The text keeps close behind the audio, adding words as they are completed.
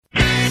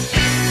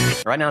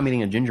Right now I'm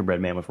eating a gingerbread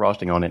man with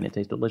frosting on it, and it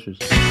tastes delicious.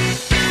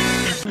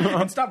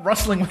 And stop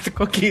rustling with the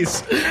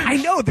cookies. I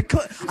know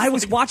I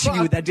was watching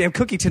you with that damn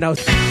cookie tin.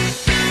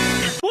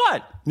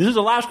 What? This is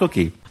the last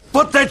cookie.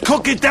 Put that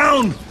cookie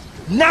down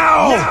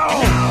now!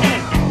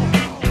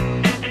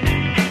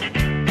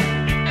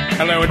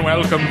 Hello and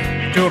welcome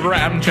to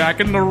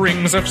Ramjack and the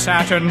Rings of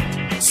Saturn.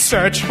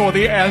 Search for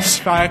the S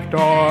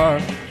Factor.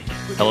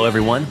 Hello,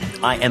 everyone.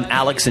 I am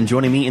Alex, and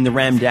joining me in the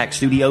Ramjack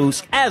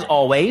studios, as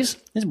always,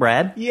 is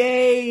Brad.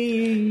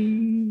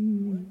 Yay!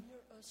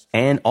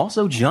 And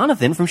also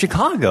Jonathan from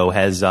Chicago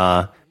has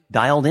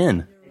dialed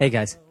in. Hey,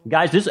 guys.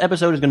 Guys, this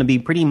episode is going to be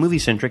pretty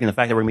movie-centric in the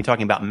fact that we're going to be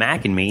talking about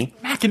Mac and Me.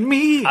 Mac and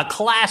Me! A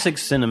classic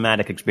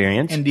cinematic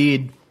experience.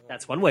 Indeed.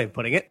 That's one way of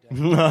putting it.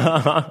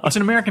 It's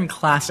an American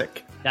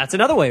classic. That's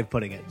another way of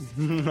putting it.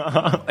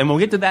 And we'll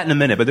get to that in a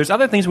minute, but there's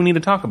other things we need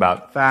to talk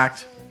about.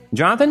 Fact.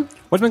 Jonathan,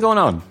 what's been going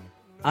on?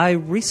 I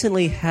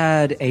recently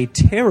had a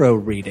tarot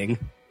reading.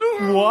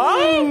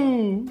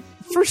 What?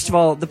 First of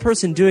all, the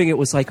person doing it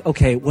was like,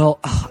 okay, well,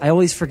 I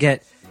always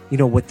forget,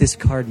 what this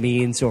card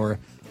means or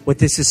what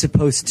this is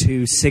supposed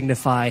to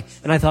signify.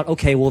 And I thought,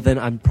 okay, well, then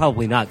I'm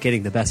probably not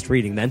getting the best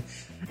reading then.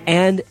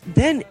 And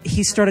then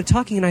he started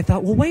talking, and I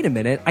thought, well, wait a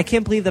minute. I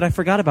can't believe that I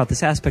forgot about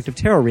this aspect of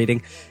tarot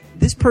reading.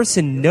 This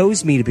person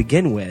knows me to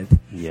begin with.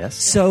 Yes.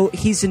 So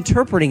he's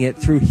interpreting it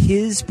through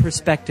his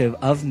perspective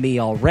of me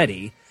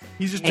already.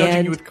 He's just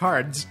judging you with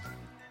cards.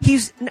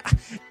 He's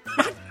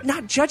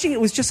not judging.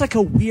 It was just like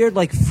a weird,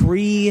 like,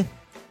 free,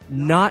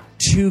 not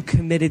too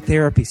committed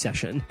therapy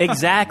session.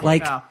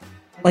 Exactly.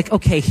 Like,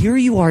 okay, here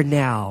you are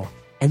now,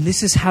 and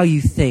this is how you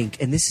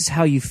think, and this is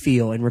how you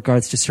feel in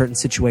regards to certain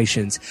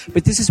situations,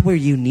 but this is where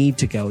you need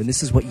to go, and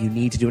this is what you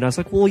need to do. And I was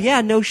like, well,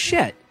 yeah, no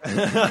shit.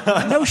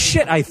 No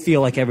shit, I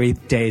feel like every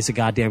day is a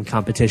goddamn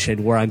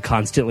competition where I'm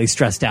constantly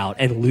stressed out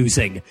and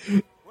losing.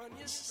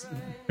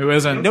 Who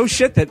isn't? No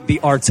shit that the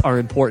arts are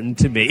important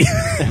to me.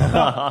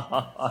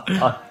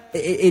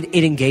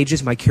 It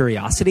engages my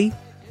curiosity,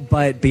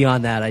 but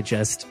beyond that,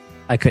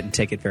 I couldn't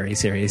take it very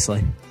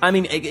seriously. I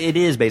mean, it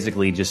is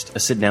basically just a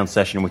sit-down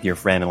session with your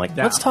friend and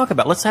let's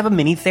have a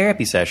mini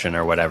therapy session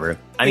or whatever.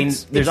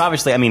 There's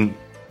obviously,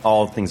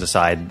 all things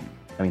aside,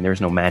 there's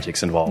no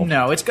magics involved.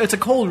 No, it's a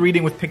cold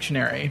reading with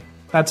Pictionary.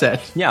 That's it.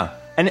 Yeah.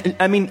 And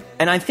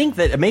I think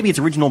that maybe its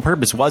original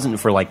purpose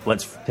wasn't for, like,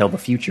 let's tell the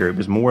future. It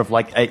was more of,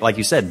 like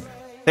you said,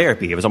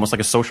 therapy. It was almost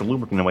like a social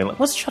lubricant in a way. Like,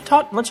 let's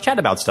chat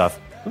about stuff.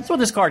 That's what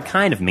this card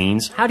kind of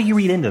means. How do you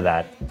read into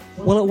that?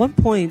 Well, at one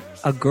point,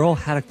 a girl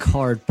had a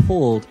card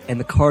pulled, and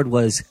the card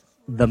was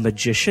the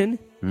Magician.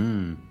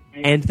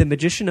 And the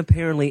Magician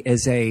apparently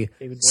is a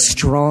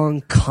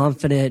strong,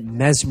 confident,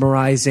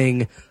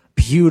 mesmerizing,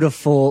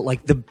 beautiful, like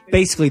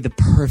basically the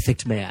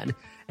perfect man.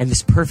 And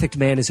this perfect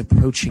man is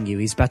approaching you.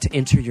 He's about to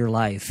enter your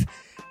life.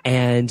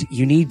 And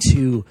you need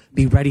to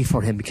be ready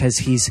for him because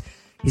he's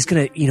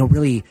going to,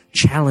 really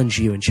challenge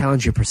you and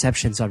challenge your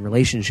perceptions on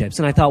relationships.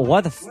 And I thought,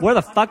 where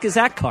the fuck is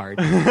that card?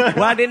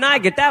 Why didn't I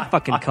get that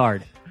fucking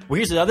card? Well,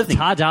 here's another thing.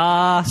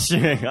 Ta-da!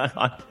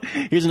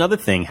 Here's another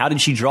thing. How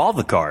did she draw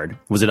the card?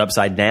 Was it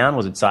upside down?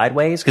 Was it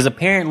sideways? Because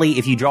apparently,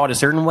 if you draw it a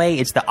certain way,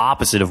 it's the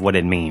opposite of what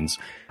it means.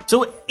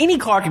 So any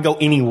card could go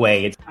any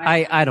way.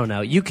 I don't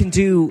know. You could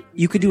do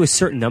a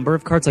certain number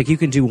of cards. Like, you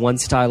can do one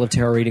style of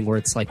tarot reading where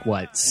it's like,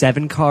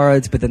 7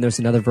 cards, but then there's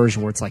another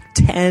version where it's like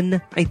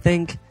 10, I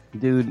think.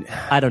 Dude,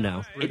 I don't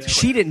know.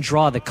 She didn't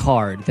draw the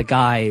card. The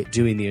guy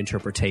doing the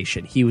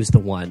interpretation, he was the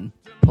one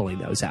pulling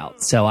those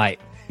out. So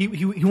he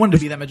wanted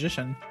to be that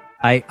magician.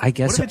 I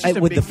guess.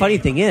 The funny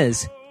thing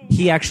is,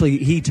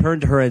 he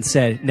turned to her and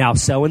said, "Now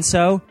so and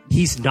so,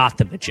 he's not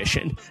the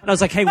magician." And I was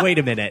like, "Hey, wait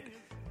a minute.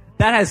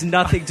 That has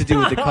nothing to do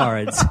with the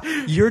cards.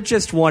 You're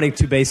just wanting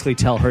to basically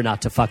tell her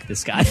not to fuck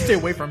this guy. Stay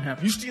away from him.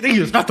 He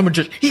is not the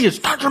magician. He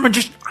is not your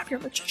magician. I'm your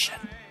magician."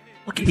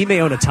 He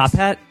may own a top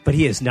hat, but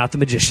he is not the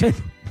magician.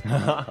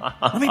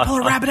 Let me pull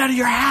a rabbit out of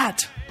your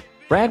hat.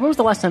 Brad, when was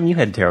the last time you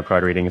had tarot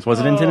card readings?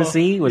 Was it in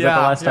Tennessee? Was that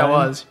the last time? Yeah,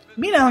 it was.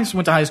 Me and Alex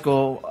went to high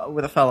school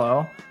with a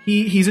fellow.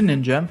 He's a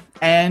ninja,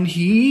 and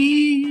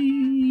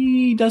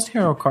he does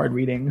tarot card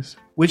readings,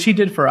 which he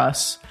did for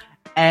us,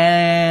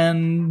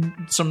 and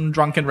some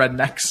drunken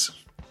rednecks.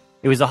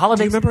 It was a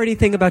holiday. Do you remember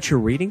anything about your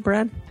reading,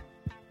 Brad?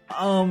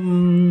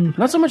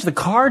 Not so much the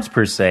cards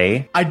per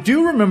se. I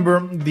do remember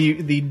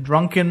the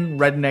drunken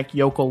redneck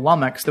yokel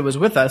lummox that was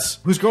with us,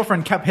 whose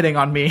girlfriend kept hitting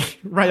on me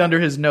right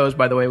under his nose,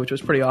 by the way, which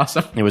was pretty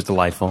awesome. It was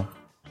delightful.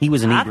 He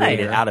was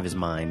inebriated out of his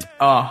mind.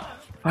 Oh,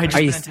 are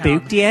you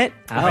spooked yet?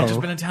 I've just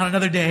been in town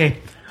another day.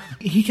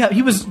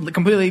 He was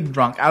completely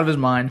drunk, out of his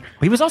mind.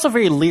 He was also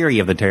very leery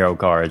of the tarot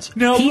cards.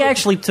 No, he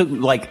actually took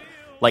like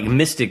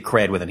mystic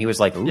cred with him. He was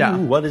like, ooh,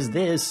 what is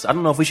this? I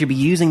don't know if we should be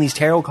using these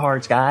tarot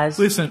cards, guys.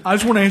 Listen, I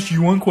just want to ask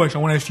you one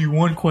question.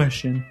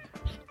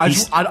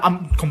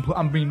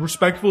 I'm being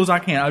respectful as I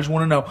can. I just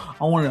want to know.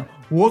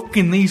 What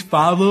can these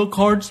 5 little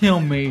cards tell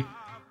me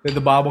that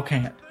the Bible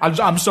can't?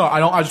 I'm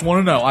sorry. I just want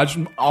to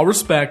know. All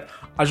respect.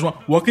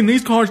 what can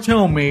these cards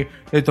tell me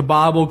that the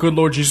Bible, good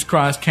Lord Jesus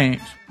Christ, can't?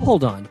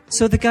 Hold on.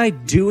 So the guy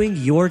doing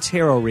your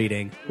tarot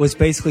reading was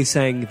basically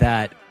saying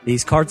that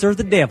these cards are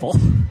the devil,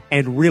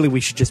 and really we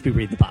should just be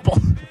reading the Bible.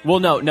 Well,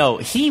 no,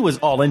 he was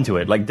all into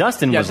it. Like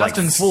Dustin was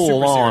Dustin's like full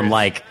super on. serious.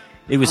 Like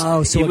it was.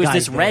 Oh, so it a was guy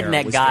this there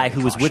redneck was guy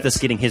very who was with us cautious.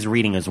 getting his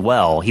reading as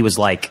well. He was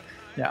like,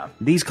 Yeah.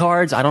 these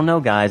cards, I don't know,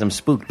 guys. I'm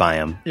spooked by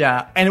them.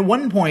 Yeah, and at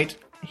one point,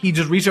 he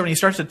just reaches over and he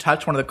starts to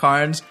touch one of the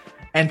cards,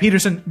 and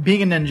Peterson,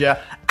 being a ninja,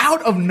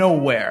 out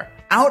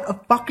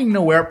of fucking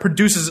nowhere,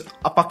 produces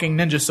a fucking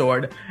ninja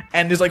sword,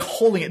 and is like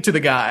holding it to the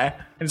guy,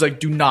 and he's like,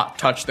 do not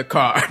touch the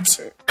cards.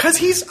 Because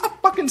he's a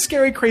fucking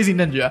scary, crazy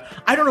ninja.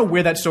 I don't know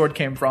where that sword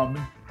came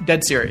from.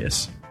 Dead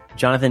serious.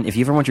 Jonathan, if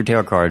you ever want your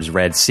tarot cards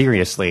read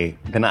seriously,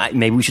 then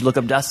maybe we should look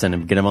up Dustin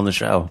and get him on the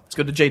show. Let's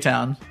go to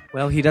J-Town.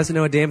 Well, he doesn't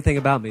know a damn thing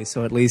about me,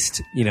 so at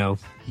least,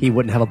 he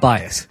wouldn't have a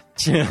bias.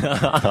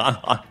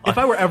 If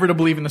I were ever to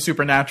believe in the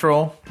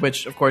supernatural,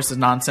 which of course is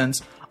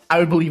nonsense, I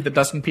would believe that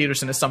Dustin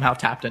Peterson is somehow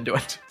tapped into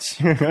it.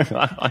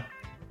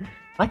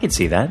 I could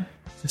see that.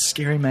 A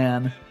scary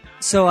man.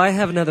 So I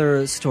have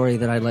another story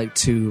that I'd like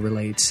to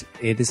relate.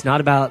 It is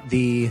not about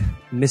the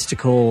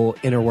mystical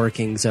inner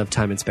workings of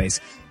time and space.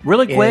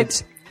 Really quick,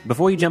 It-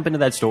 before you jump into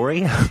that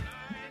story,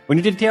 when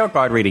you did tarot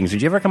card readings,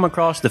 did you ever come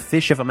across the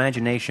Fish of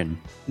Imagination?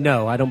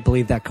 No, I don't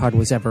believe that card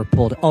was ever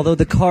pulled. Although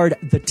the card,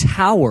 the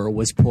Tower,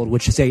 was pulled,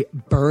 which is a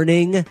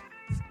burning,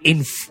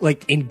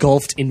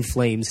 engulfed in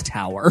flames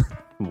tower.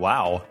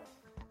 Wow.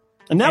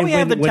 And now And we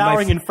have the when my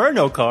Towering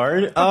Inferno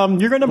card.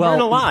 You're going to Well,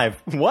 burn alive.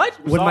 What?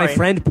 When my Sorry.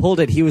 friend pulled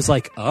it, he was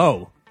like,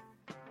 "Oh,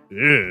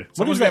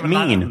 What does that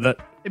mean?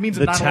 It means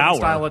The a 9/11 tower.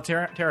 style of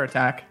terror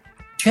attack.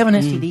 Do you have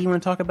an STD you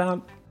want to talk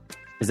about?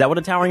 Is that what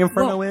a Towering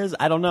Inferno Well- is?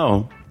 I don't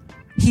know.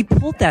 He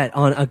pulled that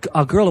on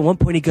a girl at one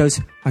point. He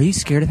goes, "Are you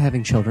scared of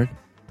having children?"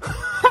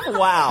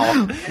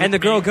 Wow. And the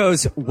girl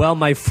goes, "Well,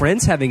 my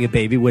friend's having a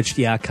baby," which,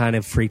 kind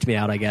of freaked me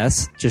out, I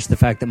guess. Just the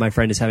fact that my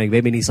friend is having a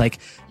baby. And he's like,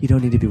 "You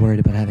don't need to be worried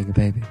about having a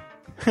baby."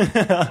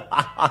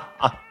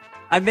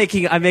 I'm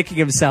making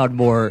him sound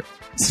more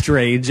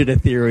strange and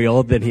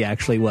ethereal than he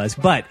actually was.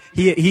 But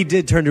he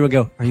did turn to her and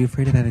go, "Are you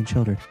afraid of having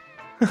children?"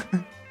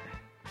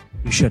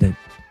 You shouldn't.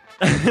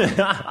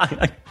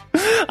 I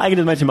can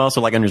imagine him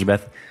also like under his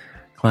breath.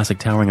 Classic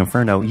Towering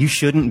Inferno. You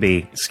shouldn't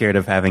be scared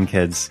of having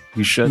kids.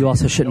 You should. You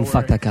also shouldn't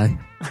fuck that guy.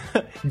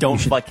 Don't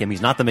fuck him.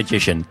 He's not the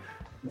magician.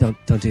 Don't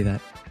do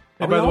that.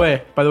 Hey, by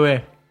the way,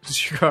 is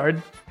this your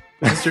card?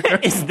 Is this your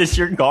card? Is this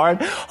your card?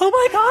 Oh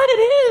my god,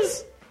 it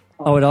is!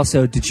 Oh, and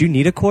also, did you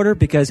need a quarter?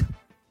 Because,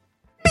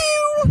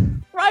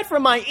 Right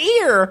from my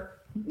ear!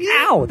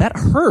 ow, that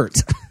hurt.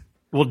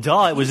 Well,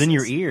 duh, it was in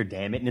your ear,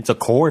 damn it, and it's a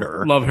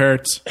quarter. Love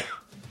hurts.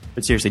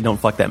 But seriously, don't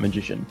fuck that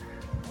magician.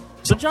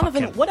 So,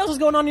 Jonathan, what else is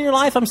going on in your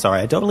life? I'm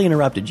sorry, I totally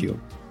interrupted you.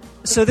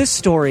 So this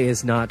story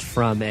is not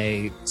from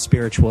a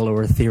spiritual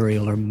or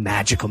ethereal or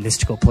magical,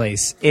 mystical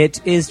place.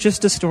 It is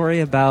just a story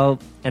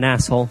about an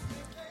asshole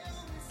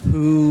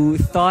who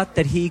thought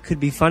that he could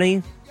be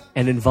funny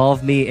and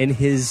involve me in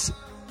his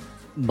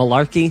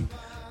malarkey,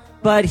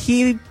 but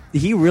he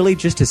really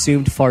just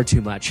assumed far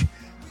too much.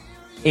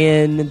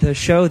 In the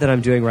show that I'm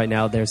doing right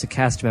now, there's a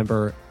cast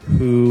member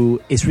who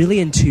is really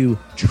into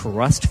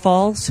trust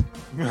falls.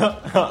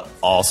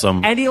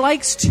 Awesome. And he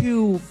likes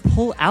to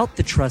pull out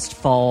the trust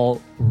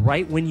fall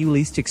right when you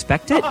least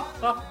expect it.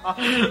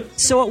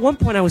 So at one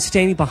point I was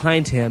standing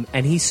behind him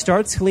and he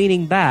starts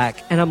leaning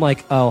back and I'm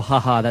like, oh,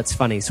 haha, that's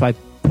funny. So I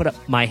put up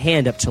my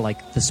hand up to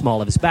like the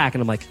small of his back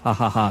and I'm like, ha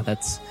ha ha,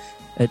 that's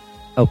it.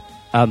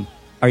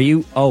 Are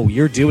you,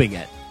 you're doing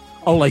it.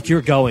 Oh, like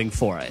you're going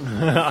for it.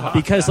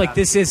 Because like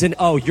this isn't,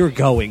 you're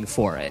going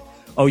for it.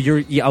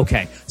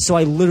 Okay. So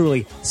I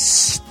literally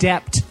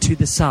stepped to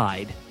the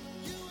side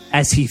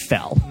as he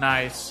fell.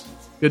 Nice.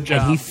 Good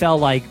job. And he fell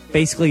like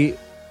basically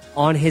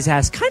on his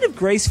ass, kind of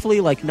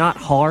gracefully, like not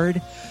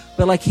hard,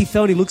 but like he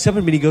fell and he looks up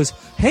at me and he goes,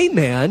 "Hey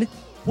man,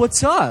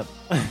 what's up?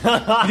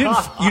 You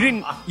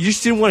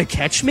just didn't want to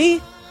catch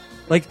me?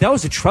 Like that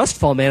was a trust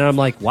fall, man." And I'm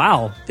like,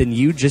 wow, then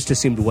you just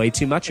assumed way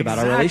too much about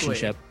our Exactly.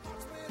 relationship.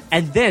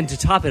 And then to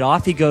top it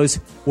off, he goes,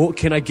 "Well,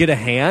 can I get a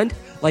hand?"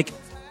 Like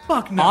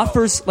Fuck no.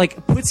 offers,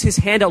 like puts his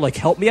hand out, like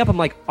help me up. I'm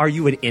like, are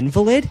you an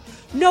invalid?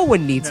 No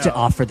one needs to No.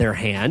 offer their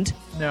hand.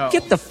 No.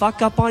 Get the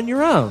fuck up on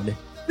your own.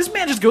 This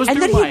man just goes And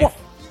through then he life.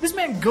 This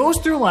man goes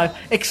through life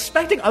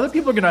expecting other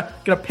people are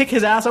gonna pick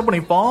his ass up when he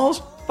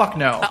falls. Fuck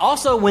no.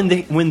 Also,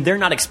 when they're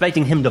not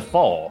expecting him to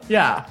fall.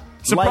 Yeah.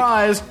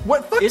 Surprise.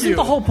 What? Fuck Isn't you.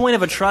 the whole point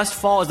of a trust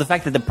fall is the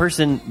fact that the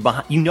person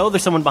behind,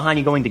 there's someone behind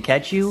you going to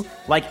catch you?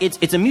 Like,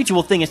 it's a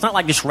mutual thing. It's not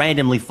like just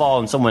randomly fall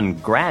and someone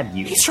grab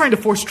you. He's trying to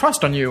force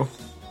trust on you.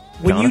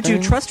 When you do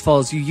Jonathan? trust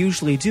falls, you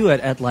usually do it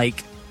at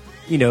like,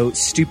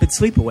 stupid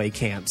sleepaway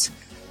camps,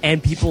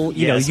 and people,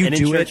 Yes, you and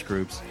in do church it.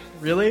 groups.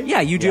 Really?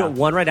 Yeah, you do Yeah. it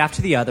one right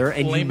after the other,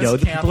 and you Lamest know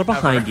the camp people are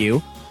behind ever.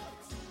 you.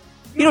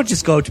 You don't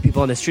just go up to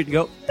people on the street and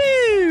go,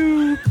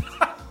 "Boo,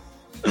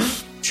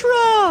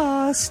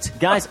 trust."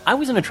 Guys, I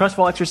was in a trust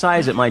fall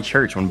exercise at my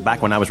church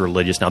back when I was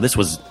religious. Now, this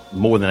was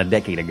more than a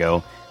decade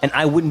ago, and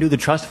I wouldn't do the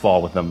trust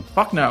fall with them.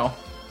 Fuck no.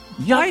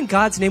 Why in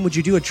God's name would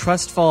you do a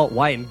trust fall?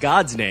 Why in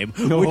God's name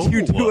would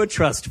you do a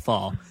trust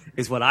fall?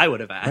 Is what I would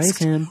have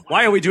asked.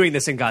 Why are we doing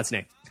this in God's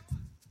name?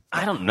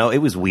 I don't know. It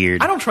was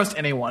weird. I don't trust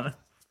anyone.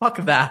 Fuck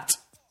that.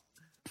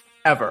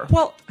 Ever.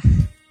 Well,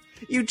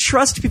 you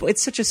trust people.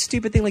 It's such a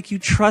stupid thing. Like, you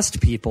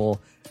trust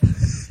people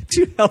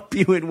to help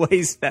you in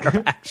ways that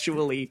are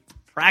actually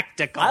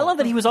practical. I love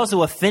that he was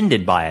also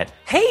offended by it.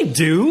 Hey,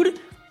 dude.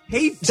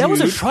 Hey, dude. That was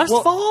a trust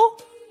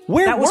fall?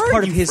 Where that was were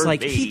part you of his, for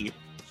like, me?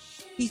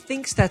 he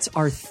thinks that's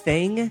our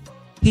thing.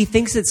 He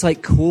thinks it's,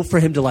 like, cool for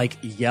him to, like,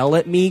 yell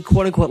at me,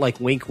 quote-unquote, like,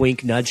 wink,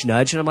 wink, nudge,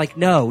 nudge. And I'm like,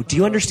 no, do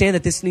you understand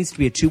that this needs to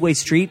be a two-way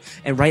street?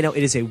 And right now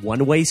it is a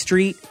one-way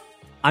street?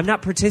 I'm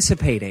not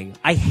participating.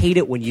 I hate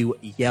it when you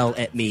yell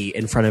at me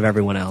in front of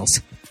everyone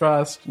else.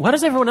 Trust. How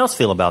does everyone else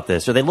feel about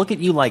this? Or they look at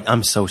you like,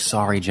 I'm so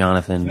sorry,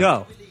 Jonathan.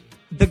 No.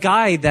 The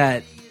guy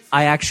that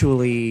I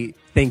actually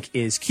think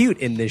is cute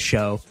in this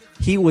show,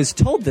 he was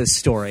told this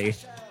story,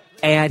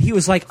 and he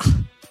was like,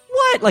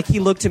 what? Like, he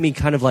looked at me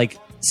kind of like,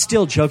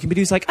 still joking, but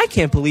he was like, I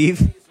can't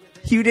believe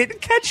you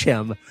didn't catch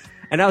him.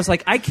 And I was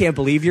like, I can't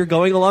believe you're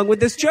going along with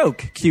this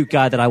joke, cute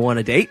guy that I want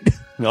to date.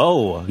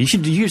 Oh, you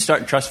should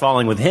start trust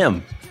falling with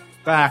him.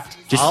 Fact.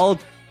 I'll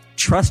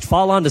trust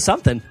fall onto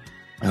something.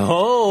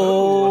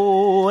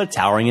 Oh, a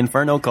Towering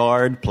Inferno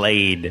card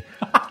played.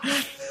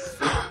 I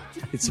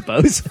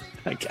suppose.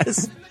 I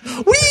guess.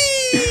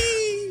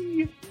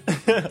 Whee!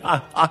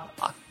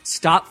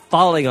 Stop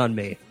falling on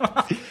me.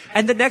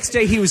 And the next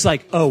day he was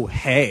like, oh,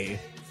 hey.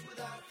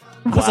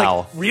 I was Wow.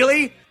 like,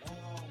 really?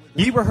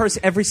 We rehearse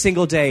every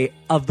single day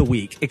of the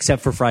week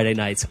except for Friday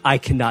nights. I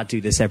cannot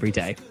do this every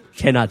day.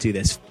 Cannot do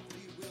this.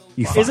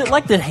 You fuck. Is it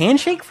like the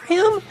handshake for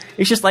him?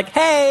 It's just like,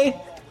 hey,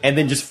 and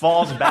then just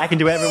falls back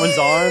into everyone's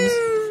arms.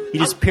 He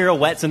just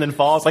pirouettes and then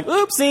falls like,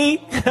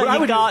 oopsie,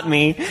 you got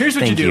me. Here's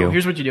what Thank you do.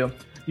 Here's what you do.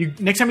 You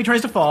next time he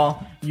tries to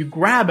fall, you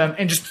grab him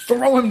and just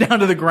throw him down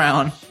to the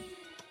ground.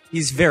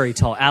 He's very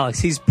tall. Alex,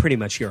 he's pretty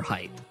much your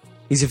height.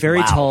 He's a very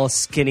Wow. tall,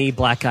 skinny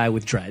black guy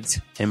with dreads.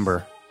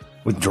 Timber.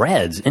 With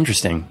dreads.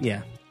 Interesting.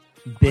 Yeah.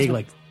 Big,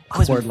 like,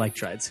 was- cord-like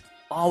dreads.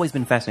 Always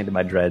been fascinated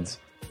by dreads.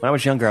 When I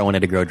was younger, I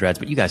wanted to grow dreads,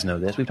 but you guys know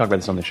this. We've talked about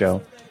this on the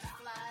show.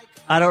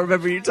 I don't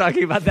remember you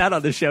talking about that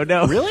on the show,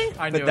 no. Really?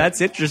 I knew But that's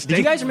interesting. Did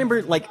you guys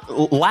remember, like,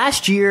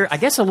 last year, I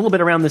guess a little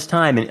bit around this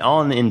time, and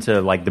on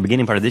into, like, the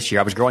beginning part of this year,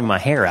 I was growing my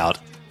hair out.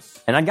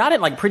 And I got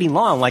it, like, pretty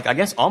long, like, I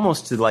guess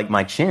almost to, like,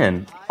 my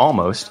chin.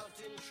 Almost.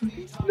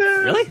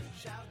 Really?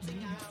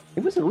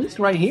 It was at least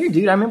right here,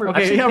 dude. I remember. I've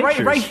Okay, seen yeah,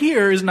 pictures. right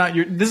here is not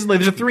your. This is like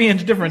there's a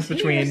 3-inch difference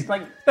between. it's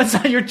like- that's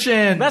not your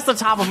chin. That's the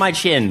top of my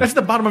chin. That's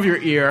the bottom of your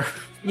ear.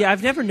 Yeah,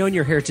 I've never known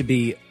your hair to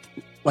be,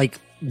 like,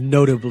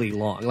 notably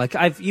long. Like,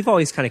 you've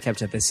always kind of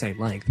kept it the same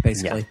length,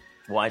 basically.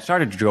 Well, I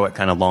started to grow it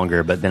kind of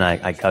longer, but then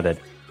I cut it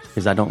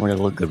because I don't really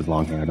look good with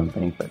long hair. I don't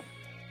think, but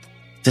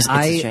just it's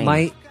a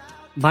shame.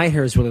 My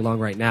hair is really long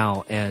right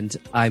now, and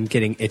I'm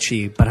getting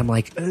itchy, but I'm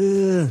like,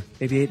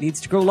 maybe it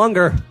needs to grow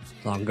longer.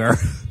 Longer.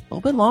 A little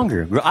bit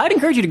longer. I'd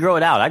encourage you to grow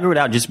it out. I grew it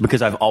out just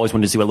because I've always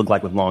wanted to see what it looked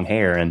like with long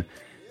hair, and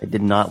it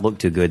did not look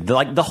too good.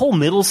 The whole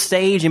middle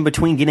stage in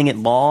between getting it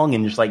long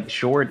and just like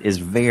short is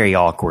very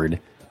awkward.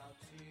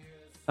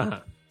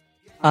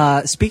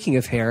 Speaking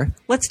of hair,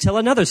 let's tell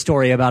another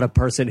story about a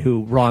person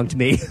who wronged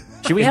me.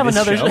 Should we have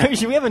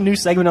Should we have a new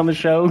segment on the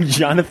show?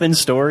 Jonathan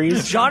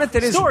stories.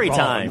 Jonathan is story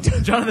wronged.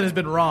 time. Jonathan has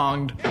been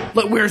wronged.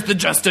 Look, where's the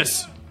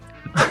justice?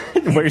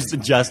 Where's the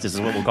justice?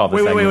 Is what we'll call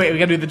this. Wait. segment. We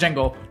gotta do the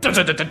jingle.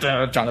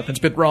 Jonathan's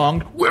been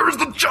wronged. Where is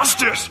the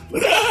justice?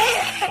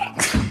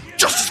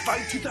 Justice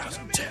Fight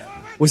 2010.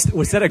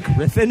 Was that a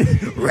griffin?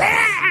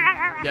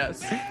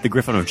 Yes. The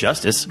Griffin of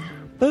Justice.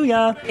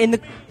 Booyah!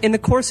 In the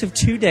course of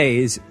 2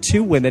 days,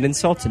 2 women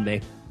insulted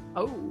me.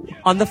 Oh.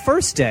 On the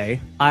first day,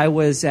 I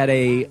was at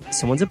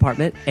someone's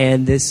apartment,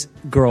 and this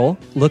girl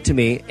looked at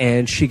me,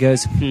 and she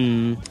goes,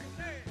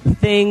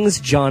 things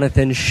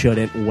Jonathan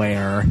shouldn't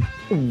wear.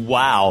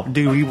 Wow,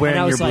 dude, you And wearing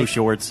I your was blue like-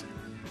 shorts?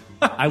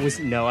 I was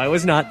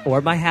not, or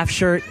my half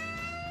shirt,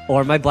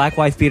 or my black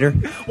wife beater,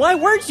 Why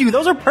weren't you?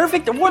 Those are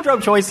perfect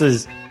wardrobe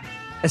choices.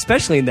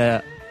 especially in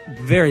the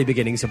very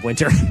beginnings of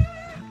winter.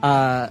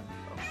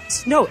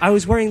 No, I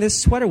was wearing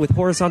this sweater with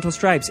horizontal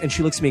stripes, and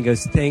she looks at me and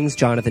goes, things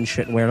Jonathan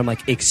shouldn't wear. And I'm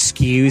like,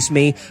 excuse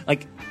me?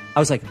 Like, I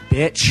was like,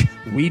 bitch,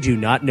 we do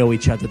not know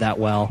each other that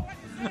well.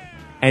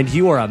 And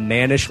you are a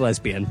mannish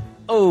lesbian.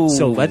 Oh,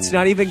 So let's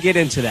not even get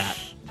into that.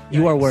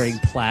 You are wearing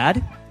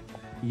plaid.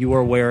 You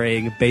are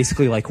wearing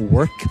basically like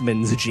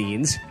workman's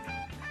jeans.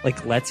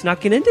 Like, let's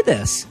not get into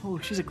this. Oh,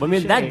 she's a I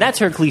mean, that's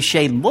her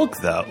cliche look,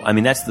 though. I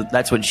mean,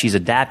 that's what she's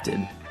adapted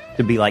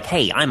to be like.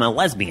 Hey, I'm a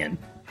lesbian.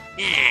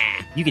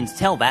 You can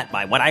tell that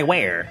by what I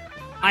wear.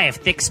 I have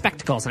thick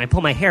spectacles and I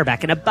pull my hair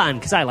back in a bun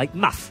because I like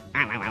muff.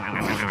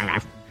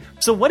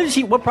 So what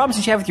problems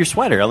did she have with your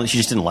sweater? She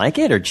just didn't like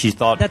it, or she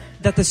thought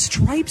That the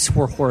stripes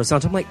were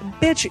horizontal. I'm like,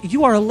 bitch,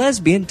 you are a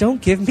lesbian.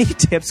 Don't give me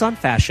tips on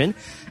fashion.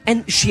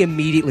 And she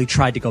immediately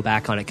tried to go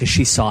back on it because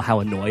she saw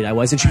how annoyed I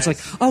was. And she was like,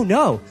 oh,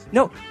 no,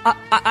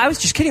 I was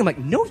just kidding. I'm like,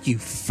 no, you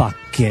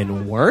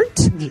fucking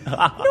weren't.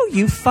 No,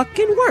 you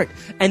fucking weren't.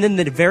 And then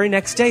the very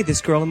next day, this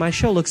girl in my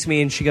show looks at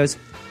me and she goes,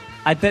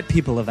 I bet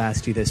people have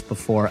asked you this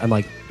before. I'm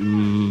like,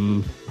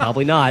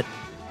 probably not.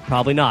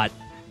 Probably not.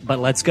 But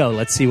let's go.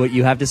 Let's see what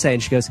you have to say.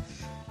 And she goes,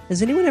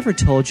 has anyone ever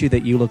told you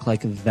that you look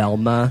like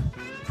Velma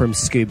from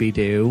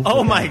Scooby-Doo?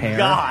 Oh, my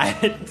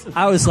God.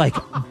 I was like,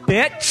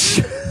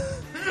 bitch,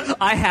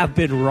 I have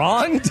been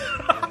wronged.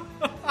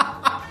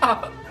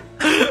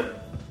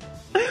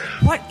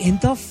 What in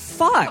the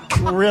fuck?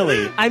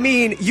 Really? I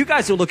mean, you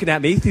guys are looking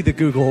at me through the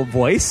Google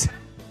Voice.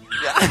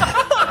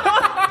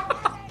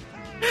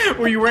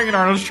 Were you wearing an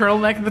Arnold's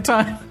turtleneck at the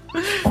time?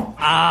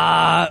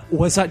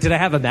 Did I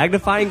have a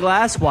magnifying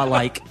glass while,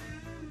 like,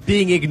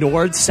 being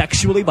ignored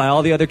sexually by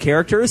all the other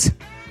characters,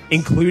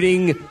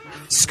 including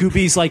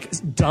Scooby's, like,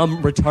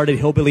 dumb, retarded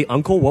hillbilly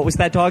uncle? What was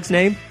that dog's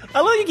name?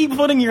 I love you keep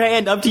putting your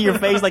hand up to your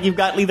face like you've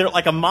got either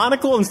like a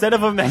monocle instead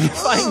of a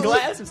magnifying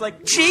glass. It's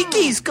like,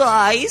 Cheekies,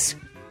 guys.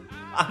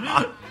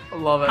 I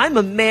love it. I'm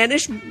a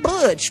mannish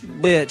butch,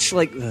 bitch.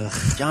 Like,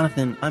 ugh.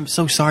 Jonathan, I'm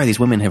so sorry these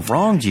women have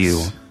wronged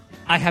you.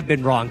 I have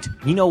been wronged.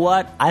 You know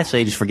what? I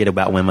say just forget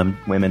about women.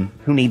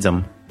 Who needs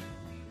them?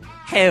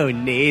 Who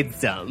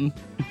needs them?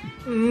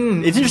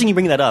 It's interesting you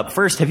bring that up.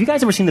 First, have you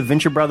guys ever seen the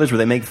Venture Brothers where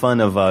they make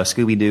fun of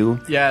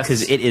Scooby-Doo? Yes.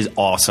 Because it is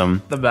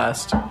awesome. The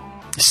best.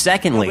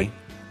 Secondly,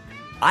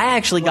 I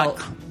actually got...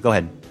 Go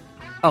ahead.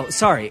 Oh,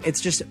 sorry.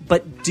 It's just...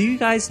 But do you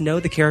guys know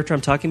the character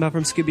I'm talking about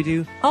from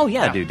Scooby-Doo? Oh,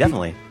 yeah, dude,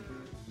 definitely.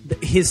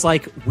 His,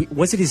 like...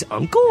 Was it his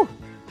uncle?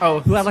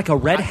 Oh. Who had, like, a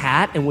red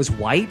hat and was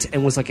white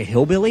and was, like, a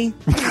hillbilly?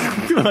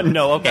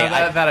 No, okay.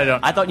 That I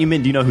don't. I thought you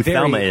meant, do you know who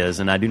Thelma is?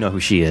 And I do know who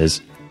she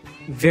is.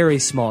 Very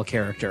small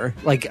character.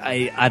 Like,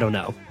 I don't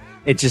know.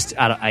 It just...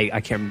 I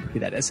can't remember who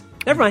that is.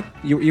 Never mind.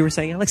 You were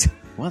saying, Alex?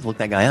 We'll have to look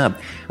that guy up.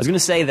 I was going to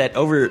say that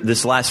over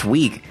this last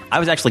week, I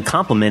was actually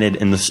complimented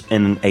in a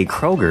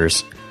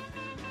Kroger's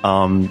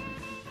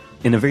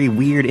in a very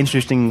weird,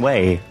 interesting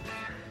way.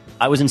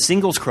 I was in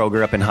Singles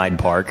Kroger up in Hyde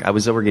Park. I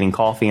was over getting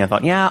coffee, and I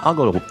thought, yeah, I'll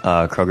go to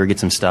Kroger, get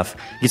some stuff,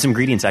 get some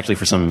ingredients actually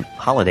for some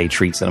holiday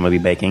treats that I'm going to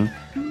be baking.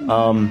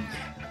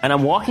 And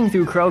I'm walking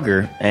through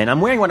Kroger, and I'm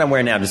wearing what I'm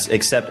wearing now, just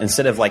except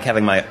instead of like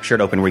having my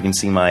shirt open where you can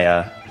see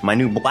my my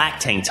new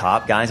black tank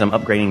top, guys, I'm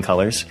upgrading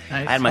colors.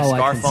 Nice. I had my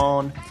scarf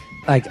on.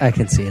 I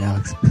can see it,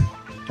 Alex.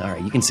 All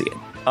right, you can see it.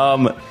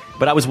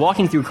 But I was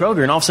walking through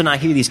Kroger, and all of a sudden I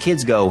hear these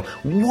kids go,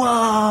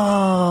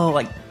 whoa!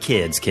 Like,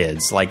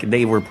 kids. Like,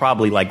 they were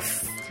probably like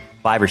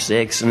 5 or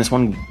 6, and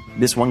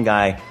this one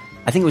guy,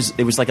 I think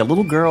it was like a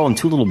little girl and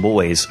 2 little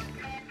boys,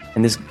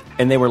 and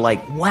they were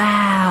like,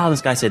 wow!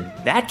 This guy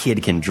said, that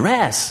kid can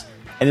dress.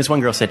 And this one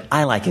girl said,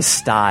 I like his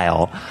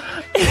style.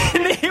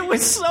 And it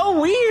was so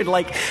weird.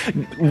 Like,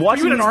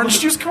 watching You in an orange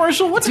juice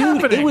commercial? What's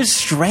happening? It was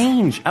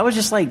strange. I was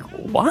just like,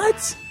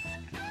 what?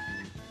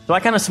 So I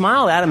kind of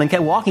smiled at him and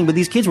kept walking, but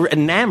these kids were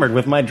enamored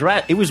with my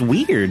dress. It was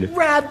weird.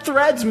 Rad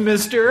threads,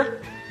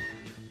 mister.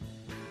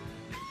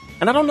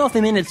 And I don't know if they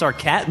meant it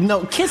sarcasm.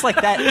 No, kids like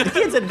that,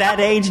 kids at that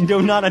age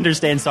do not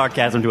understand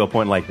sarcasm to a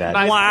point like that.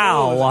 Nice.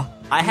 Wow.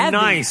 I have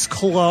nice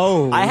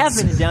clothes. I have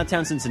been in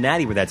downtown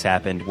Cincinnati where that's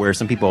happened, where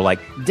some people are like,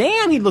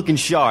 damn, he's looking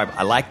sharp.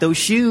 I like those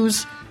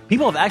shoes.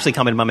 People have actually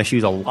commented on my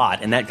shoes a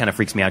lot, and that kind of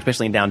freaks me out,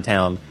 especially in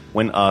downtown,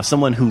 when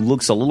someone who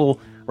looks a little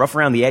rough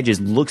around the edges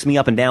looks me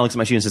up and down, looks at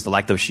my shoes and says, I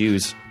like those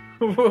shoes.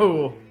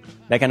 Whoa.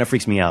 That kind of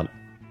freaks me out.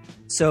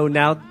 So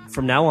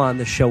from now on,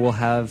 the show will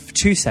have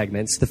 2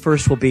 segments. The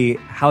first will be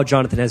how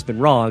Jonathan has been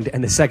wronged,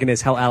 and the second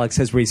is how Alex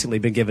has recently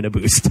been given a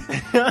boost.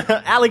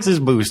 Alex's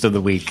boost of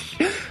the week.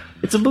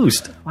 It's a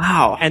boost.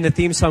 Wow. And the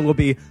theme song will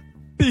be...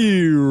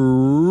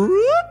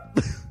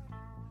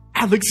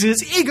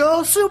 Alex's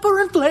ego super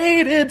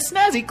inflated.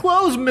 Snazzy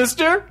clothes,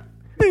 mister.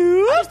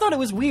 I just thought it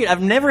was weird.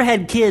 I've never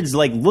had kids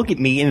like look at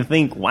me and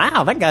think,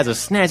 wow, that guy's a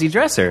snazzy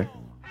dresser.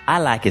 I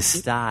like his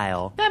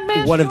style. That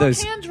man One of sure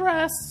those- can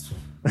dress.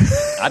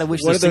 I'd have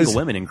wished One the of those- single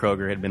women in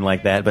Kroger had been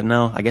like that, but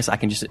no, I guess I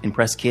can just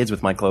impress kids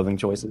with my clothing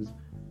choices.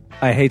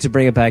 I hate to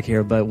bring it back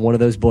here, but one of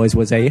those boys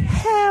was a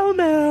hell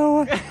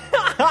no.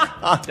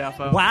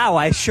 Defo. Wow,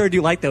 I sure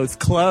do like those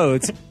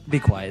clothes. Be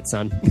quiet,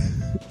 son.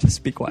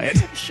 Just be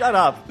quiet. Shut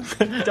up.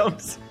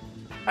 Don't.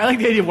 I like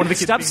the idea of one of the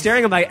kids. Stop being-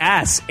 staring at my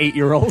ass,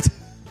 8-year-old.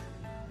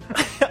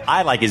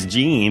 I like his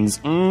jeans.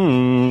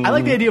 Mm. I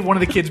like the idea of one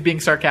of the kids being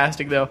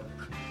sarcastic, though.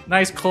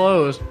 Nice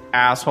clothes,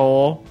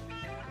 asshole.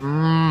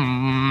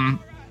 I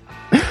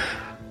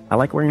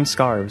like wearing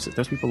scarves. It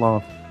throws people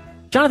off.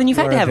 Jonathan, you've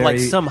had You're to a have like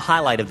very- some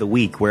highlight of the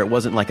week where it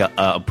wasn't like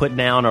a put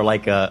down or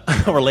like a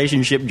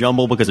relationship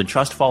jumble because of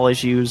trust fall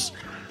issues.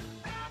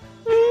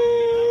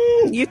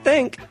 You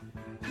think?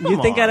 Come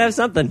I'd on. have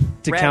something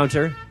to Brad-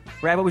 counter?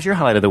 Brad, what was your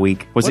highlight of the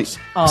week? Was it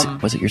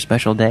your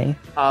special day?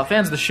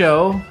 Fans of the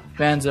show,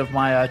 fans of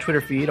my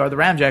Twitter feed, or the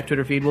Ramjack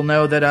Twitter feed, will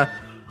know that I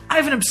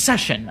have an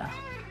obsession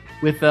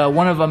with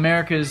one of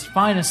America's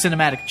finest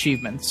cinematic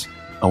achievements.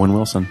 Owen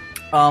Wilson.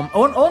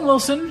 Owen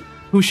Wilson,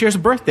 who shares a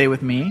birthday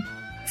with me.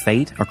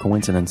 Fate or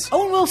coincidence?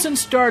 Owen Wilson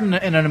starred in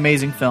an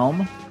amazing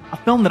film a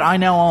film that I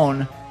now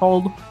own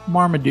called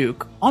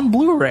Marmaduke on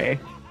Blu-ray.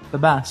 The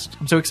best.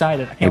 I'm so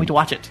excited. I can't wait to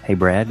watch it. Hey,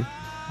 Brad.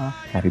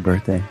 Happy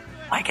birthday.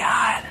 My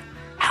God.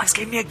 Alex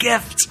gave me a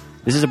gift.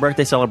 This is a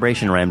birthday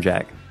celebration,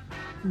 Ramjack.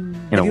 In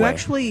a Have you way.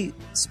 actually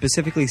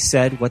specifically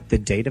said what the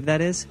date of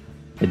that is?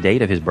 The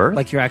date of his birth?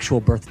 Like your actual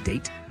birth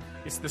date?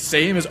 It's the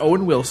same as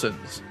Owen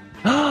Wilson's.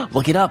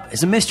 Look it up.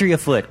 It's a mystery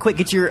afoot. Quick,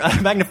 get your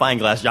magnifying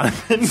glass,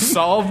 Jonathan.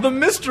 Solve the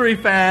mystery,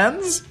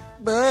 fans.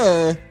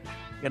 Got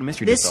a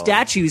mystery to This solve.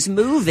 statue's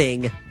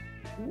moving.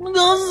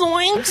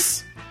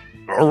 Zoinks.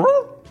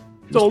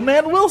 It's Old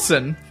Man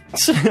Wilson.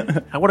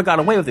 I would have got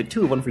away with it,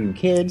 too, if it wasn't for you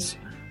kids.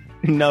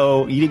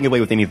 No, you didn't get away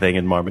with anything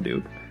in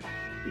Marmaduke.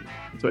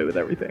 It's away with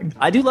everything.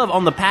 I do love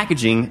on the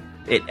packaging,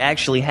 it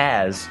actually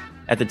has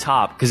at the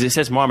top, because it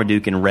says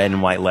Marmaduke in red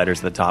and white letters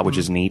at the top, which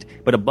is neat.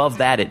 But above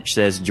that, it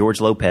says George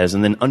Lopez,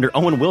 and then under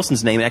Owen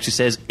Wilson's name, it actually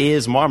says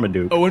is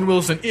Marmaduke. Owen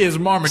Wilson is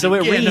Marmaduke. So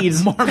it in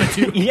reads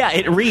Marmaduke. Yeah,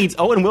 it reads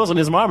Owen Wilson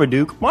is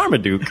Marmaduke.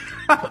 Marmaduke.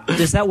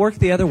 Does that work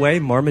the other way?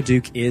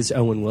 Marmaduke is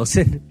Owen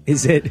Wilson?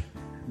 Is it...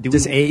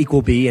 Does A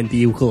equal B and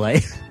B equal A?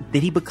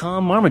 Did he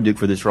become Marmaduke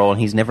for this role, and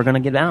he's never going to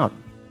get out?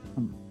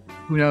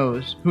 Who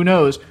knows? Who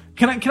knows?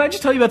 Can I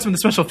just tell you about some of the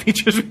special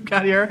features we've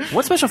got here?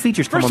 What special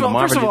features come on the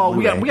Marmaduke First of all,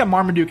 we Blu-ray? got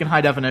Marmaduke in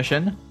high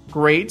definition.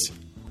 Great.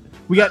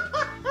 We got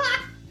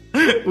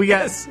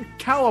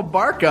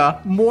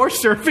Calabarca, more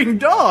surfing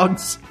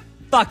dogs.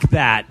 Fuck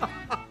that.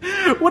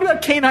 What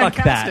about canine Fuck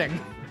that. casting?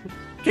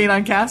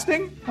 Canine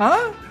casting?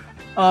 Huh?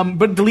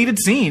 But deleted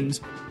scenes.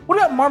 What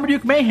about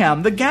Marmaduke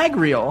Mayhem, the gag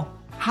reel?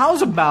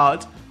 How's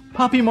about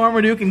Puppy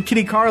Marmaduke and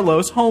Kitty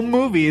Carlos home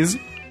movies?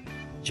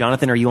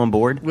 Jonathan, are you on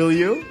board? Will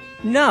you?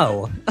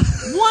 No. Why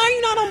are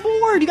you not on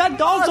board? You got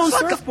dogs on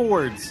fuck-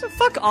 surfboards.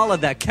 Fuck all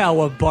of that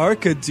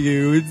Calabarca,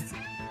 dudes.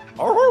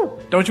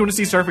 Don't you want to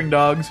see surfing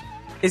dogs?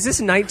 Is this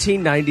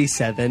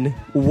 1997?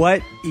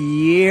 What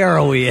year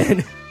are we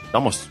in?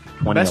 Almost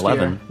The best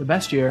 2011. year. The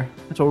best year.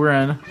 That's what we're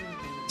in.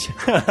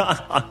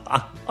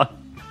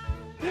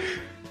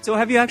 So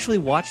have you actually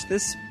watched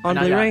this on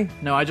Not Blu-ray?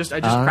 yet. No, I just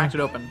cracked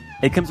it open.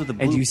 It comes with a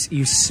blue. And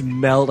you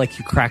smelled like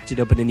you cracked it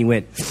open and you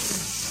went,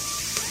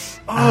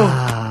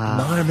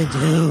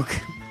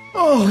 Marmaduke.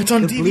 Oh, it's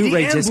on the DVD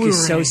Blu-ray and disc Blu-ray.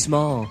 is so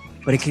small,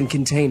 but it can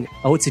contain,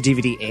 it's a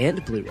DVD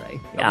and Blu-ray.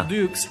 Yeah.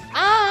 Dukes.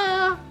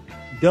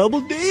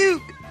 Double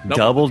Duke!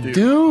 Double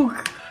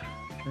Duke.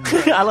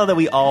 I love that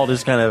we all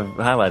just kind of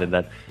highlighted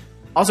that.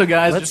 Also,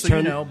 guys, Let's just so you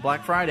turn- know,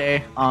 Black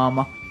Friday.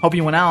 Hope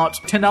you went out.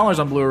 $10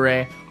 on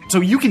Blu-ray, so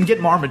you can get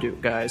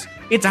Marmaduke, guys.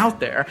 It's out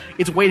there.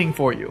 It's waiting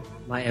for you.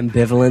 My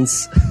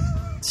ambivalence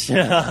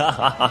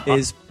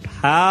is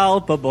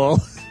palpable.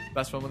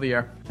 Best film of the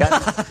year.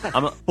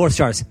 4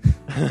 stars.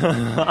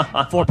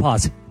 4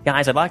 paws.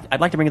 Guys, I'd like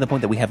to bring to the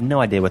point that we have no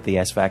idea what the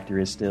S factor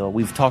is still.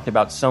 We've talked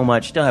about so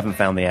much, still haven't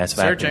found the S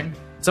factor. Searching.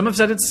 Some have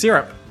said it's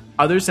syrup.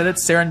 Others said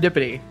it's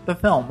Serendipity, the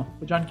film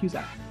with John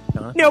Cusack.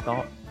 Nope.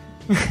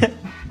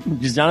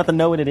 Does Jonathan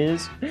know what it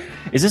is?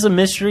 Is this a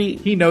mystery?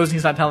 He knows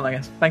he's not telling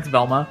us. Thanks,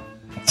 Velma.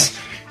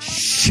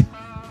 Shh.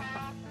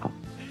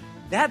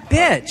 That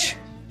bitch.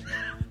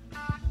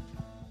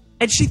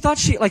 And she thought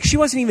she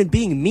wasn't even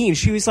being mean.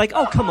 She was like,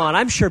 oh, come on.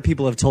 I'm sure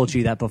people have told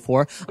you that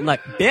before. I'm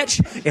like,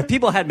 bitch, if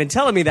people hadn't been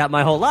telling me that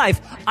my whole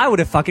life, I would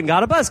have fucking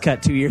got a buzz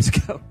cut 2 years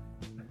ago.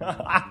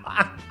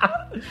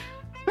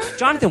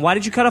 Jonathan, why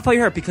did you cut off all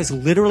your hair? Because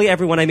literally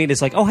everyone I meet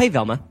is like, oh, hey,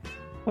 Velma.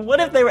 What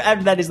if they were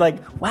after that? He's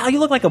like, wow, you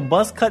look like a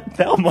buzz cut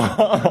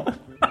Thelma.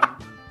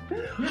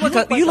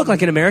 You look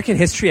like an American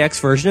History X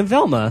version of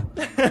Velma.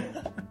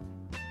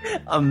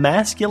 A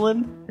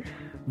masculine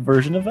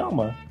version of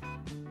Velma.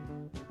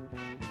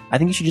 I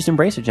think you should just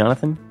embrace it,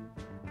 Jonathan.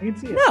 I can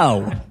see it.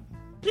 No.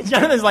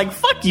 Jonathan's like,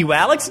 fuck you,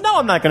 Alex. No,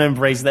 I'm not going to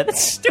embrace that.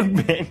 That's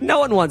stupid. No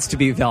one wants to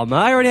be Velma.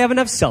 I already have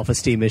enough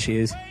self-esteem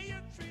issues.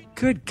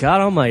 Good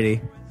God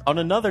almighty. On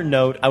another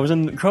note, I was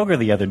in Kroger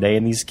the other day,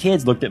 and these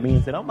kids looked at me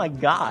and said, oh my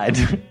God.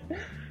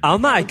 Oh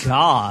my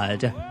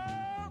God.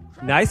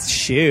 Nice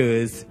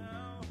shoes.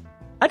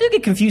 I do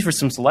get confused for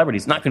some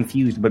celebrities. Not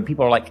confused, but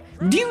people are like,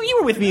 you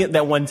were with me at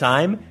that one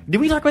time.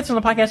 Did we talk about this on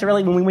the podcast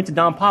earlier when we went to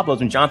Don Pablo's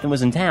when Jonathan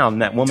was in town?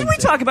 And that woman Did we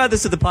talk about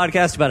this at the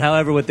podcast about how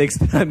everyone thinks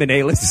that I'm an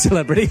A-list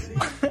celebrity?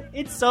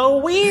 It's so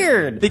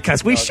weird.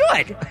 Because we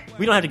should.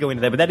 We don't have to go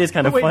into that, but that is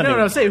kind of Wait, funny.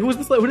 no, say it. Who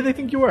did they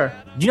think you were?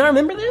 Do you not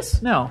remember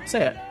this? No,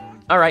 say it.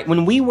 All right,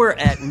 when we were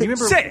at... Do you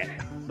remember Say it.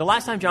 the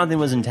last time Jonathan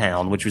was in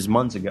town, which was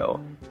months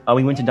ago,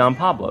 we went to Don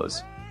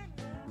Pablo's.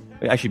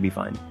 I should be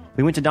fine.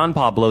 We went to Don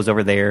Pablo's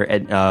over there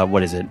at,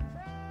 what is it?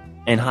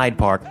 In Hyde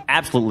Park.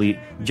 Absolutely.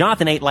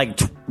 Jonathan ate like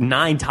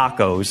 9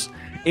 tacos.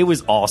 It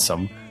was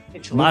awesome.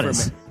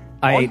 Enchiladas.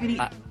 All you could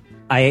eat-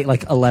 I ate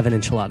like 11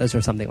 enchiladas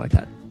or something like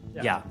that.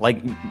 Yeah,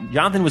 like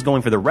Jonathan was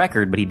going for the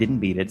record, but he didn't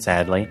beat it,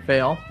 sadly.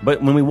 Fail.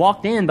 But when we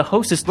walked in, the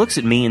hostess looks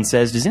at me and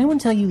says, does anyone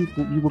tell you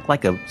you look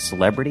like a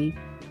celebrity?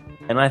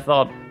 And I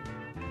thought,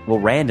 well,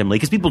 randomly,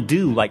 because people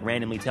do like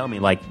randomly tell me,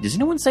 like, does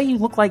anyone say you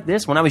look like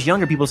this? When I was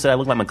younger, people said I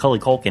look like Macaulay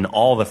Culkin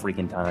all the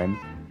freaking time.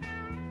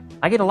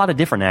 I get a lot of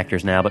different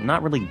actors now, but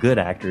not really good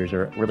actors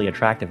or really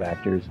attractive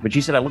actors. But she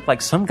said I look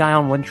like some guy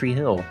on One Tree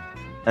Hill.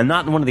 and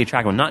not one of the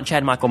attractive ones, not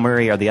Chad Michael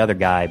Murray or the other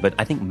guy, but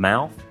I think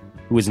Mouth,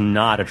 who was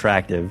not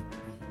attractive.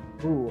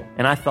 Ooh.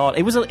 And I thought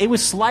it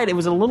was slight. It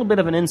was a little bit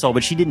of an insult,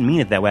 but she didn't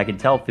mean it that way. I could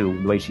tell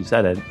through the way she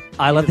said it.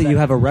 I love that you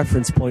have a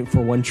reference point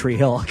for One Tree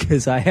Hill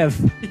because I have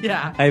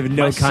Yeah.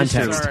 no My sister-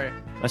 context. Sorry.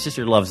 My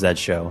sister loves that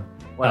show.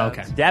 Well,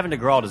 okay. Davin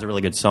DeGraw does a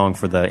really good song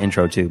for the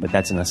intro too, but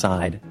that's an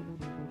aside.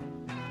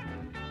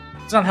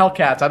 It's not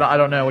Hellcats. I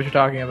don't know what you're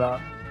talking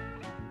about.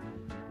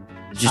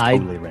 It's just I-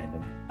 totally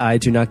random. I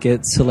do not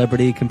get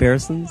celebrity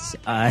comparisons.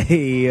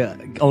 I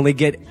only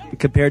get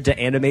compared to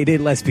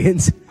animated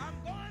lesbians.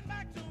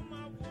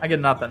 I get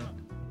nothing.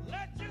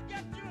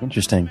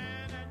 Interesting.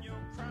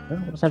 Well,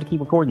 we'll just have to keep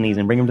recording these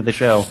and bring them to the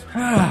show.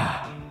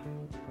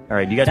 All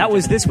right, you guys. That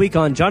was this week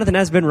on Jonathan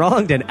Has Been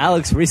Wronged, and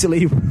Alex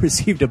recently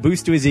received a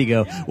boost to his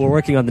ego. We're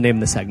working on the name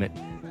of the segment.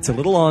 It's a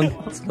little long.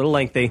 It's a little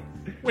lengthy.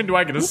 When do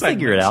I get a We'll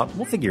figure it out.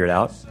 We'll figure it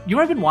out. You know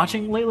what I've been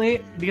watching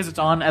lately because it's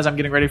on as I'm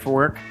getting ready for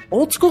work?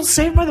 Old School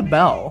Saved by the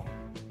Bell.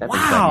 That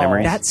brings back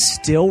memories. That's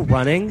still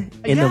running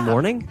in the Yeah.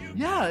 morning?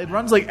 Yeah, it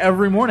runs like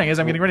every morning as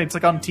I'm getting ready. It's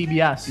like on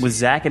TBS. with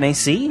Zach and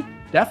AC.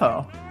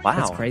 Defo. Wow,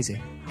 That's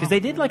crazy. Because they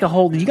did like a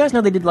whole. You guys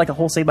know they did like a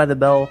whole Saved by the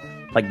Bell,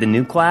 like the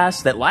new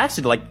class that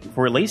lasted like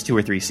for at least 2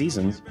 or 3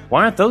 seasons.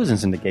 Why aren't those in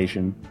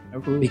syndication?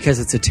 Because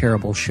it's a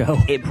terrible show.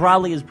 It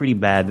probably is pretty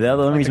bad. The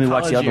only reason we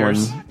watched the other College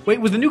one, years.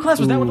 Wait, was the new class,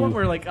 was that the one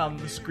where like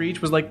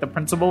Screech was like the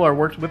principal or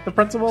worked with the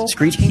principal?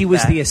 Screech. He came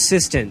was back. the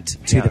assistant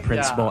to the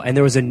principal, Yeah. and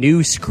there was a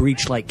new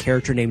Screech-like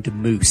character named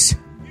Moose.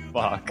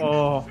 Fuck.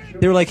 Oh,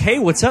 They were like, "Hey,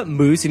 what's up,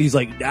 Moose?" And he's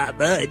like, "Not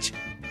much."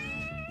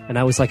 And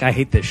I was like, "I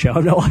hate this show.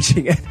 I'm not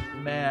watching it."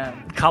 man.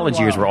 College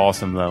years Wow. were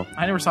awesome though.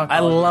 I never saw I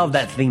College love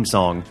Years. that theme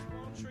song.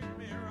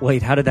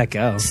 Wait, how did that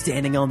go?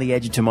 Standing on the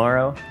edge of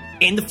tomorrow.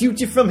 In the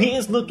future from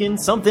here's looking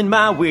something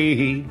my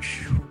way.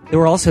 There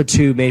were also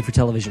 2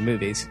 made-for-television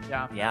movies.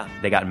 Yeah. Yeah,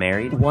 they got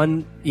married.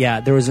 One,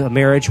 yeah, there was a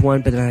marriage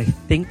one, but then I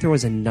think there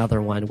was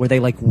another one where they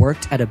like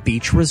worked at a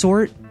beach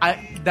resort.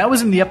 That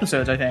was in the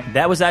episodes, I think.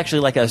 That was actually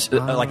like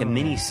a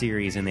mini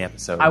series in the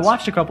episode. I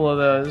watched a couple of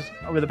those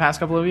over the past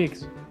couple of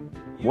weeks.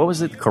 What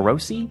was it?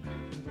 Kurosi?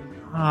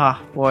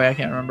 Ah, boy, I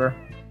can't remember.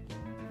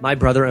 My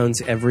brother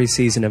owns every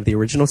season of the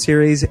original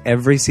series,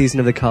 every season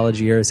of the college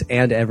years,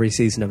 and every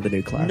season of the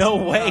new class. No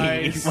way.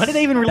 Nice. Why did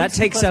they even release that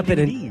takes up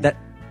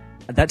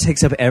that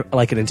takes up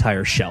like an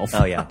entire shelf.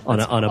 Oh, yeah. on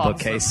a awesome.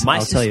 bookcase.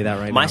 I'll tell you that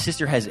right My now.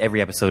 sister has every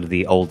episode of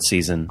the old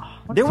season.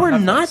 what There the were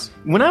fuck not Netflix?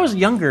 when I was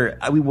younger.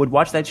 We would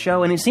watch that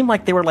show, and it seemed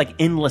like they were like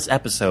endless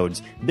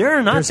episodes. There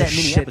are not There's a that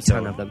many shit episodes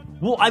ton of them.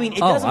 Well, I mean,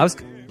 it Oh, doesn't. I was-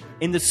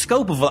 in the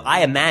scope of what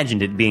I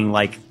imagined it being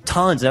like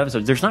tons of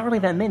episodes. There's not really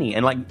that many,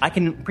 and like I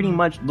can pretty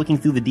much looking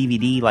through the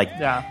DVD, like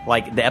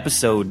the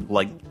episode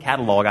like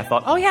catalog. I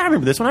thought, oh yeah, I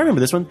remember this one. I remember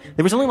this one.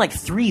 There was only like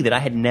 3 that I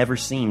had never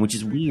seen, which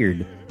is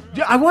weird.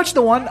 Yeah, I watched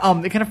the one.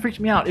 It kind of freaked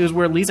me out. It was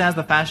where Lisa has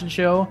the fashion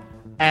show,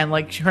 and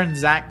like her and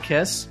Zach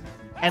kiss,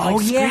 and like Oh,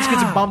 Screech yeah.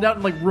 gets bummed out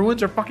and like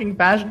ruins her fucking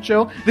fashion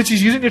show that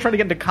she's using to try to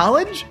get into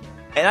college.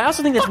 And I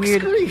also think that's Fuck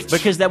weird Screech.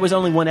 because that was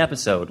only one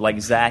episode. Like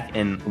Zach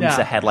and Lisa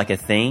Yeah. had like a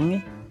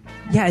thing.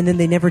 Yeah, and then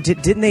they never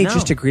did. Didn't they No.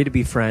 just agree to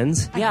be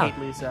friends? Yeah. I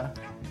hate Lisa.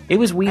 It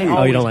was weird.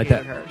 Oh, you don't like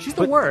that? Her. She's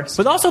the worst.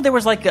 But also there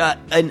was like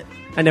an.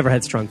 I never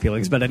had strong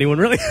feelings about anyone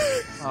really.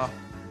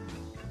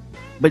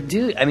 But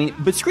dude, I mean,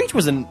 but Screech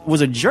was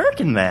a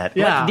jerk in that.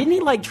 Yeah. Like, didn't he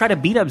like try to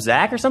beat up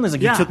Zach or something? It's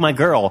like Yeah. you took my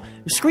girl.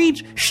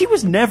 Screech, she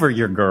was never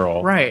your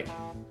girl. Right.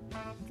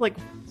 Like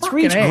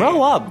Screech, fucking A.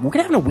 grow up. We're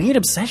gonna have a weird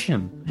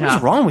obsession. Yeah.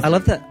 What's wrong with I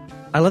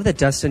you? love that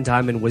Dustin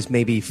Diamond was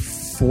maybe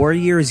 4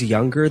 years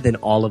younger than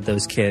all of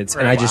those kids,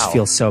 and I just Wow.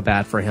 feel so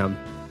bad for him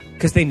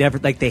because they never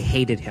they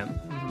hated him.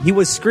 He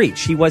was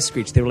Screech. He was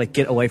Screech. They were like,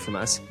 "Get away from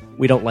us.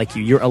 We don't like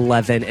you. You're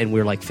 11 and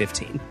we're like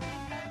 15."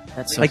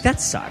 That's Like that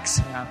sucks.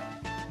 Yeah.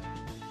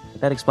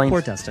 that explains. Poor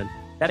Dustin.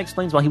 That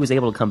explains why he was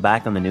able to come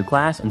back on the new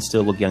class and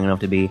still look young enough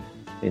to be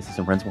the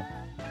assistant principal.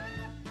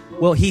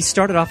 Well, he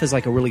started off as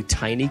like a really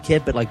tiny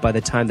kid, but like by the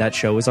time that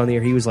show was on the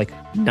air, he was like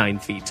 9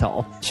 feet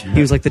tall.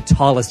 He was like the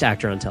tallest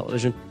actor on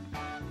television.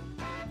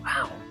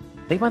 Wow.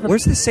 Think about the.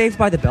 Where's the Saved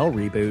by the Bell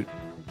reboot?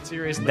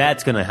 Seriously.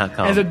 That's gonna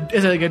come.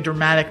 as like a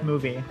dramatic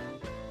movie.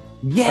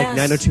 yes. Like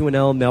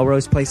 90210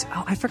 Melrose Place.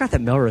 Oh, I forgot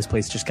that Melrose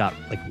Place just got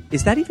like.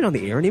 Is that even on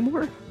the air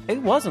anymore?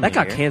 It wasn't. That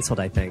got here. canceled,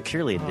 I think.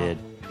 Surely it did.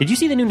 Did you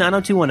see the new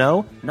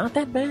 90210? Not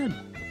that bad.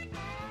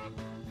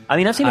 I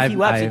mean, I've seen a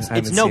few episodes. I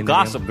haven't It's no seen the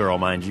Gossip Girl,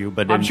 mind you,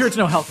 but I'm sure it's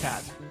no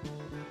Hellcat.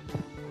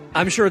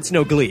 I'm sure it's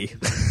no Glee.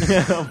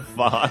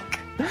 fuck.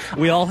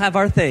 We all have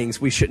our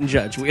things. We shouldn't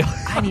judge. We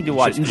I need to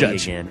watch shouldn't Glee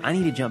judge. again. I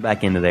need to jump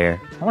back into there.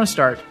 I want to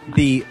start.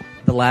 The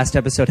last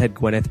episode had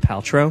Gwyneth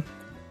Paltrow,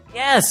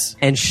 Yes.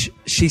 and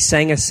she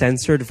sang a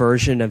censored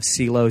version of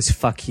CeeLo's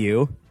 "Fuck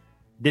You,"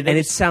 Did they? and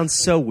it sounds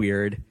so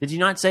weird. Did you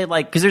not say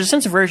like? Because there's a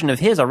sense of version of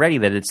his already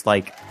that it's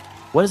like,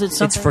 what is it? It's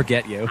Something?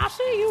 "Forget You." I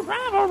see you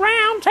drive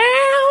around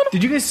town.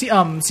 Did you guys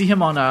see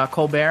him on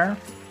Colbert?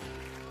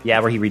 Yeah,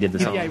 where he redid the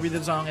song. Yeah, he read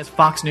the song as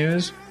Fox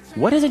News.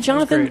 What is it,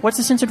 Jonathan? great. What's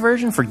the censored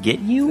version? Forget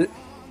you.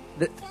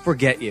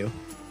 "Forget You."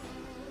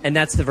 And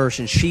that's the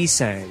version she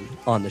sang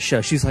on the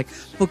show. She's like,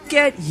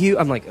 "Forget you."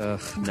 I'm like,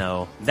 ugh.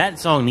 No, that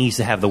song needs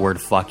to have the word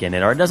 "fuck" in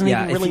it, or it doesn't Yeah,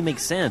 even if really you- make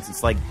sense.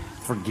 It's like,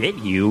 forget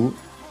you.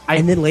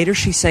 And then later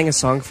she sang a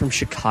song from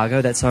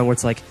Chicago, that song where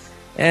it's like,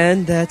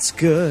 "And that's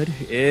good,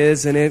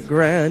 isn't it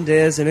grand,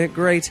 isn't it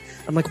great?"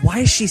 I'm like, why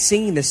is she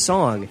singing this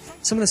song?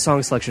 Some of the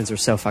song selections are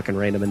so fucking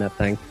random in that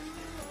thing.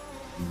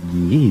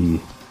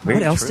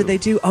 What else did they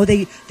do? Oh,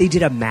 they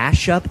did a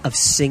mashup of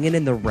Singing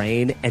in the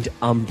Rain and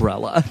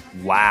Umbrella.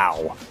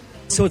 Wow.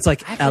 So it's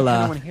like I actually kinda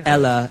Ella, wanna hear that.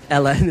 Ella,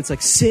 Ella, and it's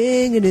like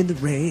Singing in the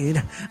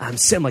Rain. I'm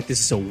like, this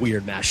is a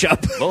weird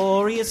mashup.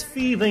 Glorious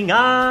feeling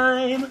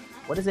I'm.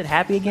 What is it?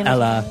 Happy again?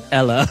 Ella,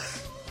 Ella.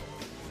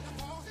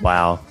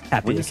 Wow.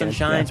 Happy When the sun again,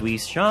 shines, yeah. we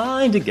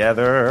shine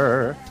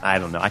together. I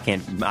don't know. I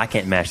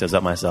can't mash those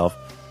up myself.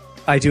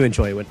 I do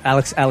enjoy it when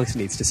Alex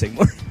needs to sing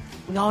more.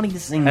 We all need to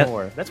sing I-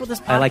 more. That's what this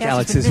podcast I like has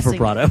Alex's been missing.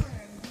 vibrato.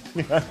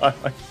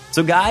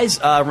 So, guys,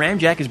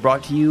 Ramjack is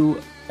brought to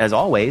you, as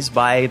always,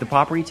 by the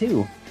Poppery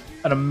 2.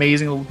 An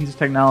amazing little piece of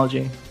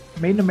technology.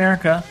 Made in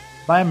America,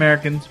 by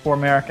Americans, for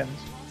Americans.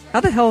 How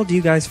the hell do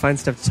you guys find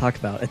stuff to talk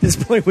about at this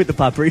point with the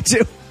Potpourri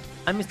 2?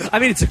 I mean, I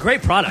mean, it's a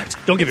great product.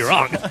 Don't get me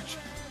wrong.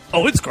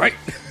 Oh, it's great.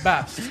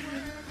 Best.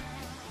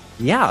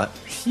 yeah,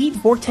 heat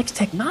vortex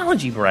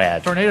technology,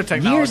 Brad. Tornado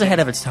technology. Years ahead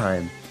of its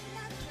time.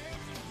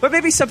 But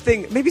maybe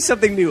something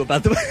new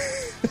about the.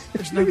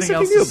 There's maybe nothing something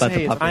else new to about say.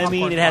 the It's Popcorn. I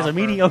mean, popcorn it has a popper.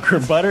 mediocre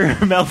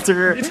butter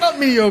melter. It's not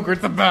mediocre.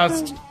 It's the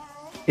best.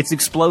 It's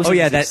explosive. Oh,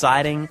 yeah, it's that-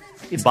 exciting.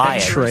 It's Buy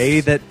dangerous. it. Tray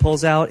that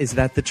pulls out, is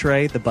that the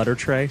tray? The butter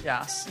tray?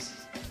 Yes.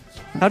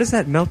 How does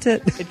that melt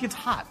it? It gets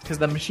hot because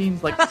the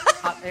machine's like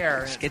hot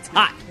air. And It's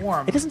hot.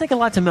 warm. It doesn't take a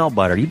lot to melt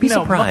butter. You'd be No,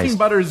 melting surprised.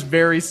 butter is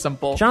very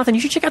simple. Jonathan,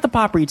 you should check out the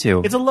Poppery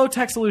 2. It's a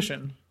low-tech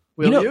solution.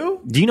 Will you?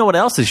 Do you know what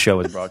else this show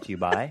is brought to you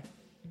by?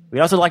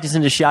 We'd also like to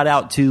send a shout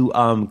out to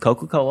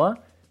Coca-Cola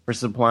for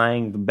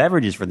supplying the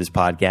beverages for this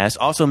podcast.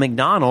 Also,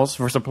 McDonald's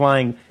for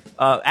supplying.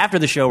 After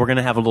the show, we're going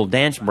to have a little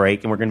dance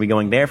break, and we're going to be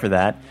going there for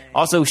that.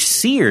 Also,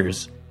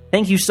 Sears.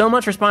 Thank you so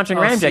much for sponsoring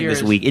Oh, Ramjack this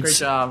Sears. week. Great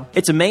job.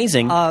 It's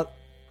amazing.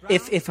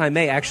 If I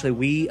may,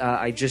 actually,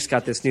 I just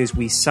got this news.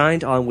 We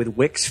signed on with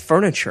Wix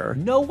Furniture.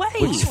 No way.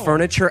 Wix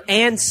Furniture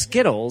and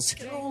Skittles.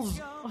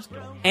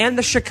 And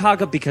the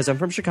Chicago, because I'm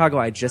from Chicago,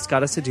 I just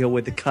got us a deal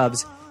with the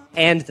Cubs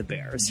and the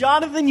Bears.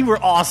 Jonathan, you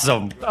were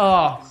awesome.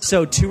 Oh,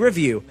 So to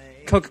review,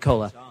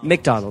 Coca-Cola,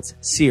 McDonald's,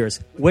 Sears,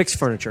 Wix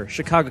Furniture,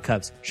 Chicago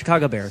Cubs,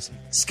 Chicago Bears,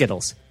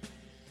 Skittles.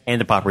 And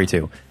the Poppery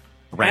 2.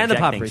 And the Ramjack,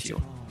 Poppery thanks 2.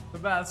 you. the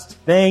best.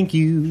 Thank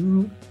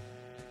you.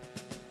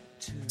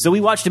 So we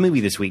watched a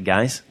movie this week,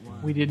 guys.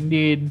 We did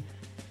indeed.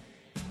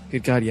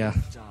 Good God, yeah.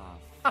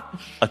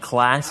 A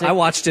classic. I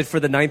watched it for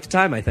the 9th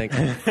time, I think.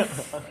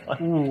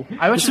 Ooh,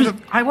 I watched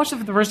it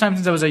for the first time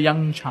since I was a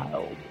young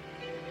child.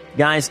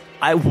 Guys,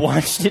 I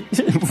watched it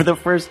for the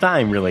first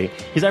time, really,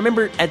 because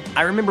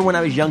I remember when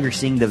I was younger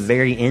seeing the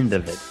very end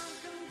of it,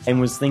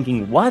 and was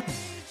thinking, what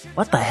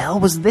the hell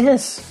was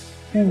this?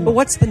 But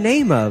what's the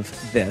name of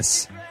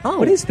this? Oh.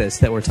 What is this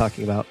that we're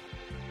talking about?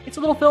 It's a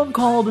little film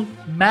called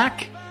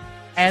Mac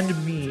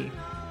and Me.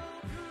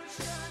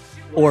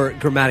 Or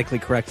grammatically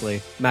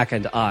correctly, Mac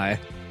and I.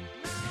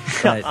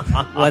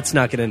 But let's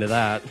not get into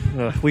that.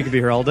 We could be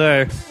here all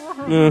day.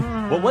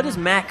 Well, what does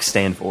MAC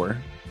stand for?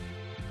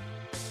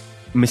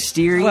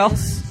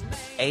 Mysterious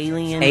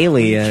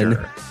alien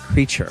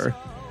Creature.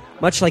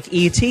 Much like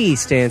E.T.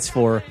 stands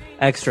for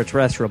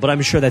extraterrestrial, but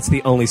I'm sure that's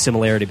the only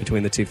similarity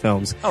between the two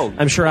films. Oh.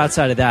 I'm sure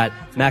outside of that,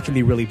 Mac and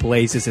Me really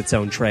blazes its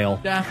own trail.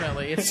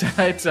 Definitely, it's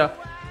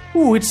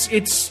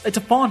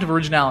a font of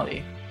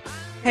originality.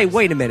 Hey,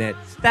 wait a minute.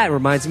 That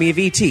reminds me of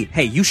E.T.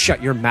 Hey, you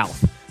shut your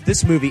mouth.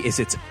 This movie is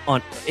its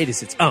own.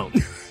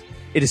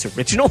 It is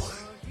original.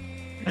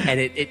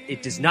 And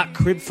it does not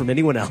crib from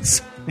anyone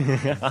else.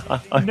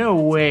 No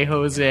way,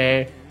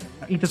 Jose.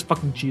 Eat this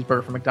fucking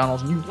cheeseburger from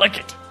McDonald's and you like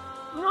it.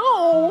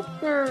 No.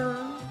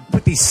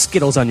 Put these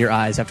Skittles on your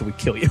eyes after we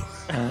kill you.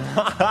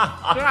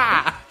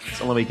 It's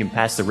the only way you can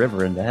pass the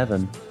river into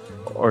heaven.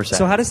 Or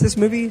So how does this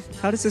movie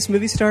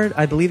start?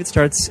 I believe it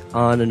starts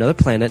on another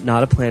planet,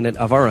 not a planet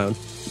of our own,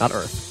 not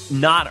Earth.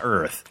 Not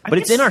Earth, but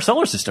think it's in it's- our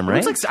solar system,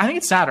 right? I think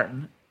it's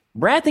Saturn.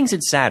 Brad thinks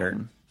it's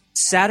Saturn.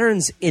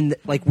 Saturn's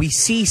we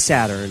see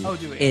Saturn Oh,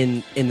 do we?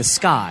 in the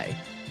sky,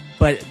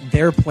 but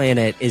their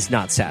planet is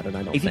not Saturn,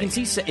 I don't If you think.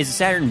 can see, is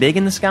Saturn big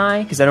in the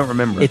sky? Because I don't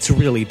remember. It's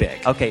really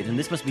big. Okay, then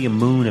this must be a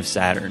moon of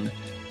Saturn.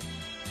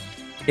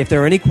 If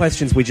there are any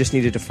questions, we just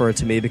need to defer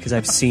to me because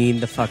I've seen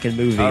the fucking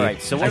movie. All right,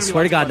 so what I do we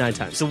swear to want God, to 9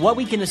 times. So what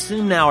we can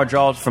assume now, or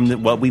draw from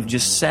what we've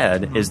just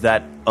said, is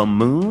that a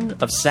moon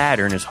of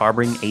Saturn is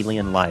harboring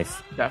alien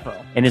life,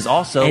 Definitely. and is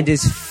also And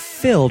is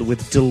filled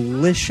with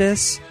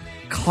delicious,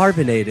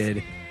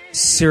 carbonated,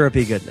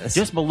 syrupy goodness.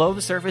 just below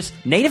the surface,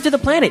 native to the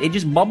planet. It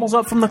just bubbles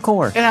up from the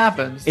core. It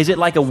happens. Is it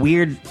like a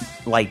weird,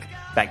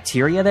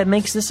 bacteria that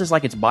makes this as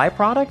its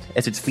byproduct,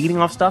 as it's feeding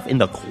off stuff in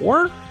the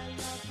core?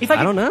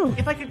 I don't know.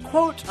 If I could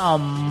quote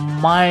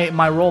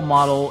my role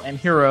model and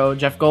hero,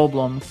 Jeff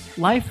Goldblum,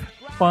 life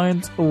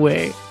finds a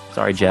way.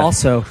 Sorry, Jeff.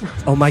 Also,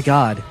 oh my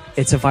God,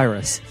 it's a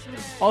virus.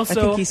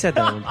 Also, I think he said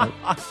that at one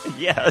point.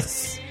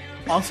 Yes.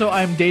 Also,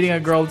 I'm dating a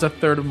girl that's a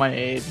third of my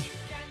age.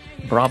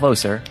 Bravo,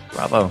 sir.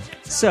 Bravo.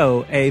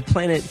 So, a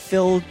planet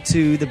filled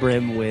to the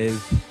brim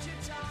with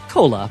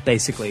cola,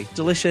 basically.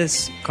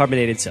 Delicious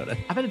carbonated soda.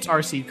 I bet it's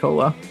RC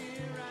Cola.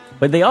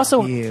 But they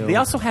also Ew.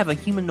 have a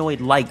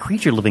humanoid-like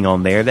creature living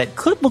on there that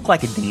could look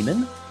like a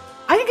demon.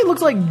 I think it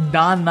looks like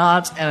Don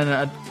Knotts and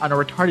a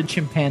retarded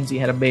chimpanzee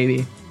had a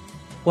baby.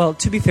 Well,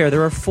 to be fair,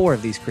 there are 4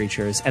 of these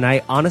creatures, and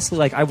I honestly,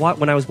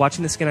 when I was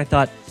watching this again, I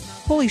thought,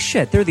 holy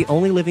shit, they're the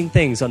only living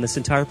things on this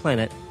entire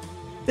planet.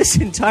 This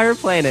entire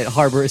planet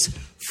harbors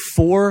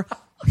 4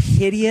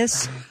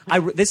 hideous...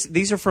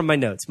 these are from my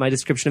notes, my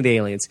description of the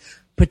aliens.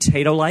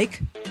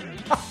 Potato-like,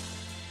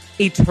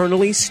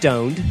 eternally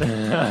stoned,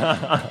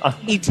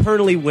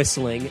 eternally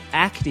whistling,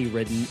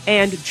 acne-ridden,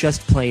 and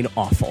just plain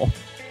awful.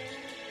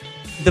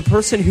 The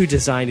person who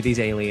designed these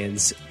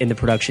aliens in the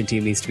production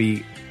team needs to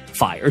be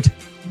fired.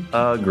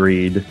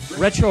 Agreed.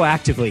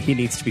 Retroactively, he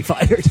needs to be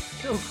fired.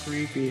 So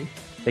creepy.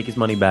 Take his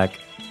money back.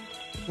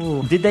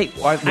 Did they?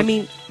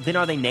 Then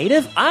are they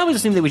native? I always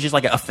assumed it was just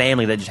like a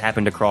family that just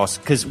happened to cross.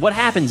 Because what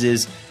happens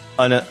is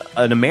an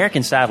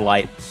American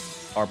satellite,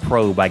 or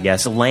probe, I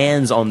guess,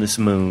 lands on this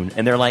moon,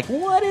 and they're like,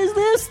 "What is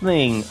this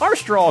thing? Our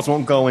straws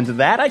won't go into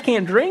that. I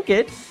can't drink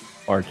it."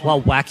 Or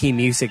While wacky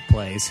music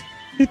plays.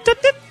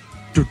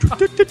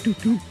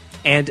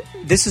 And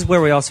this is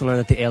where we also learn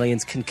that the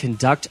aliens can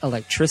conduct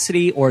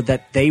electricity, or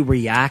that they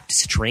react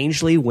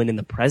strangely when in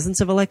the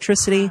presence of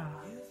electricity.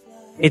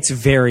 It's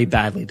very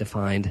badly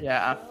defined.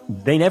 Yeah.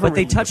 they never. But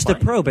they really touch the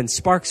define it. probe and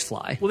sparks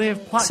fly. Well, they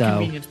have plot So-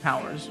 convenience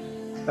powers.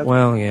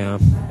 Well, yeah.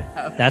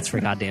 That's for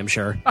goddamn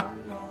sure.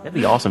 That'd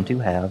be awesome to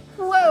have.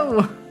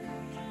 Whoa!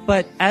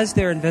 But as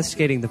they're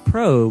investigating the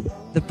probe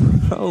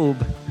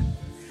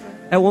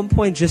at one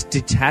point just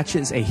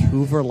detaches a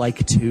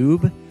Hoover-like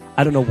tube.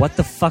 I don't know what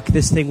the fuck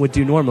this thing would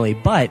do normally,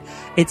 but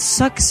it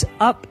sucks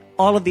up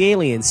all of the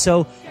aliens.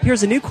 So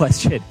here's a new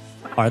question.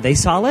 Are they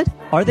solid?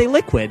 Are they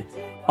liquid?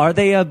 Are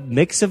they a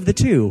mix of the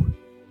two?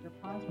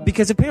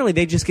 Because apparently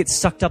they just get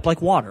sucked up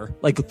like water.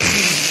 Like,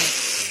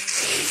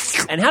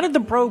 And how did the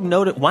probe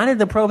know? Why did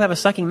the probe have a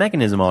sucking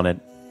mechanism on it?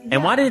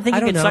 And why did it think I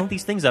it could don't know. suck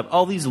these things up?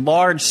 All these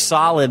large,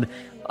 solid,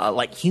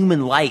 like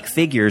human-like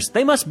figures.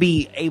 They must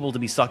be able to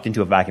be sucked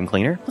into a vacuum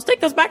cleaner. Let's take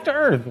those back to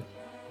Earth.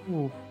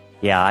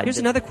 Yeah. here's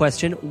another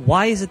question.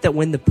 Why is it that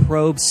when the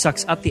probe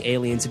sucks up the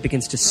aliens, it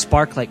begins to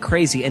spark like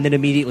crazy and then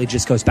immediately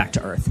just goes back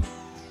to Earth?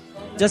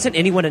 Doesn't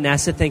anyone at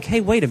NASA think,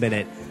 hey, wait a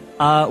minute,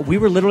 we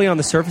were literally on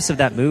the surface of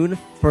that moon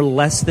for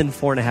less than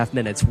 4.5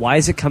 minutes. Why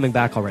is it coming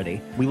back already?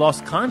 We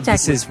lost contact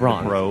This with is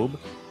wrong. the probe.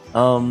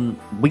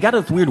 We got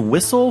a weird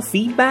whistle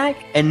feedback,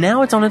 and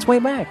now it's on its way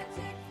back.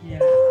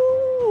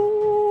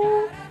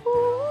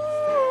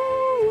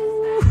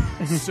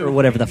 Or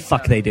whatever the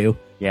fuck they do.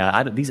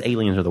 Yeah, these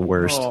aliens are the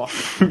worst.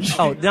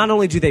 Oh, not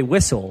only do they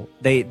whistle,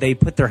 they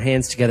put their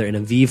hands together in a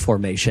V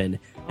formation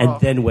and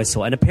then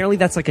whistle. And apparently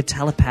that's like a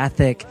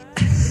telepathic...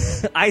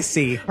 I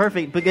see.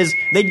 Perfect, because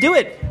they do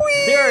it.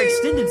 There are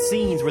extended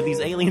scenes where these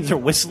aliens are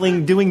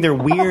whistling, doing their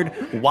weird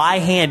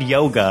Y-hand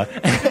yoga,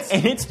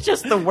 and it's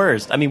just the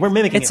worst. I mean, we're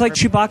mimicking It's it like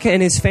Chewbacca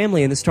and his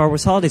family in the Star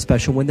Wars Holiday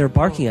Special when they're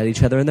barking at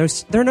each other and there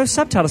are no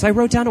subtitles. I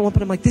wrote down at one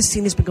point, I'm like, this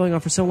scene has been going on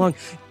for so long.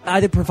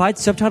 Either provide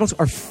subtitles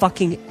or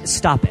fucking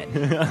stop it.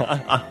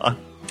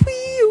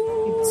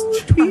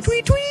 Tweet, tweet,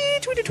 tweet,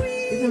 tweet, tweet.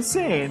 It's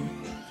insane.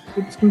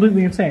 It's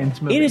completely insane.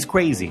 This movie. It is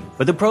crazy,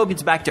 but the probe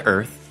gets back to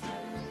Earth.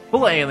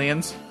 full of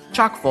aliens,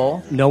 chock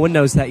full. No one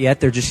knows that yet.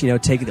 They're just,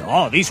 taking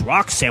these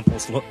rock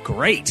samples look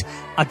great.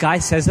 A guy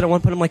says that at one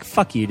point. I'm like,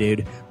 fuck you,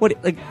 dude.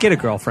 What? Like, get a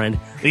girlfriend.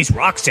 These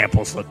rock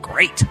samples look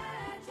great.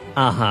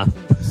 Uh-huh.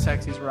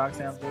 Sexiest rock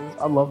samples.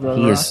 I love those.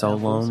 He rock is so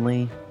samples.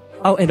 lonely.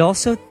 Oh, and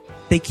also,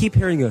 they keep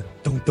hearing a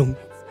dunk, dunk,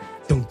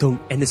 dunk,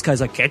 dunk. And this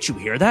guy's like, can't you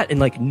hear that? And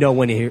like, no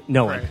one hears it.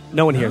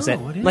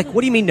 what is Like,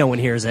 what do you mean no one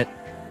hears it?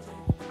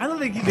 I love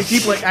they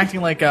keep like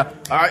acting like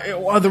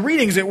the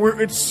readings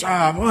it's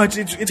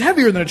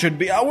heavier than it should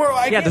be.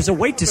 There's a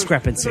weight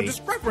discrepancy. There's a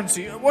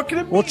discrepancy. What can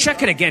it be? We'll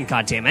check it again,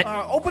 goddammit.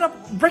 Open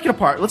up, break it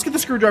apart. Let's get the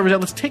screwdrivers out.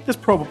 Let's take this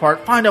probe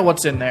apart. Find out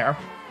what's in there.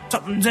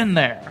 Something's in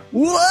there.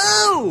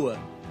 Whoa!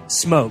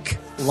 Smoke,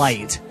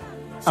 light,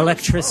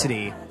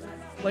 electricity.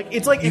 Like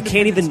it's like You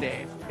can't Independence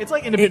even- Day. It's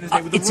like Independence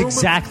Day. With the It's room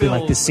exactly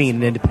like the filled- scene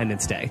in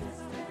Independence Day.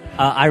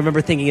 I remember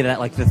thinking of that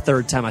like the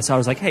third time I saw it. I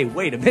was like, hey,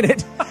 wait a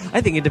minute.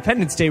 I think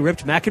Independence Day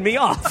ripped Mac and me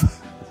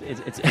off.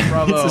 It's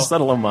Bravo. a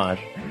subtle homage.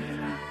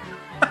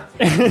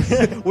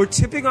 We're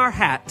tipping our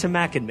hat to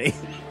Mac and me.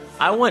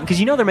 I want,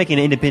 because they're making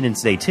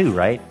Independence Day too,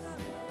 right?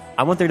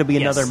 I want there to be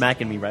Yes. another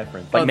Mac and Me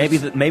reference. Like Oh, maybe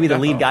this- the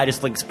lead oh. guy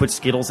just like puts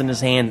Skittles in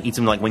his hand, eats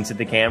them, like winks at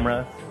the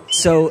camera.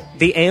 So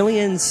the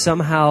aliens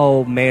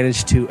somehow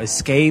managed to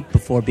escape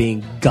before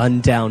being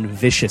gunned down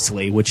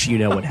viciously, which you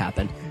know would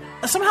happen.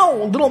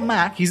 Somehow, little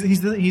Mac, he's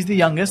the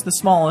youngest, the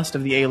smallest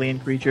of the alien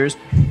creatures.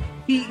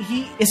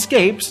 He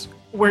escapes,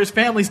 where his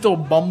family's still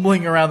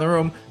bumbling around the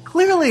room.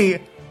 Clearly,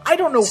 I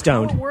don't know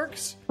Stoned. how it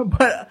works,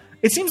 but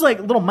it seems like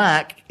little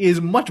Mac is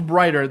much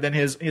brighter than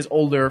his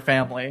older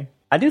family.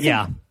 I do think,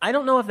 Yeah. I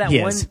don't know if that He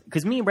one, is.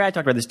 because me and Brad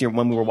talked about this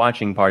when we were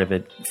watching part of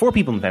it. 4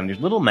 people in the family.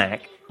 There's little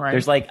Mac. Right.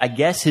 There's I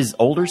guess his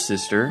older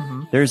sister.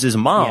 There's his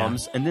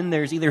mom's, and then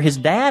there's either his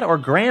dad or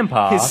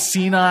grandpa. His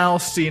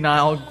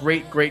senile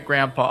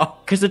great-great-grandpa.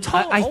 Because the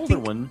tall I older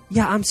think, one.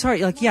 Yeah, I'm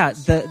sorry.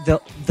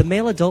 The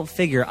male adult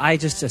figure, I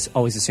just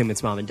always assume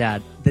it's mom and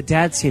dad. The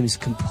dad seems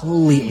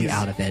completely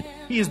out of it.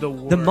 He is the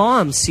worst. The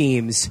mom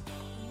seems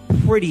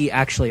pretty,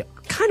 actually,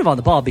 kind of on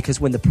the ball, because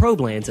when the probe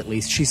lands, at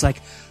least, she's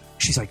like,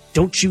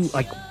 don't you,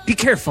 be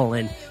careful,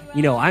 and,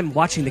 I'm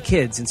watching the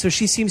kids, and so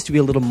she seems to be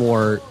a little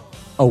more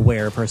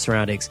aware of her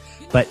surroundings.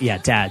 But yeah,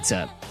 dad's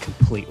a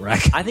complete wreck.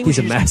 I think he's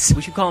a we mess.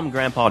 we should call him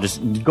Grandpa. Just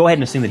go ahead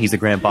and assume that he's the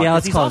grandpa. Yeah,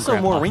 let's he's call him also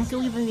Grandpa. more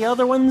wrinkly than the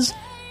other ones.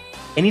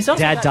 And he's also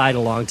Dad died a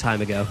long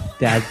time ago.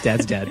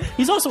 Dad's dead.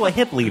 He's also a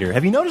hip leader.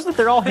 Have you noticed that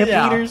they're all hip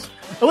Yeah. leaders?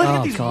 Oh, look Oh,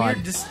 at these God.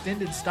 weird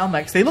distended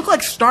stomachs. They look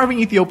like starving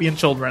Ethiopian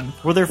children.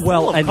 Well, they're full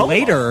Well, of and cobalt.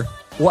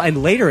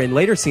 later in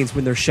later scenes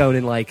when they're shown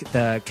in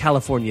the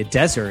California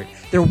desert,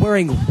 they're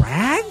wearing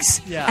rags.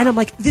 Yeah. And I'm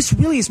like, this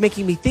really is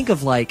making me think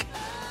of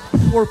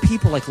poor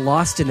people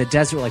lost in the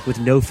desert with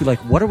no food.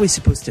 What are we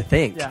supposed to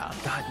think? Yeah.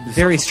 God, the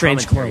Very social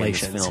strange commentary in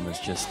this correlations. film is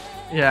just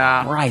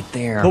Yeah. right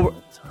there. But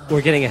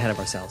we're getting ahead of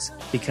ourselves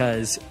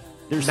because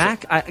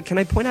Mac. Can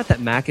I point out that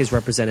Mac is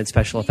represented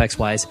special effects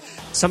wise?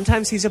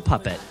 Sometimes he's a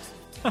puppet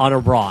on a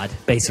rod,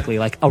 basically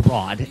like a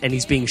rod, and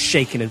he's being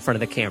shaken in front of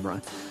the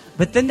camera.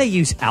 But then they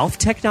use ALF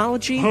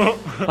technology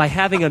by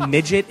having a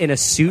midget in a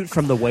suit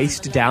from the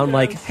waist down.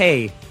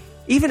 Hey,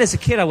 even as a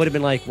kid, I would have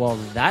been like, well,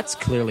 that's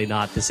clearly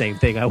not the same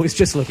thing I was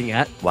just looking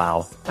at.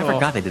 Wow. I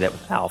forgot they did that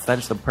with Alf. That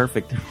is the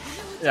perfect...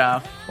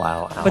 Yeah.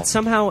 Wow, Alf. But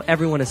somehow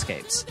everyone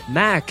escapes.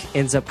 Mac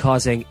ends up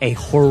causing a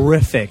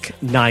horrific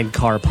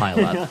 9-car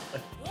pileup.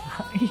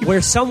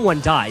 Where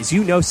someone dies.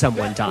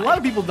 Someone A died. lot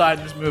of people died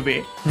in this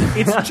movie.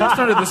 It's just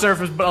under the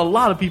surface, but a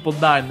lot of people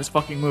died in this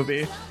fucking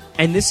movie.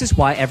 And this is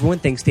why everyone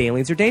thinks the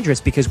aliens are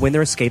dangerous, because when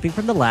they're escaping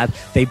from the lab,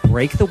 they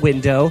break the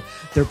window,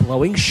 they're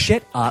blowing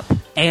shit up,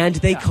 and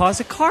they cause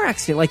a car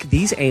accident.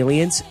 These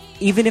aliens,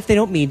 even if they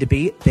don't mean to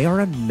be, they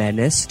are a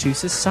menace to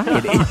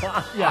society.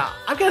 Yeah.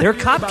 I've got a They're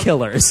theory cop about-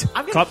 killers.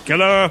 Cop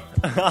killer.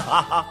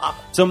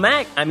 So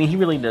Mac, he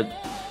really did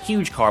a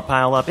huge car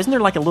pile up. Isn't there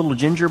a little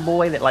ginger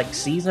boy that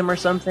sees him or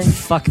something?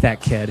 Fuck that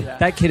kid.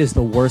 That kid is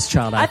the worst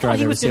child actor thought I've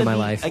he ever was seen in gonna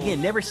my be, life.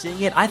 Again, never seeing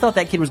it. I thought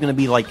that kid was going to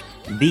be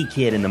the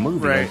kid in the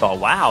movie. And I Right. thought,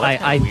 wow,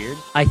 that's I kind of weird.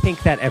 I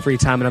think that every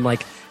time, and I'm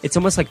like, it's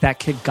almost like that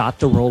kid got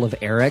the role of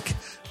Eric,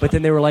 but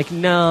then they were like,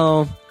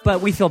 no, but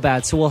we feel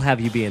bad, so we'll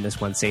have you be in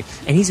this one scene.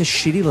 And he's a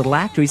shitty little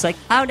actor. He's like,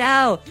 oh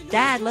no,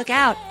 Dad, look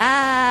out.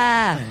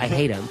 Ah. I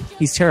hate him.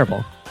 He's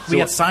terrible. We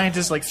got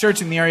scientists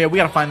searching the area. We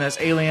got to find this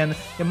alien.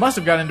 It must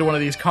have gotten into one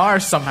of these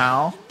cars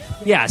somehow.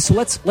 Yeah, so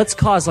let's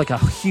cause a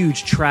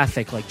huge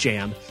traffic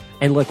jam,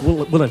 and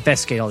we'll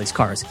investigate all these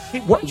cars.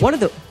 One of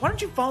the Why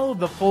don't you follow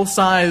the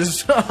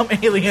full-size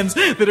aliens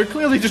that are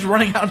clearly just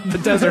running out in the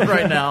desert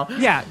right now?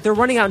 yeah, they're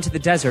running out into the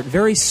desert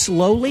very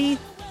slowly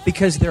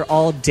because they're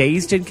all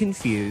dazed and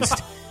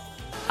confused.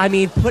 I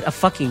mean, put a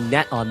fucking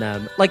net on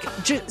them.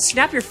 Just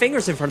snap your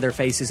fingers in front of their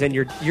faces, and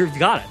you've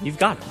got them. You've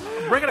got them.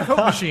 Bring in a Coke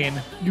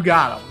machine. You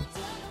got them.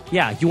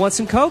 Yeah, you want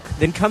some Coke?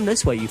 Then come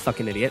this way, you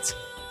fucking idiots.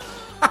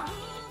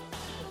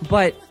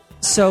 But,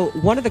 so,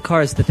 one of the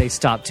cars that they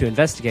stop to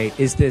investigate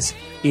is this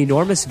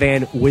enormous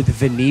van with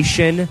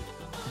Venetian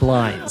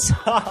blinds.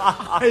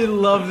 I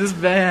love this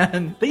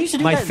van. They used to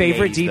do My that in the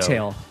favorite 80s, though.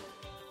 detail.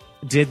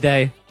 Did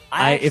they? If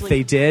actually-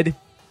 they did,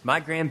 My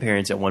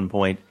grandparents at one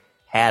point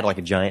had a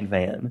giant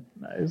van.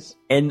 Nice.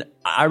 And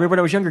I remember when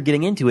I was younger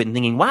getting into it and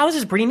thinking, wow, this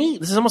is pretty neat.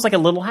 This is almost like a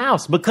little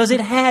house because it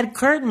had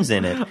curtains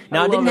in it.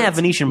 Now, it didn't love have it.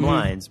 Venetian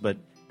blinds, but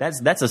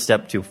that's a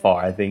step too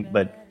far, I think.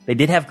 But they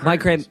did have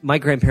curtains. my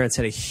grandparents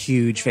had a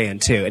huge van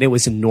too, and it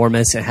was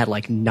enormous. It had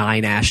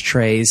 9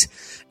 ashtrays,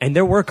 and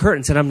there were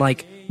curtains. And I'm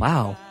like,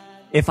 wow,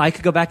 if I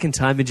could go back in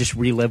time and just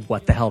relive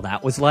what the hell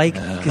that was like,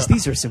 because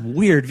these are some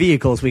weird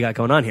vehicles we got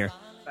going on here.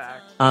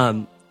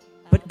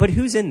 But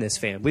who's in this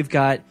van? We've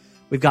got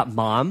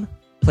Mom,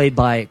 played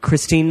by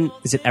Christine.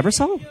 Is it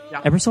Ebersole?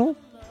 Yeah. Ebersole,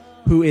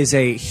 who is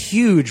a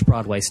huge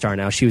Broadway star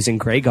now. She was in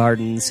Grey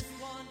Gardens.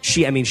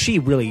 She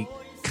really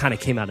kind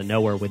of came out of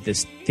nowhere with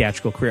this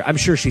theatrical career. I'm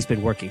sure she's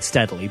been working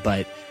steadily,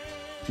 but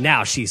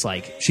now she's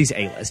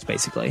A-list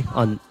basically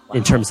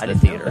in terms of the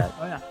theater.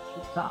 Oh, yeah.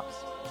 She's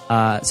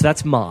tops. So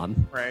that's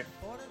Mom. Right.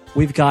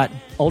 We've got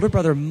older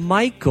brother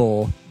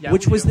Michael, Yeah,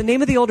 which we was do. the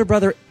name of the older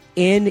brother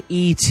in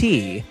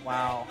E.T.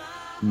 Wow.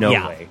 No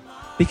Yeah. way.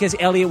 Because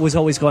Elliot was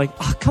always going,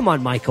 oh, come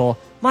on, Michael.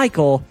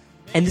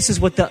 And this is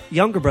what the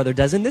younger brother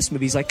does in this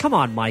movie. He's like, come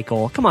on,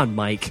 Michael. Come on,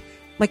 Mike.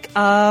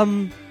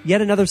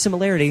 Yet another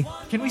similarity.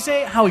 Can we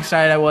say how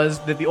excited I was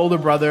that the older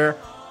brother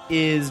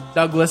is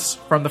Douglas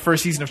from the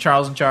first season of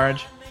Charles in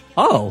Charge?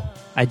 Oh,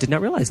 I did not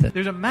realize that.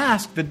 There's a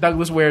mask that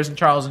Douglas wears in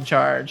Charles in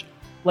Charge,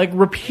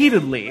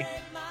 repeatedly.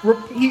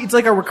 It's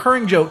like a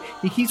recurring joke.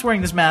 He keeps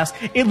wearing this mask.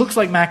 It looks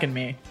like Mac and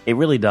Me. It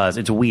really does.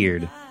 It's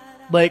weird.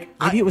 Like,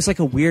 Maybe it was like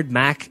a weird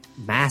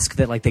mask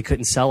that like they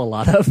couldn't sell a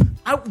lot of.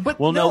 but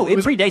Well, no, it it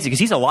was. predates it because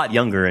he's a lot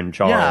younger than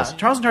Charles. Yeah,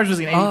 Charles in Charge was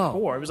in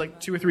 '84. It was like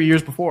 2 or 3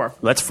 years before.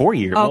 That's 4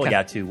 years. Oh, Well, okay.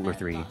 yeah, 2 or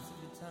 3.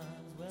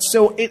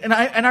 So,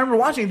 I remember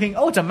watching and thinking,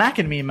 oh, it's a Mac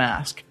and Me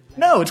mask.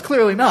 No, it's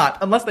clearly not,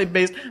 unless they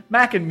based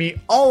Mac and Me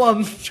all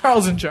on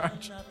Charles in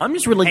Charge. I'm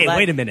just really Hey, glad.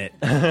 wait a minute.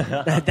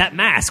 that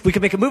mask. We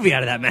could make a movie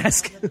out of that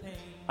mask.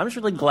 I'm just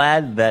really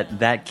glad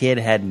that kid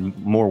had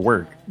more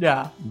work.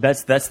 Yeah.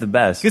 That's the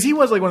best. Because he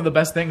was like one of the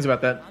best things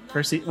about that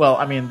first season. Well,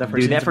 I mean, the first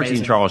Dude, season's that first season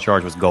amazing. Charles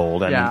Charge was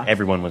gold. I Yeah. mean,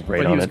 everyone was great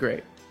But on he was it.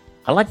 great.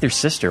 I like their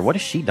sister. What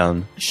has she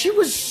done? She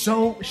was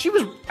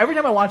every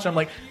time I watched it, I'm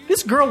like,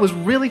 this girl was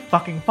really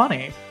fucking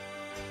funny.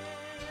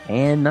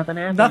 And nothing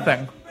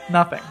happened.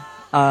 Nothing.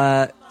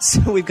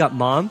 So we've got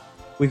Mom,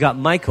 we've got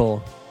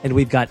Michael, and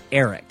we've got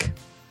Eric,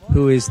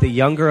 who is the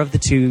younger of the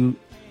two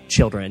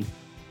children,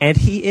 and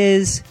he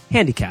is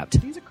handicapped.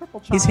 He's a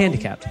crippled child. He's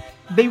handicapped.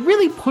 They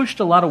really pushed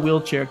a lot of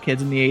wheelchair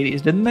kids in the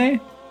 80s, didn't they?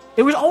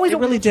 It was always It a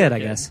really wheelchair did, I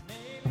kid. guess.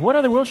 What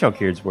other wheelchair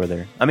kids were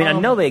there? I mean, I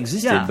know they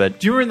existed, Yeah. but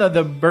Do you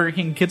remember the Burger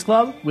King Kids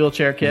Club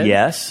wheelchair kid?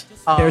 yes.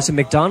 There's a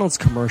McDonald's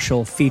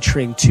commercial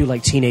featuring two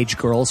like teenage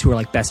girls who are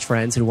like best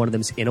friends, and one of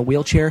them's in a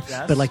wheelchair.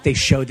 Yes. But like they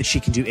showed that she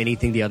can do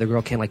anything the other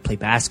girl can, like play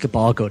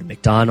basketball, go to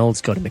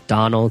McDonald's, go to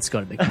McDonald's, go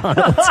to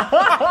McDonald's.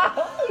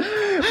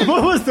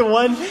 What was the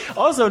one?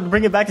 Also, to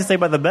bring it back to Saved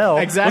by the Bell.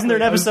 Exactly. Wasn't there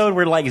an It was- episode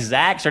where like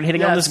Zach started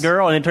hitting on Yes. this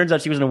girl, and it turns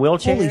out she was in a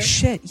wheelchair? Holy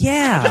shit!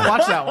 Yeah.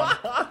 Watch that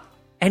one.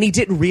 And he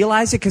didn't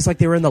realize it because like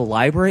they were in the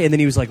library, and then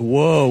he was like,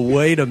 "Whoa,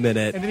 wait a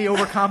minute." And then he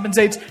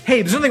overcompensates.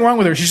 Hey, there's nothing wrong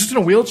with her. She's just in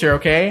a wheelchair,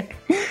 okay?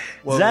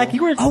 Zach,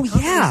 you were Oh,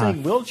 yeah.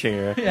 saying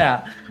wheelchair.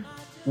 Yeah.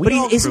 But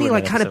all isn't he ruined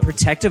like that kind of episode.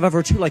 protective of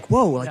her too? Like,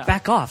 whoa, like Yeah.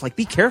 back off, like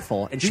be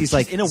careful. And she's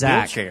like, in a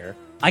Zach, wheelchair.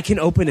 I can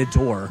open a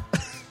door.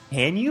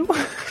 Can you?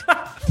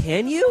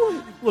 Can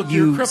you? Look,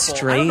 you're you crippled.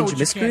 I don't know strange what you can do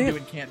miscreant.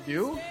 and can't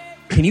do.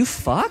 Can you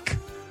fuck?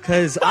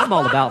 Because I'm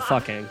all about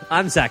fucking.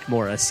 I'm Zach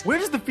Morris. Where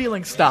does the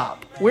feeling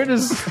stop? Where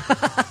does...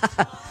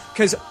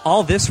 Because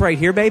all this right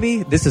here,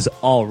 baby, this is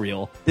all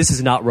real. This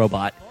is not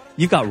robot.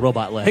 You've got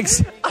robot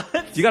legs.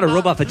 You got a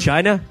robot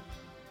vagina?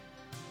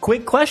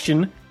 Quick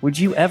question: would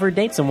you ever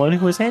date someone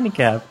who was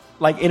handicapped,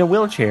 like in a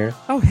wheelchair?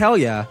 Oh, hell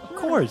yeah. Of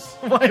course.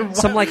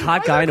 Some like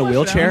hot guy in a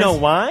wheelchair? You know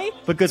why?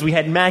 Because we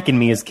had Mac and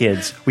me as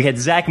kids. We had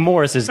Zach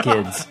Morris as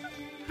kids.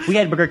 We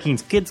had Burger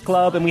King's Kids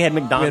Club, and we had We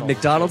McDonald's. had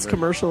McDonald's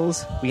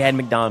commercials. We had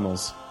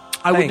McDonald's.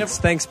 I would Thanks,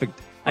 never... thanks.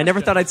 I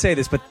never thought I'd say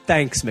this, but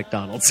thanks,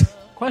 McDonald's.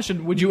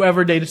 Question, would you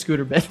ever date a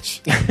scooter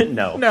bitch?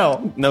 No.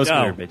 No. No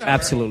scooter, No, bitch.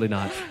 absolutely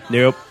not.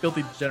 Nope.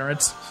 Filthy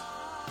degenerates.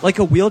 Like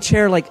a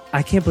wheelchair, like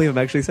I can't believe I'm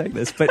actually saying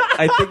this, but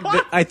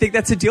I think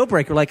that's a deal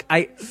breaker. Like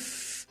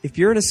if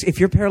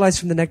you're paralyzed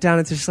from the neck down,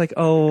 it's just like,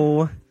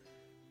 oh,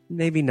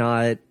 maybe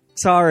not.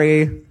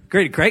 Sorry.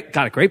 Great,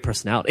 got a great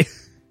personality.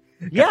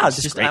 Yeah, it's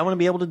it's just great. I want to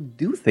be able to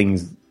do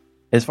things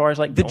as far as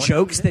like The going-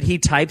 jokes that he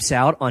types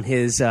out on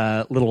his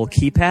little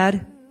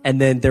keypad, and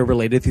then they're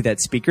related through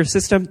that speaker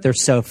system. They're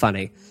so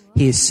funny.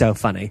 He is so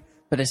funny.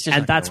 But it's just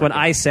And that's when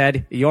I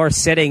said, "You're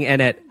sitting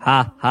in it."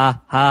 Ha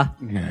ha ha.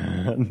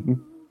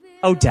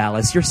 Oh,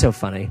 Dallas, you're so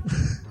funny.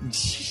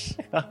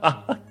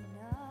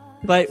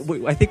 But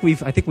I think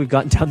we've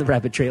gotten down the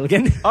rabbit trail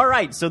again. All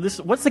right, so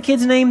what's the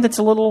kid's name that's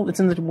in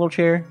the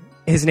wheelchair?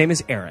 His name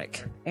is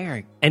Eric.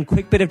 Eric. And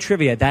quick bit of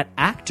trivia: that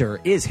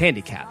actor is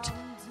handicapped.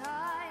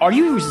 Are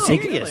you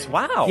serious?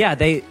 Wow. Yeah,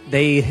 they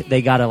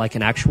got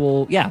an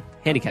actual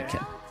handicapped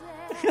kid.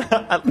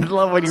 I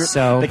love when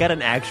So- they got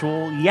an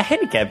actual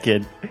handicapped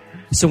kid.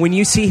 So when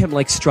you see him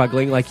like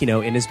struggling, like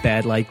in his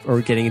bed, like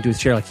or getting into his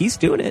chair, like he's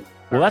doing it.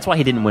 Well, that's why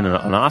he didn't win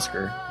an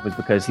Oscar, was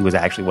because he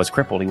was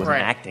crippled. He wasn't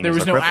acting. There as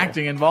was a no cripple.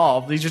 acting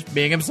involved. He's just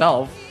being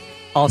himself.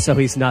 Also,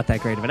 he's not that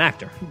great of an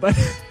actor. But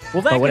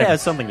Well, that but could whatever. have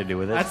something to do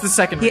with it. That's the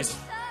second He, reason.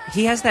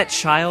 he has that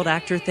child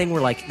actor thing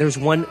where like there's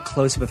one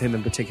close up of him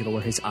in particular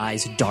where his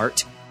eyes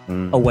dart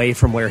away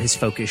from where his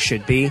focus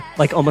should be,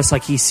 like almost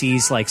like he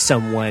sees like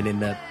someone in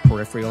the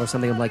peripheral or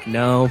something. I'm like,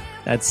 no,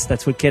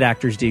 that's what kid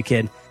actors do,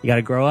 kid. You got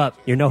to grow up.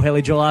 You're no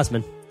Haley Joel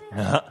Osment.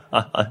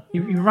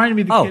 You reminded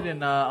me of the Oh. kid in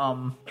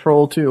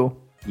Troll 2.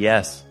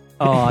 Yes.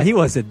 Oh, he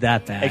wasn't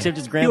that bad. Except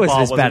his He grandpa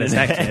wasn't as bad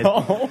wasn't as that in kid.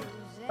 hell.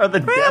 Or the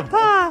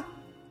devil.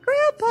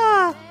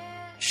 Grandpa.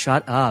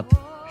 Shut up.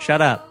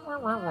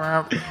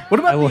 What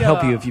about I will the,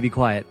 help you if you be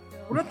quiet.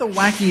 What about the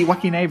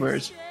wacky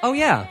neighbors? Oh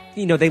yeah,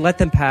 they let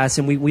them pass,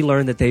 and we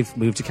learned that they've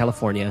moved to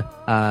California.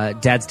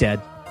 Dad's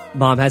dead.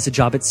 Mom has a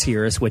job at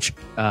Sears, which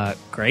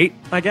great,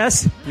 I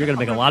guess. You're gonna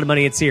make a lot of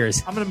money at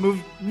Sears. I'm gonna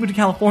move to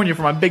California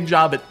for my big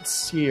job at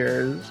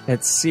Sears.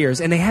 At Sears,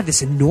 and they have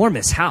this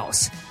enormous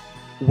house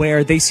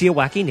where they see a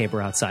wacky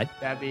neighbor outside.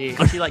 That'd be.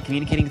 Was she like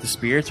communicating with the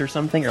spirits or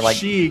something, or like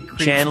She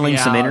creeps channeling me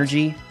some out.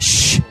 energy?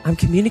 Shh, I'm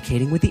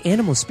communicating with the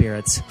animal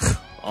spirits.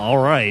 All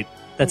right.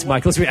 That's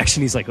Michael's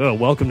reaction. He's like, "Oh,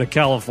 welcome to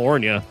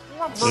California."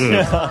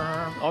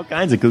 All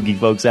kinds of kooky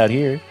folks out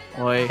here.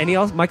 Boy. And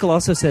Michael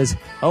also says,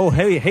 "Oh,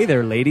 hey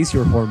there, ladies!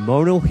 Your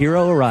hormonal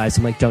hero arrives."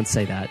 I'm like, "Don't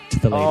say that to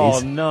the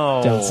ladies. Oh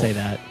no! Don't say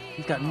that."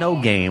 He's got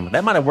no game.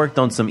 That might have worked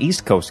on some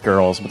East Coast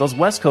girls, but those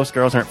West Coast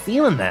girls aren't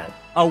feeling that.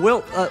 Oh,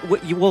 well,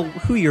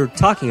 who you're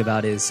talking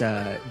about is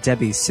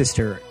Debbie's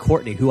sister,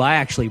 Courtney, who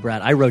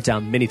Brad, I wrote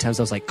down many times.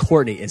 I was like,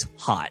 Courtney is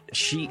hot.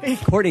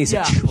 Courtney's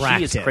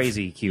attractive. She is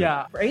crazy cute.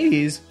 Yeah, for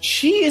 80s,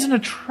 she is an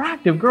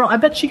attractive girl. I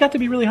bet she got to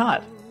be really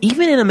hot.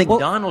 Even in a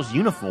McDonald's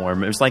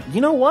uniform, it was like,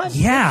 you know what?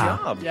 Yeah.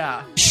 Good job.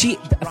 Yeah.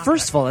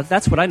 First of all,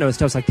 that's what I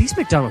noticed. I was like, these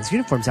McDonald's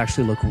uniforms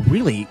actually look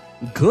really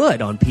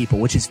good on people,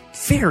 which is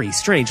very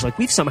strange. Like,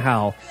 we've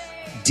somehow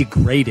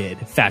degraded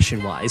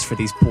fashion-wise for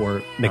these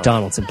poor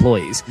McDonald's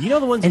employees. You know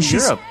the ones in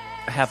Europe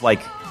have, like,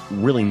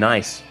 really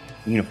nice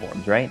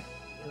uniforms, right?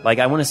 Like,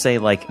 I want to say,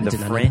 like, the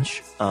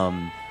French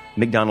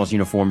McDonald's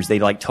uniforms, they,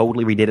 like,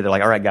 totally redid it. They're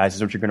like, all right, guys, this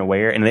is what you're going to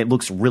wear. And it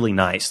looks really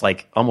nice,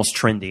 like, almost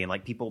trendy. And,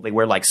 like, people, they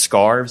wear, like,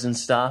 scarves and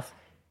stuff.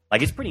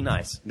 Like, it's pretty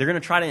nice. They're going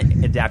to try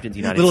to adapt it to the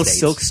United Little States.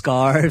 silk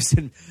scarves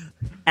and,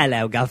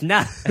 hello,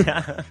 governor.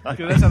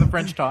 That's how the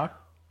French talk.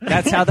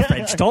 That's how the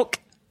French talk.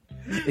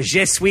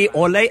 Je suis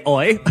ole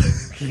oi.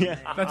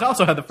 That's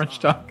also how the French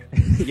talk.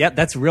 Yep,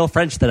 that's real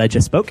French that I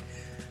just spoke.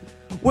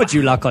 Would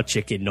you like a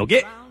chicken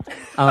nugget?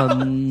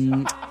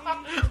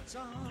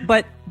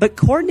 But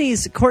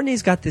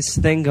Courtney's got this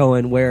thing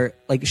going where,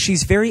 like,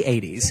 she's very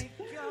 80s.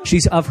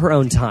 She's of her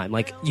own time.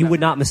 Like, you would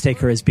not mistake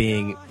her as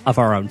being of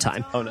our own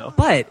time. Oh, no.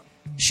 But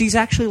she's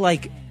actually,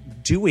 like,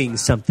 doing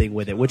something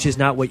with it, which is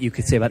not what you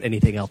could say about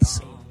anything else.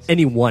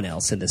 Anyone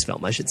else in this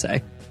film, I should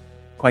say.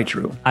 Quite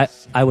true.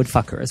 I would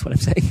fuck her, is what I'm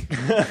saying.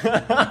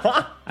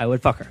 I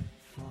would fuck her.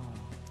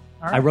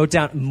 Right. I wrote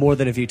down more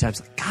than a few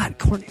times, like, God,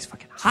 Courtney's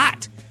fucking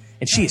hot.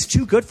 And she is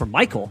too good for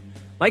Michael.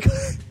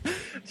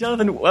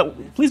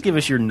 Jonathan, please give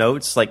us your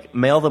notes. Like,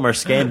 mail them or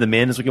scan them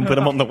in so we can put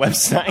them on the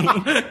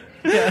website.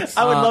 Yes.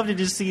 I would love to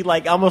just see,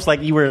 like, almost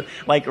like you were,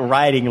 like,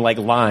 writing, like,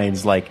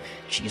 lines. Like,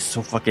 she is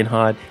so fucking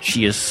hot.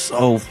 She is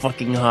so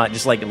fucking hot.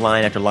 Just, like,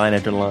 line after line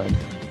after line.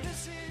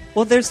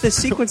 Well, there's this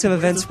sequence of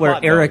events where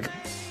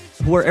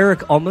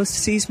Eric almost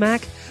sees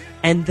Mac.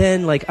 And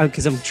then, like,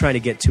 because I'm trying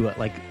to get to it,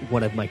 like,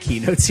 one of my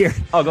keynotes here.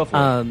 Oh, go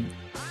for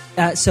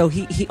it. So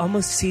he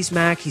almost sees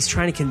Mac. He's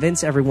trying to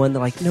convince everyone.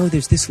 They're like, no,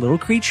 there's this little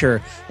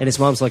creature. And his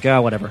mom's like,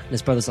 oh, whatever. And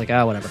his brother's like,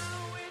 oh, whatever.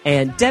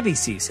 And Debbie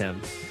sees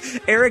him.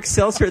 Eric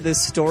sells her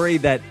this story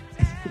that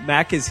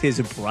Mac is his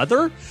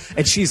brother.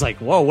 And she's like,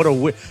 whoa,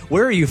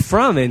 where are you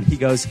from? And he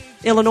goes,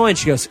 Illinois. And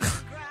she goes,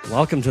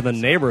 welcome to the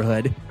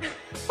neighborhood.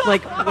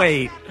 Like,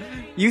 wait,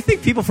 you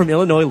think people from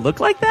Illinois look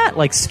like that?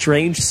 Like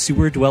strange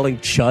sewer-dwelling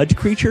chud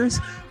creatures?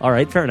 All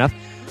right, fair enough.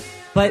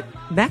 But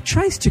Mac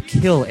tries to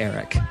kill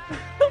Eric.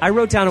 I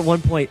wrote down at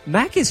one point,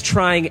 Mac is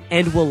trying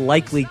and will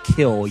likely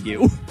kill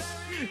you.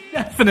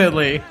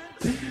 Definitely.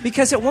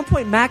 Because at one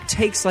point, Mac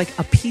takes like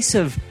a piece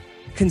of,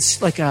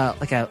 like a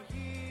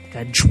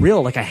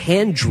drill, like a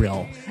hand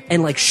drill,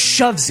 and like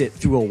shoves it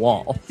through a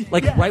wall,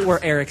 like right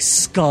where Eric's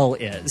skull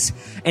is.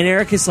 And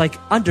Eric is like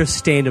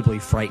understandably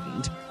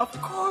frightened.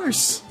 Of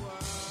course.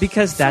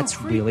 Because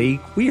that's really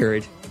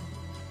weird.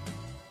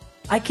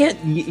 I can't.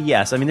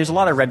 Yes, I mean, there's a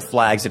lot of red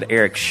flags that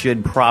Eric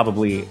should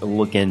probably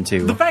look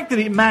into. The fact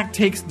that Mac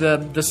takes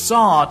the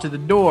saw to the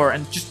door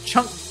and just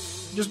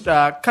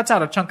cuts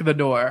out a chunk of the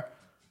door.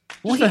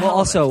 Well,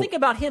 also think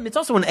about him. It's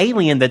also an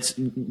alien that's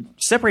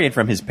separated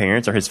from his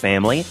parents or his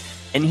family,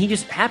 and he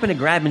just happened to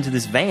grab into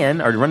this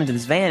van or run into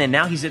this van, and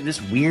now he's in this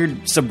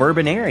weird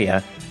suburban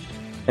area,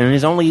 and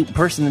his only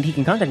person that he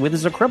can contact with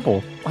is a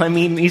cripple. I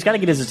mean, he's got to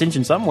get his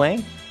attention some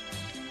way.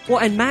 Well,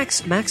 and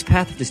Mac's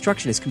path of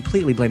destruction is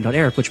completely blamed on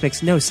Eric, which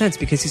makes no sense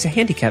because he's a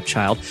handicapped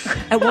child.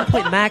 At one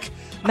point, Mac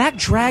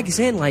drags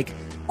in like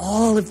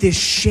all of this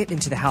shit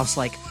into the house,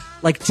 like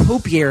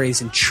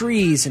topiaries and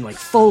trees and like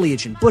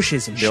foliage and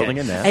bushes and building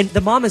shit. A nest. And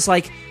the mom is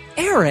like,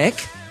 Eric,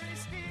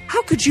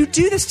 how could you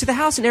do this to the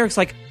house? And Eric's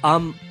like,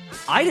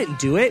 I didn't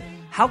do it.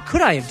 How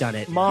could I have done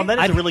it? Mom, that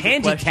is a really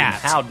good question.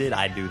 Handicapped. How did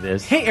I do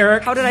this? Hey,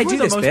 Eric. How did I do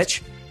this,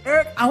 bitch?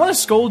 Eric, I want to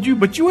scold you,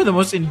 but you are the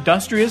most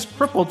industrious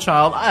crippled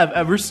child I have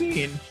ever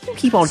seen.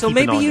 Keep on. So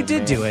keeping maybe on you him, did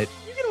man. do it.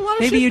 You get a lot of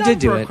Maybe shit you done did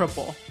do for it. a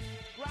cripple.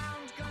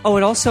 Oh,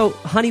 and also,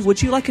 honey, would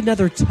you like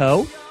another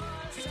toe?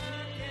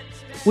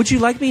 Would you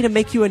like me to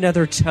make you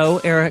another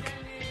toe, Eric?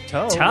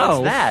 Toe?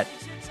 Toe? What's that?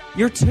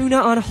 Your tuna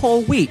on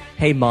whole wheat.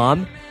 Hey,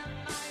 Mom.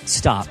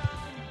 Stop.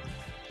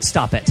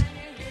 Stop it.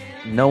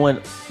 No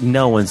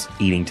one's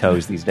eating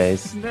toes these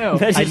days. No.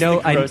 That's just I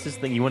know, the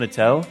grossest thing. You want a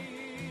toe?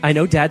 I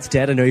know Dad's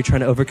dead. I know you're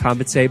trying to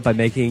overcompensate by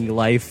making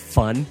life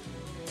fun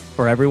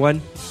for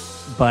everyone,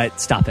 but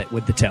stop it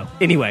with the toe.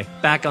 Anyway,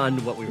 back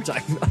on what we were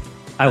talking about.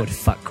 I would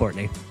fuck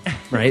Courtney,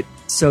 right?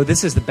 So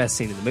this is the best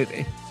scene in the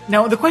movie.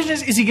 Now, the question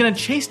is he going to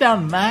chase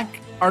down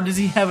Mac, or does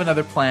he have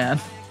another plan?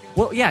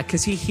 Well, yeah,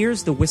 because he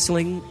hears the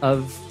whistling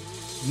of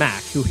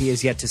Mac, who he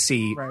has yet to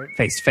see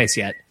face to face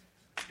yet.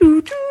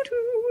 Am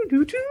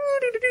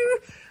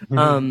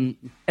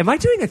I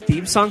doing a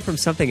theme song from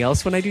something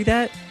else when I do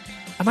that?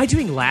 Am I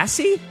doing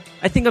Lassie?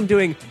 I think I'm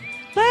doing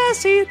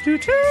Lassie.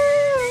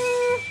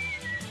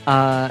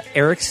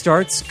 Eric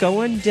starts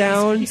going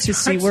down to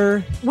see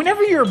where...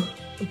 Whenever you're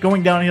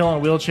going downhill in a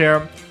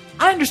wheelchair,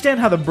 I understand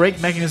how the brake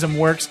mechanism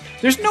works.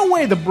 There's no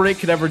way the brake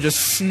could ever just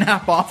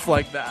snap off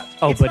like that.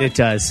 Oh, but it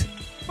does.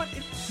 But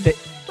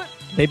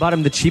They bought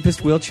him the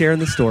cheapest wheelchair in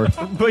the store.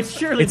 But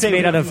surely It's they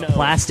made out would of know.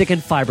 plastic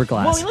and Well, I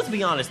fiberglass. mean, let's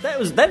be honest.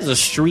 That is a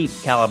street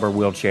caliber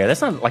wheelchair.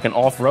 That's not like an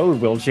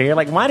off-road wheelchair.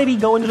 Like, why did he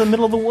go into the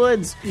middle of the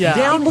woods?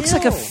 Yeah. It looks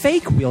like a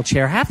fake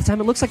wheelchair. Half the time,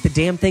 it looks like the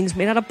damn thing's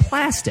made out of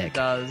plastic. it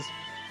does.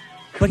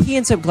 But he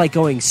ends up like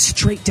going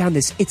straight down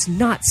this. It's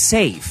not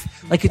safe.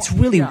 Like it's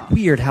really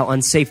weird how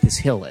unsafe this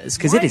hill is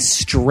because it Why- is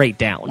straight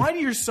down. Why is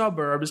your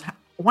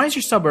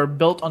suburb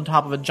built on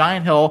top of a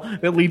giant hill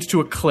that leads to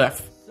a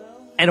cliff?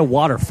 And a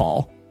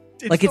waterfall.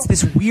 Like it's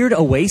this weird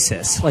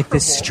oasis, like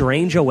this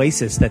strange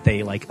oasis that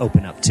they like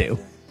open up to.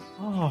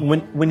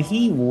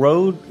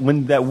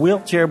 When that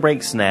wheelchair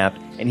brake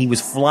snapped and he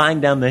was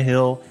flying down the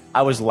hill,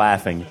 I was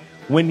laughing.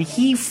 When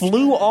he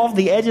flew off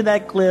the edge of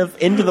that cliff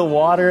into the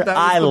water, That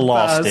was I the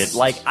lost best. it.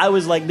 Like, I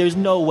was like, there's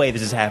no way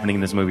this is happening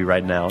in this movie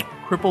right now.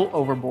 Cripple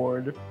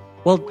overboard.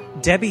 Well,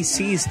 Debbie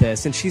sees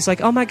this and she's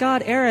like, "Oh my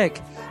God, Eric!"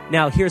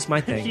 Now here's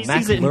my thing. He Mac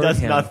sees it and lured does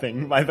him.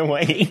 nothing, by the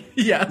way.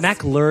 Yes,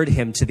 Mac lured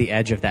him to the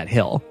edge of that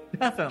hill.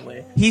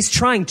 definitely. He's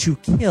trying to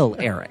kill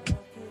Eric.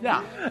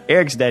 Yeah.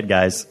 Eric's dead,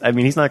 guys. I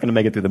mean, he's not going to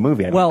make it through the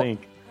movie, I don't Well,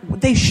 think.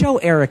 they show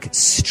Eric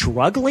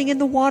struggling in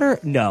the water.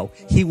 No,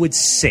 he would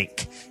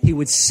sink. He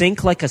would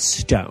sink like a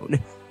stone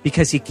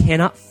because he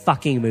cannot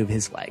fucking move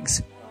his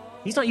legs.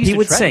 He's not used he to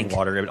would treading sink.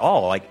 water at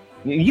all. Like,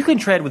 you can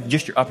tread with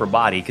just your upper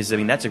body because, I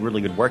mean, that's a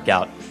really good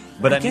workout.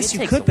 But I mean, guess it you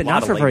takes could, a but lot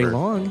not of for very labor.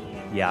 long.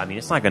 Yeah, I mean,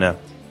 it's not going to...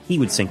 He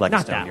would sink like a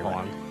Not stone. that you're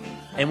long. right.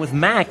 And with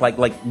Mac, like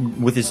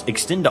with his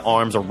extended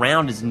arms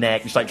around his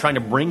neck, just like trying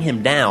to bring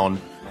him down,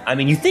 I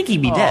mean, you think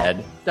he'd be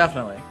dead.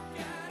 Definitely.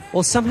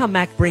 Well, somehow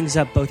Mac brings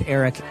up both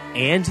Eric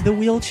and the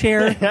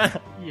wheelchair,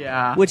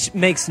 Yeah. which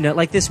makes no...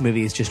 Like, this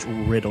movie is just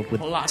riddled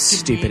with Lots of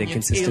stupid convenient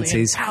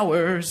inconsistencies. alien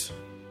powers.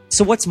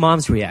 So what's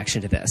Mom's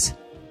reaction to this?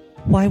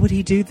 Why would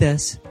he do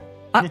this?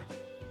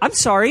 I'm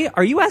sorry,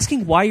 are you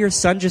asking why your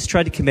son just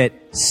tried to commit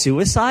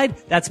suicide?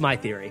 That's my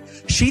theory.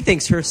 She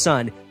thinks her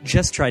son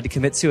just tried to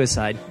commit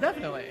suicide.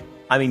 Definitely.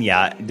 I mean,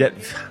 yeah.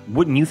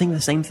 Wouldn't you think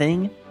the same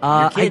thing? Your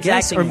I kid's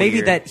guess, acting or maybe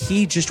weird. that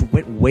he just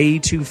went way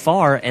too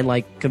far and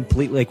like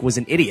completely like was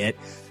an idiot.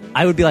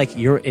 I would be like,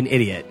 you're an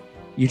idiot.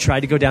 You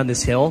tried to go down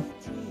this hill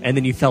and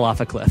then you fell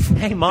off a cliff.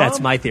 Hey, Mom. That's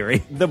my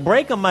theory. The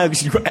brake on my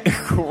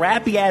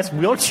crappy ass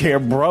wheelchair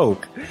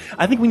broke.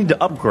 I think we need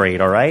to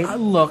upgrade. All right.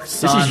 Look, This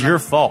son. is your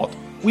fault.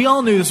 We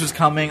all knew this was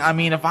coming. I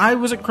mean, if I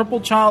was a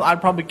crippled child,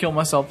 I'd probably kill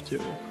myself too.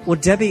 Well,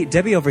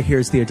 Debbie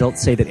overhears the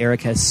adults say that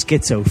Eric has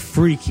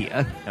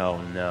schizophrenia. Oh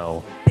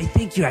no. They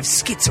think you have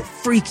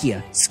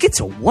schizophrenia.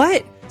 Schizo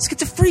what?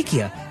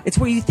 Schizophrenia. It's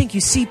where you think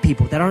you see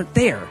people that aren't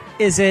there.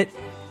 Is it?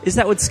 Is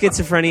that what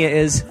schizophrenia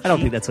is? I don't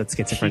think that's what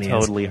She schizophrenia is.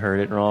 totally heard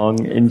it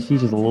wrong, and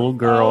she's just a little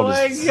girl Oh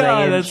my just God,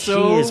 saying that's she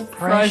so is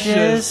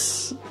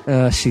precious.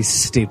 She's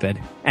stupid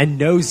and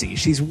nosy.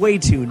 She's way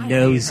too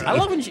nosy. I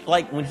love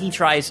when he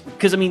tries,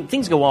 because I mean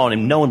things go on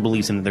and no one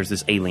believes him that there's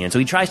this alien, so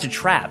he tries to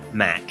trap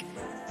Mac.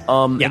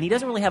 Yeah. And he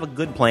doesn't really have a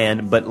good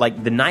plan, but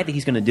like the night that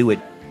he's going to do it,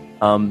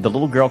 the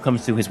little girl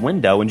comes through his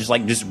window and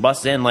just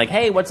busts in like,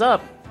 "Hey, what's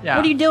up? Yeah.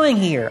 What are you doing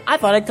here? I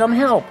thought I'd come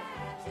help.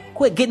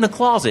 Quick, get in the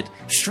closet.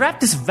 Strap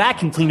this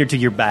vacuum cleaner to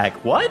your back.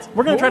 What?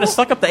 We're going to try to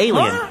suck up the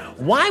alien."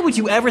 Why would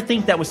you ever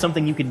think that was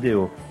something you could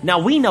do? Now,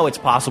 we know it's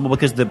possible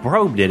because the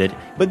probe did it,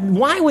 but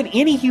why would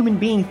any human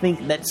being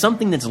think that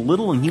something that's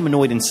little and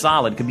humanoid and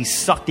solid could be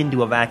sucked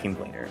into a vacuum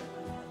cleaner?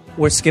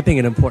 We're skipping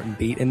an important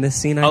beat in this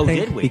scene, I Oh,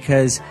 think. did we?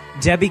 Because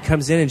Debbie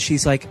comes in and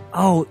she's like,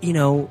 "Oh,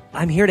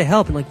 I'm here to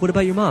help." And like, "What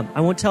about your mom?"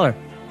 I won't tell her.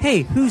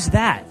 "Hey, who's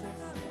that?"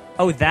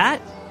 "Oh, that?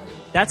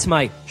 That's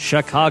my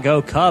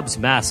Chicago Cubs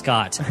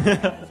mascot."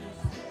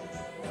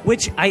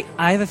 Which I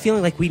have a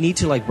feeling like we need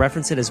to like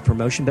reference it as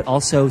promotion, but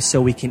also so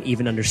we can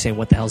even understand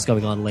what the hell's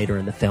going on later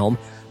in the film.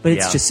 But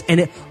it's Yeah. just,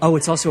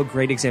 it's also a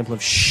great example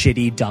of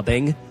shitty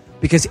dubbing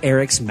because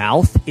Eric's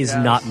mouth is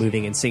Yes. not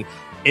moving and saying,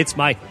 "It's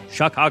my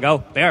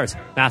Chicago Bears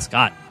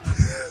mascot."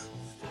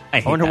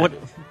 I hate I wonder that.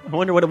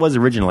 what it was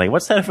originally.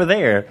 What's that for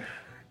there?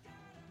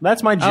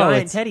 That's my giant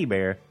it's- teddy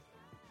bear.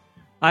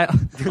 That's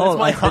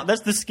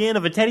That's the skin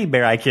of a teddy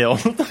bear I killed.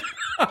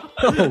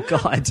 oh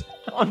God!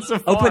 On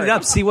Safari. Open it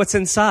up, see what's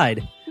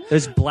inside.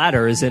 There's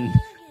bladders and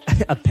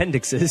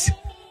appendices.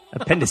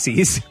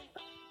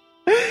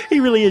 He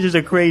really is just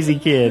a crazy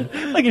kid.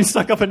 I can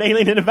suck up an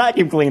alien in a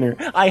vacuum cleaner.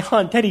 I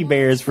hunt teddy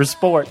bears for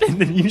sport and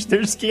then use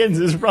their skins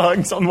as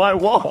rugs on my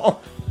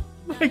wall.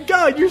 My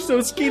God, you're so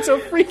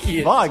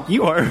schizophrenia. Fuck,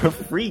 you are a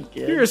freak,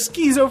 kid. You're a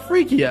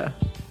schizophrenia.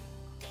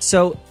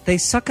 So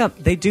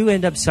they do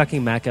end up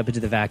sucking Mac up into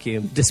the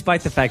vacuum,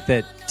 despite the fact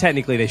that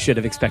technically they should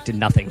have expected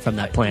nothing from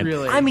that plan.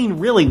 Really? I mean,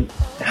 really.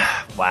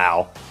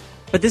 Wow.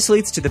 But this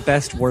leads to the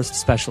best, worst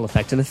special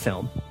effect in the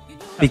film.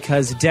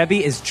 Because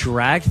Debbie is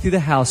dragged through the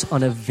house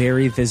on a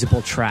very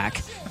visible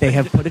track. They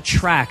have put a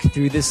track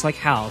through this like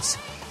house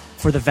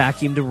for the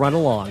vacuum to run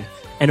along.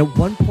 And at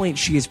one point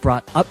she is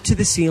brought up to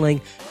the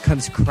ceiling,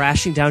 comes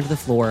crashing down to the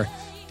floor,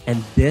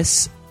 and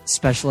this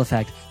special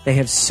effect, they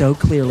have so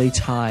clearly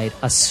tied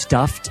a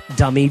stuffed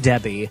dummy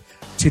Debbie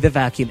to the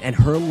vacuum, and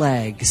her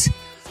legs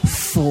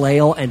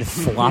flail and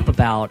flop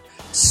about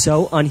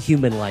so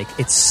unhuman-like.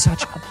 It's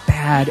such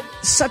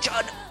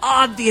an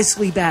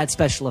obviously bad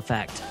special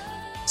effect.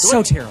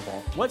 So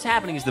terrible. What's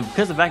happening is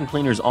because the vacuum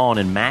cleaner's on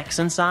and Mac's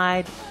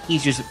inside,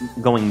 he's just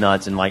going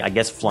nuts and, like, I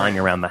guess flying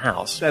around the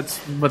house. That's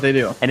what they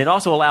do. And it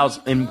also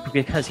allows him,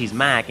 because he's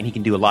Mac and he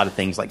can do a lot of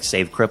things like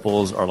save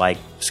cripples or like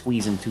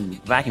squeeze into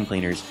vacuum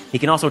cleaners, he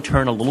can also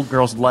turn a little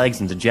girl's legs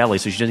into jelly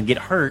so she doesn't get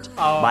hurt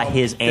by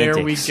his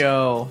antics.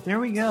 There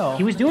we go.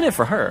 He was doing it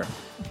for her.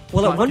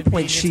 Well, at one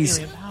point she's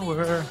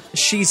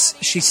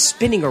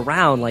spinning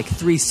around like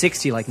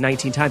 360 like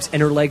 19 times,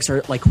 and her legs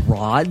are like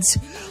rods,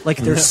 like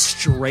they're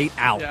straight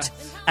out. Yeah.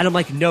 And I'm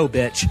like, no,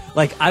 bitch.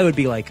 Like I would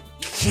be like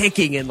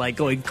kicking and like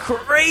going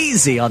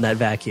crazy on that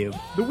vacuum.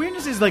 The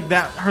weirdness is like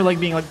that, her like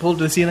being like pulled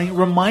to the ceiling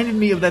reminded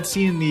me of that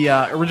scene in the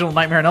original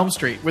Nightmare on Elm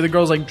Street where the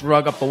girl's like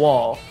drug up the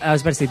wall. I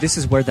was about to say, this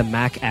is where the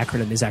MAC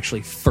acronym is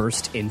actually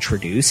first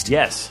introduced.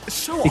 Yes.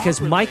 So Because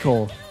awkwardly.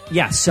 Michael,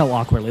 so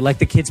awkwardly. Like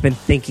the kid's been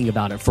thinking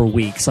about it for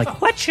weeks.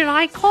 Like, what should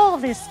I call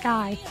this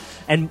guy?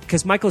 And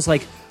because Michael's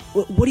like,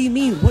 what do you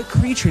mean? What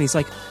creature? And he's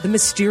like, the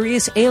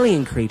mysterious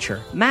alien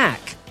creature, Mac.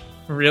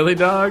 Really,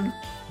 dog?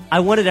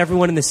 I wanted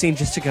everyone in the scene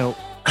just to go,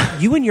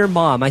 you and your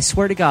mom, I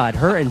swear to God,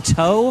 her and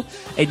Toe,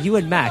 and you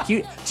and Mac.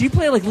 Do you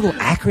play like little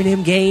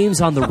acronym games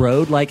on the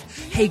road? Like,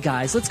 hey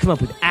guys, let's come up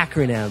with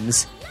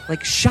acronyms.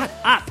 Like, shut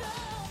up.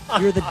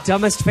 You're the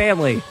dumbest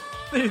family.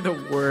 They're the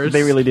worst.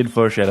 They really did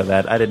foreshadow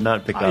that. I did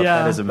not pick up.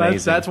 Yeah, That is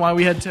amazing. That's why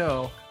we had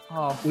Toe.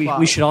 Oh,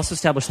 We should also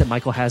establish that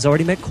Michael has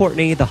already met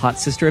Courtney, the hot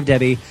sister of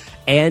Debbie,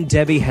 and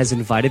Debbie has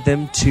invited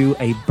them to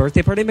a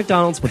birthday party at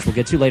McDonald's, which we'll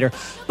get to later.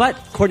 But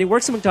Courtney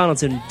works at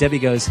McDonald's, and Debbie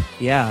goes,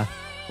 yeah,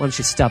 why don't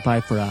you stop by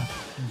for a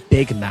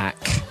Big Mac?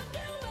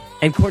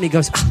 And Courtney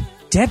goes,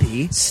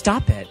 Debbie,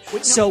 stop it.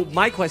 So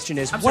my question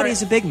is, what sorry.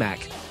 is a Big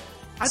Mac?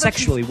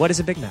 Sexually, what is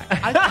a Big Mac?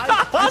 I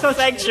thought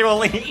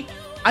Sexually.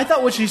 I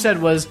thought what she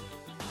said was,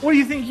 what do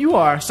you think you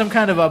are? Some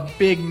kind of a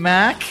Big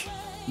Mac?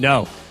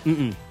 No.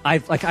 Mm-mm.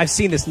 I've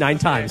seen this 9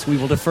 times. We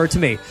will defer to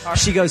me.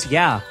 She goes,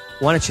 yeah,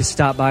 why don't you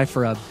stop by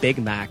for a Big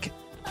Mac?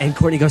 And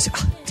Courtney goes,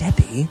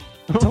 Debbie,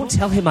 don't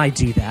tell him I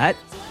do that.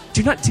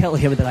 Do not tell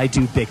him that I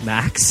do Big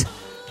Macs.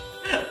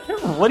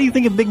 What do you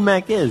think a Big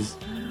Mac is?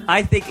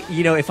 I think,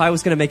 if I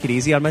was going to make it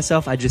easy on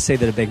myself, I'd just say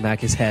that a Big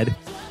Mac is head.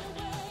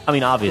 I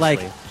mean,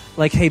 obviously.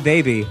 Like, hey,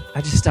 baby,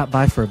 I just stopped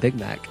by for a Big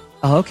Mac.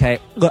 Oh, okay.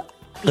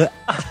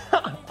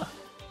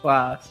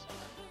 Class.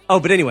 Oh,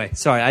 but anyway,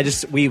 sorry.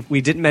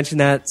 We didn't mention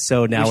that,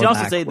 so now we should we're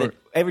also back. say that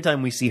every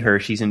time we see her,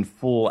 she's in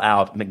full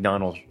out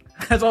McDonald's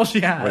That's all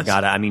she has.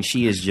 regatta. I mean,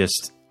 she is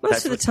just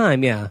Most of the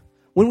time, yeah.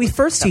 When we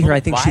first see her,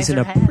 I think she's in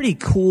a visor hat? pretty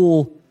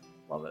cool...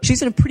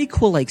 She's in a pretty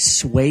cool, like,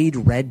 suede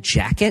red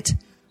jacket.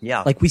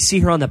 Yeah. Like, we see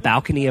her on the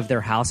balcony of their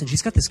house, and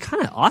she's got this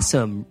kind of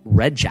awesome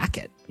red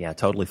jacket. Yeah,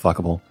 totally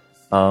fuckable.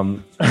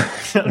 I'm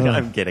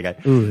kidding.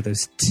 Ooh,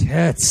 those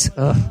tits.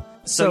 Ugh.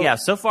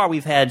 So far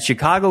we've had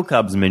Chicago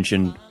Cubs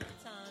mentioned,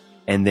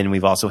 and then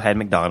we've also had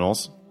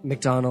McDonald's.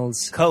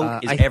 McDonald's.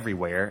 Coke is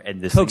everywhere.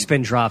 And this Coke's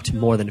been dropped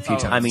more than a few Oh,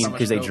 times. I mean, so much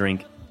because they Coke.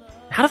 drink.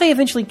 How do they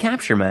eventually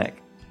capture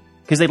Mac?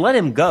 Because they let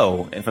him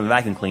go from the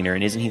vacuum cleaner,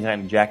 and isn't he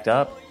kind of jacked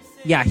up?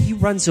 yeah, he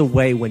runs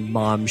away when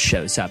Mom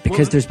shows up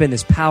because there's been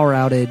this power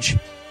outage.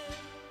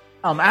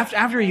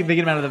 After they get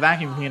him out of the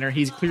vacuum cleaner,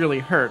 he's clearly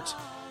hurt.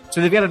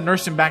 So they've got to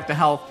nurse him back to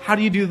health. How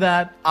do you do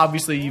that?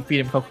 Obviously, you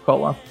feed him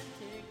Coca-Cola.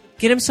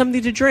 Get him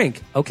something to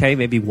drink. Okay,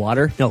 maybe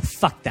water. No,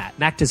 fuck that.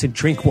 Mac doesn't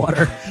drink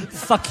water.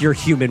 Fuck your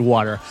human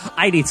water.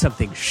 I need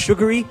something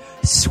sugary,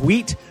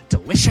 sweet,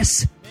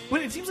 delicious.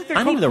 But it seems like their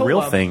I need the Coca-Cola-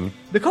 real thing.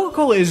 The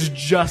Coca-Cola is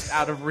just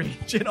out of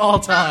reach at all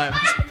times.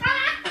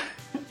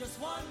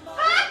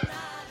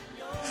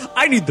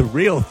 I need the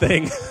real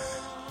thing.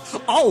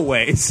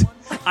 Always.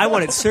 I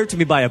want it served to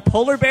me by a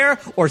polar bear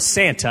or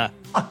Santa.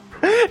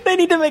 They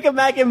need to make a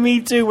Mac and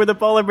Me Too where the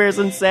polar bears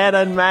and Santa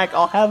and Mac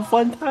all have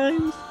fun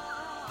times.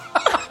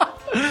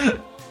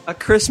 A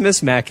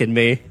Christmas Mac and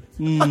me.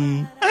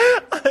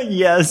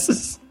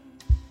 Yes.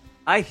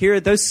 I hear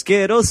those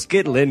Skittles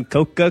skittling,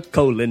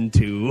 Coca-Cola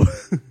too.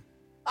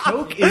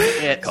 Coke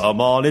is it. Come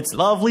on, it's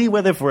lovely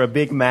weather for a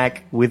Big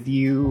Mac with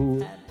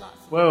you.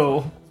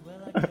 Whoa.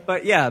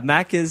 But yeah,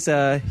 Mac is,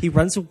 he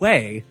runs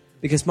away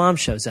because Mom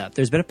shows up.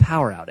 There's been a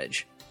power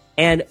outage.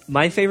 And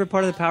my favorite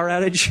part of the power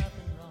outage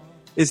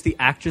is the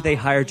actor they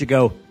hired to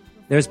go,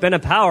 there's been a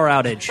power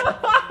outage.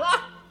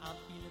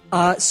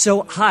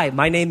 So hi,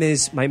 my name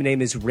is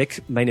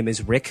Rick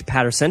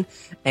Patterson,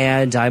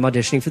 and I'm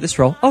auditioning for this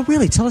role. Oh,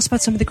 really? Tell us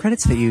about some of the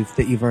credits that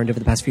you've earned over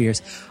the past few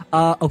years.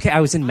 Okay, I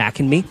was in Mac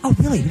and Me. Oh,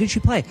 really? Who did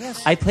you play?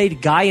 Yes. I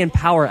played Guy in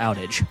Power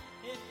Outage.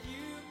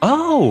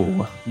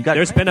 Oh, you got.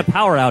 There's been a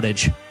power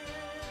outage.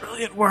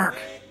 Brilliant work.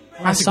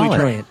 I saw it.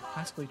 Brilliant.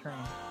 Classically trained.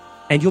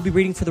 And you'll be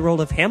reading for the role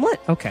of Hamlet?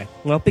 Okay.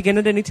 Well, begin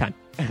at any time.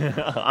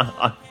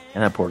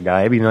 And that poor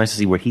guy. It'd be nice to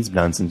see what he's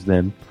done since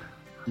then.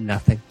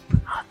 Nothing.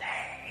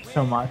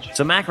 So much.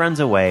 So Mac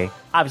runs away,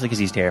 obviously because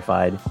he's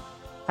terrified.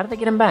 How did they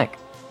get him back?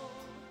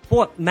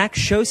 Well, Mac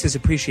shows his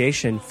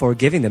appreciation for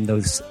giving them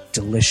those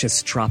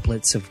delicious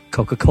droplets of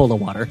Coca-Cola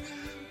water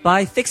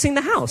by fixing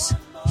the house.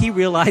 He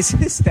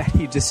realizes that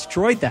he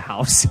destroyed the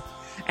house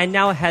and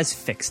now has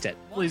fixed it.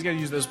 Well, he's got to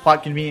use those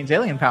plot convenience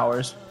alien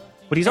powers.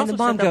 But he's And also the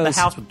mom set up goes-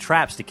 the house with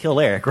traps to kill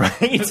Eric,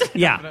 right?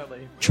 Yeah,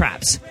 Definitely.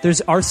 traps.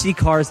 There's RC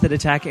cars that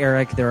attack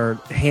Eric. There are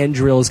hand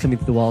drills coming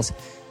through the walls.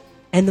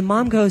 And the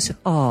mom goes,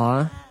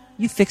 "Aw,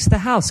 you fixed the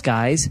house,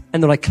 guys."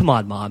 And they're like, "Come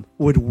on, Mom.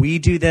 Would we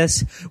do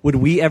this? Would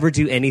we ever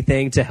do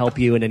anything to help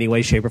you in any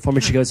way, shape, or form?"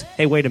 And she goes,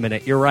 "Hey, wait a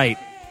minute. You're right.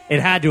 It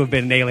had to have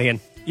been an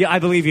alien. Yeah, I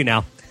believe you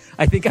now.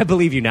 I think I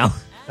believe you now."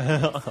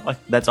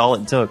 That's all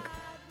it took.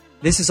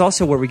 This is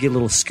also where we get a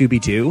little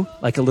Scooby-Doo,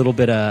 like a little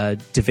bit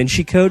of Da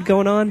Vinci Code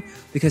going on,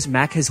 because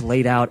Mac has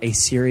laid out a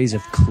series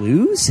of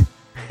clues.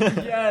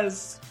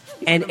 Yes.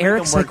 And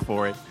Eric's like,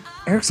 for it.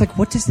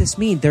 "What does this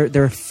mean?"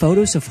 There are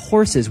photos of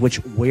horses, which,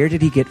 where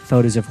did he get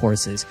photos of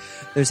horses?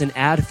 There's an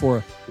ad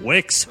for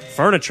Wick's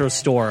Furniture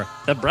Store,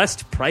 the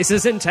best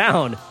prices in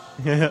town.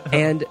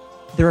 And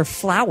there are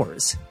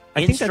flowers.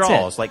 I In think straws,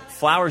 that's it. like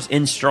flowers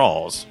in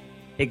straws.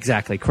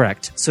 Exactly,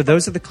 correct. So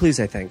those are the clues,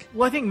 I think.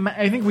 Well,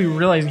 I think we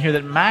realize here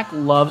that Mac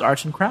loves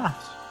arts and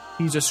crafts.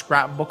 He's a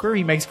scrapbooker.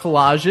 He makes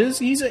collages.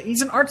 He's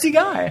an artsy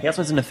guy. He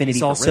also has an affinity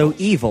He's for also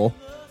riddles. evil,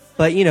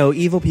 but, you know,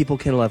 evil people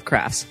can love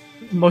crafts.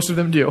 Most of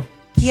them do.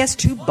 He has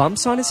 2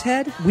 bumps on his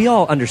head. We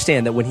all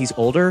understand that when he's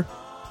older,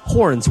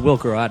 horns will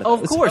grow out of Of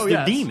those. course, Oh, they're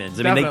yes, demons.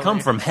 I mean, they come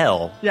definitely. from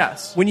hell.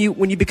 Yes. When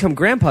you become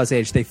grandpa's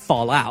age, they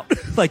fall out,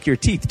 like your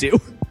teeth do.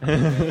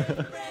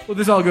 Well,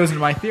 this all goes into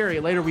my theory.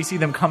 Later, we see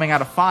them coming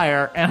out of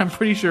fire, and I'm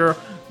pretty sure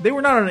they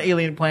were not on an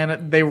alien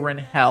planet. They were in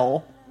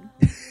hell.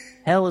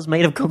 Hell is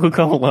made of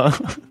Coca-Cola.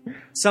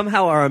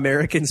 Somehow our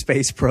American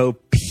space probe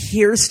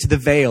pierced the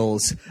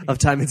veils of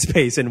time and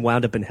space and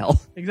wound up in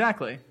hell.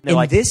 Exactly.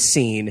 In this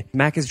scene,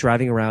 Mac is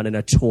driving around in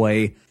a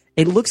toy.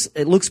 It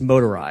looks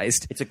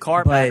motorized. It's a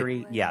car but-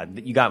 battery,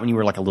 that you got when you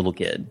were like a little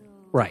kid.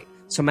 Right.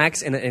 So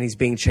Mac's in it, and he's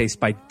being chased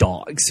by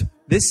dogs.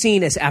 This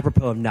scene is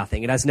apropos of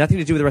nothing. It has nothing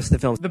to do with the rest of the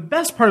film. The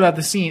best part about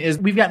the scene is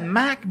we've got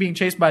Mac being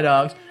chased by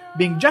dogs,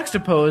 being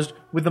juxtaposed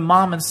with the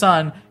mom and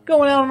son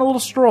going out on a little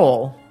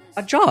stroll.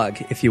 A jog,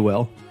 if you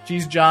will.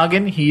 She's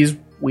jogging, he's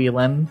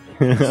wheeling.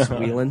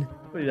 Wheeling.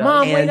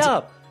 Mom, And- wait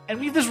up. And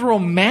we have this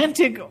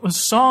romantic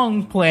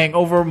song playing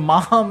over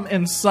mom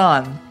and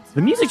son.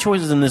 The music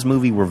choices in this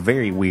movie were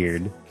very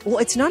weird. Well,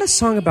 it's not a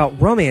song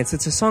about romance.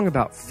 It's a song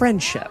about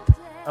friendship.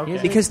 Okay.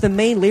 Because the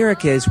main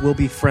lyric is, "We'll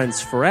be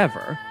friends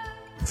forever."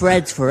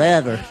 Friends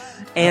forever.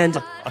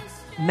 And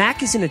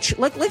Mac is in a...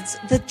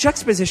 the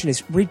juxtaposition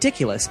is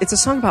ridiculous. It's a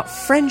song about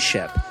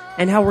friendship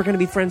and how we're going to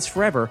be friends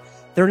forever.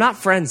 They're not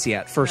friends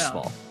yet, first of No.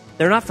 all.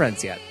 They're not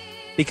friends yet.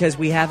 Because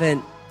we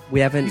haven't He's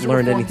a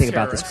learned reformed anything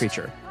about this satirist.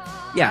 creature.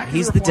 Yeah,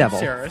 he's a the reformed devil.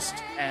 satirist,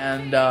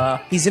 and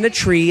He's in a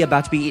tree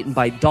about to be eaten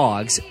by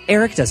dogs.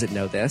 Eric doesn't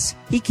know this.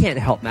 He can't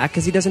help Mac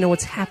because he doesn't know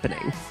what's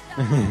happening.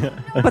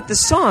 But the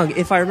song,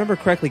 if I remember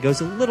correctly, goes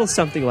a little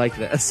something like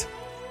this.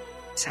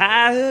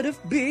 Tired of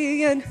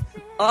being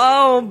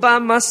all by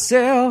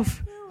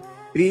myself,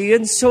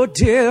 being so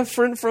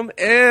different from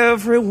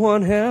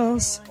everyone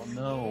else. Oh,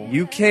 no.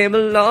 You came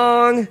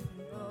along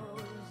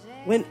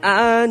when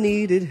I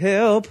needed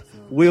help.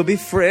 We'll be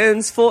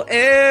friends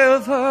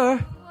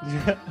forever.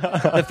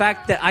 The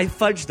fact that I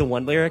fudged the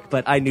one lyric,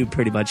 but I knew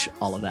pretty much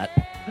all of that.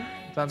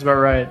 sounds about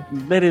right.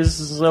 That is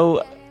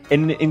so...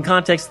 In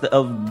context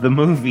of the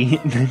movie,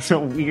 it's a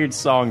weird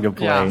song to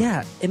play. Yeah.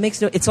 Yeah, it makes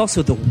no. It's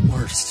also the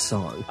worst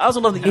song. I also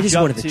love that you It is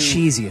jumped one of the to,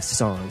 cheesiest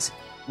songs.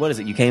 What is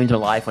it? You came into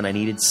life when I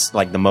needed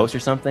like the most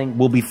or something?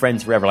 We'll be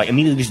friends forever. Like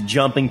immediately just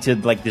jumping to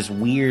like this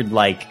weird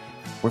like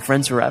we're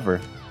friends forever.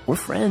 We're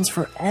friends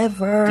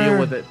forever. Deal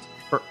with it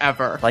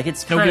forever. Like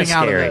it's no kind of getting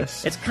out of scary.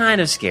 this. It's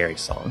kind of scary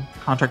song.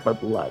 Contract by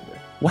blood.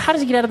 Well, how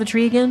does he get out of the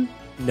tree again?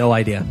 No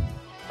idea.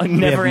 I We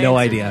have no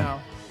idea.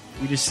 No.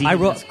 We just see I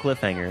wrote- this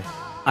cliffhanger.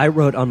 I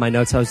wrote on my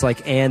notes. I was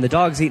like, and the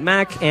dogs eat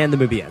Mac, and the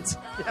movie ends.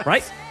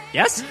 Right?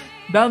 Yes.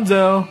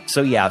 Dunzo.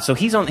 So yeah, so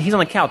he's on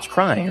the couch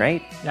crying,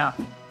 right? Yeah.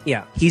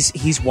 Yeah.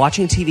 He's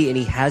watching TV and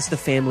he has the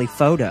family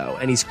photo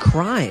and he's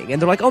crying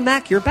and they're like, "Oh,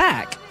 Mac, you're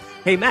back.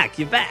 Hey, Mac,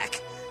 you're back."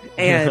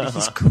 And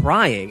he's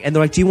crying and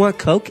they're like, "Do you want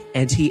Coke?"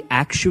 And he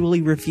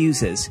actually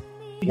refuses.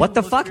 What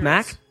the fuck,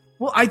 Mac?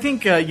 Well, I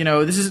think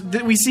this is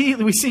we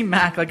see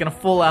Mac like in a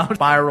full out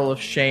spiral of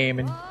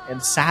shame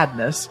and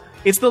sadness.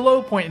 It's the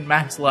low point in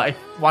Mac's life.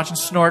 Watching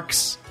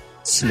Snorks.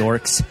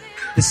 Snorks.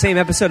 The same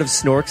episode of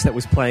Snorks that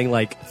was playing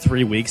like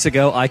 3 weeks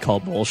ago, I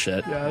call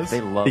bullshit. Yes. They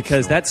love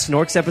Because that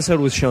Snorks episode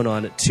was shown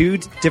on 2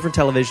 different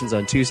televisions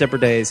on 2 separate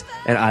days,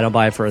 and I don't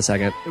buy it for a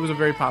second. It was a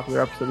very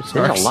popular episode of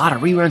There's Snorks. a lot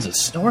of reruns of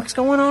Snorks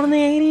going on in the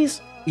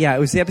 80s. Yeah, it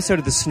was the episode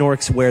of the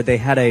Snorks where they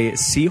had a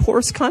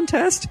seahorse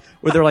contest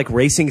where they're like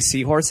racing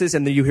seahorses,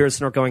 and then you hear a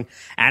Snork going,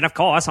 "And of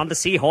course, on the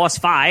Seahorse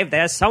 5,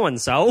 there's so and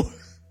so."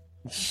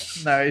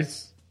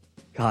 Nice.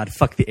 God,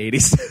 fuck the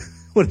 80s.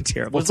 What a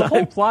terrible Was the whole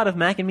time. plot of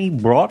Mac and Me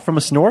brought from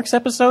a Snorks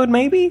episode,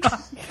 maybe?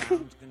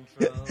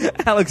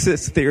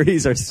 Alex's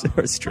theories are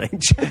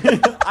strange.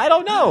 I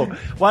don't know.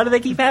 Why do they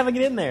keep having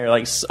it in there,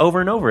 like over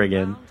and over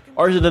again?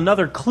 Or is it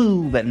another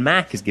clue that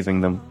Mac is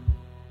giving them?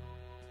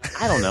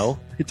 I don't know.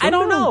 I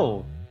don't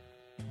know.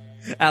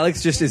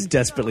 Alex just is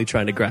desperately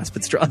trying to grasp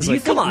at straws.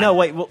 Like, come on. No,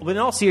 wait. Well, in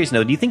all seriousness,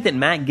 though, do you think that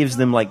Mac gives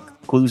them like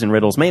clues and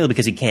riddles mainly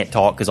because he can't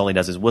talk because all he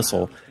does is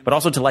whistle, but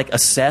also to like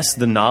assess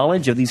the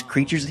knowledge of these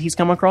creatures that he's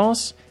come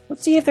across?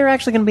 Let's see if they're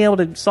actually going to be able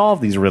to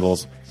solve these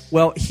riddles.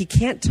 Well, he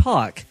can't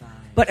talk,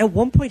 but at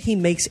one point he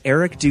makes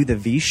Eric do the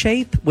V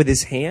shape with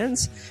his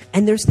hands,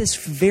 and there's this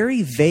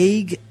very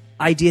vague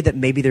idea that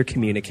maybe they're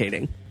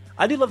communicating.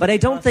 I do love, but I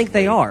don't think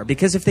they are,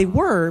 because if they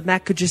were,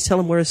 Mac could just tell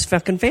him where his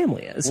fucking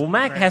family is. Well,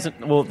 Mac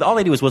hasn't. Well, all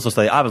they do is whistle,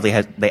 so they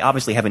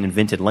obviously haven't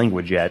invented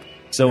language yet.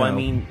 So No. I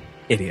mean,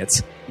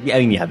 Idiots. yeah,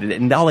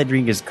 and all they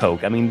drink is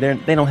Coke. I mean,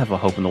 they don't have a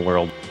hope in the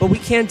world. But we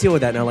can't deal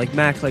with that now. Like,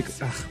 Mac,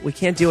 we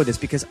can't deal with this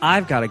because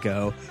I've got to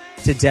go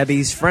to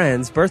Debbie's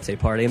friend's birthday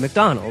party at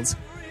McDonald's.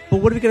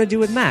 But what are we going to do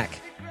with Mac?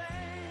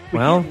 We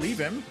Well, can't leave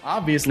him,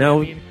 obviously.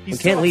 no, I mean, he's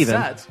we can't so leave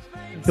him. upset.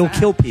 He'll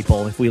kill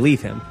people if we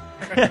leave him.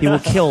 He will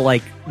kill,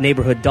 like,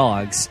 neighborhood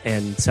dogs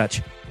and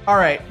such. All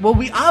right. Well,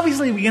 we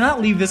cannot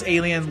leave this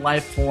alien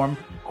life form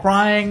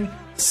crying,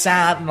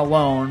 sad, and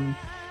alone.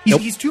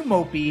 He's too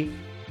mopey.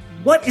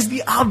 What is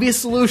the obvious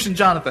solution,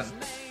 Jonathan?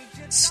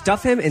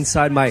 Stuff him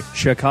inside my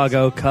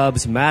Chicago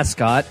Cubs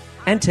mascot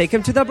and take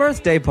him to the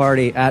birthday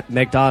party at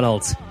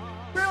McDonald's.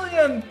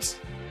 Brilliant.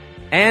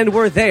 And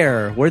we're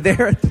there. We're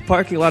there at the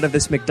parking lot of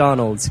this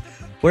McDonald's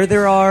where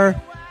there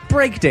are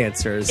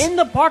breakdancers. In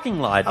the parking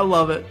lot. I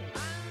love it.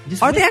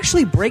 Are they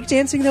actually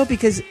breakdancing though?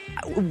 Because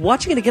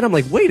watching it again, I'm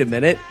like, wait a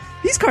minute.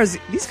 These guys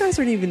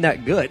aren't even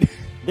that good.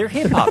 They're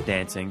hip hop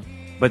dancing,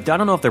 but I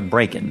don't know if they're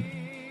breaking.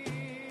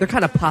 They're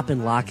kind of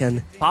popping,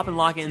 locking. Popping,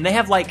 locking, and they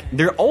have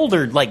they're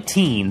older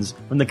teens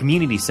from the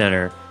community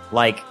center,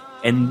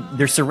 and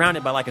they're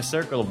surrounded by a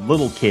circle of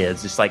little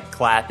kids just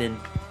clapping.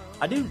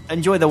 I do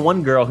enjoy the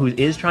one girl who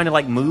is trying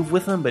to move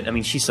with them, but I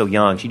mean she's so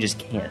young, she just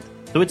can't.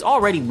 So it's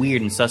already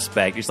weird and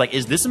suspect. It's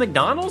is this a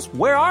McDonald's?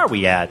 Where are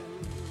we at?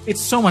 It's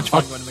so much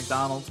fun going to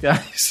McDonald's,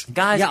 guys.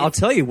 Yeah, I'll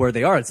tell you where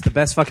they are. It's the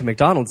best fucking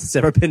McDonald's that's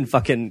ever been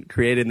fucking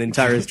created in the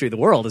entire history of the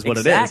world, is what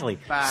exactly. it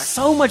is. Fact.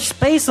 So much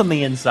space on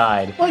the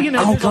inside. Well,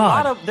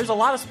 there's a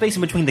lot of space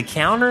in between the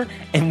counter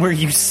and where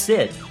you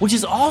sit, which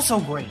is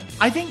also great.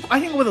 I think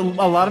what a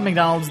lot of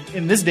McDonald's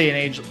in this day and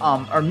age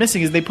are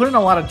missing is they put in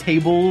a lot of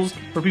tables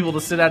for people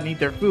to sit at and eat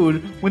their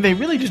food when they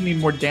really just need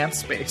more dance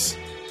space.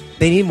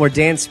 They need more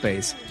dance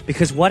space,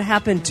 because what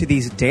happened to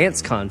these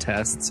dance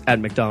contests at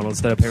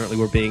McDonald's that apparently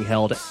were being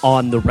held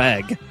on the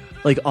reg,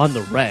 on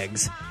the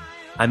regs?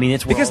 I mean,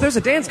 it's because there's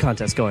a dance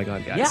contest going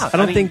on, guys. Yeah, I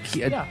don't think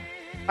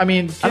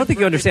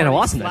you understand how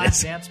awesome that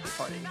is. Dance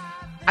party.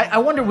 I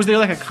wonder, was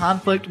there a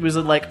conflict? Was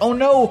it oh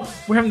no,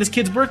 we're having this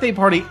kid's birthday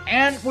party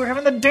and we're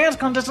having the dance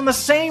contest on the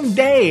same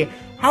day?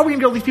 How are we gonna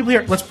get all these people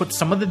here? Let's put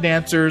some of the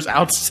dancers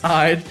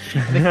outside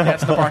and they can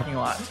dance in the parking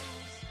lot.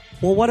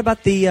 Well, what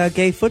about the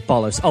gay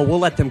footballers? Oh, we'll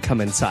let them come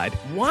inside.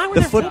 Why were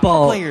there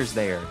football players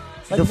there?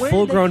 The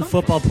full-grown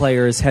football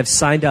players have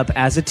signed up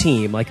as a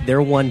team,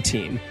 they're one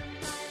team.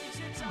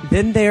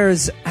 Then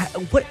there's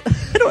what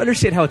I don't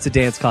understand how it's a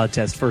dance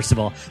contest. First of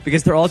all,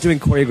 because they're all doing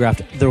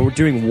they're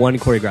doing one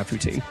choreographed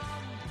routine.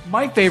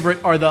 My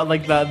favorite are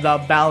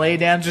the ballet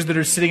dancers that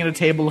are sitting at a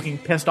table looking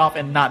pissed off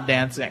and not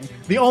dancing.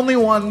 The only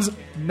ones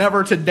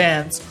never to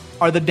dance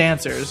are the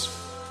dancers.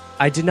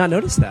 I did not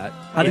notice that.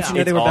 How did you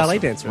know they were ballet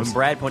dancers? When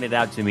Brad pointed it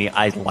out to me,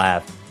 I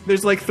laughed.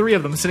 There's 3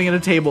 of them sitting at a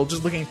table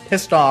just looking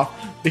pissed off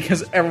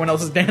because everyone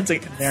else is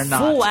dancing and they're not.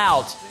 Full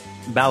out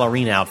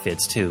ballerina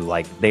outfits too.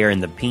 They're in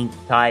the pink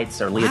tights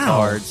or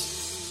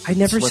leotards. I've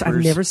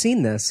never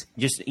seen this.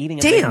 Just eating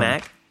a Big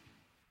Mac.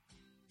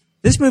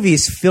 This movie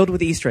is filled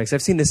with Easter eggs.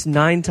 I've seen this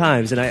 9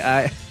 times, and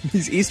I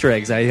these Easter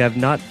eggs I have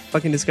not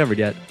fucking discovered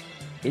yet.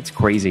 It's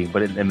crazy,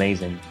 but it's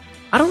amazing.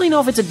 I don't even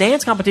know if it's a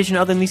dance competition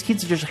other than these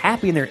kids are just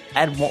happy and they're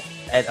at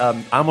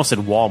I almost said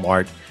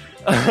Walmart.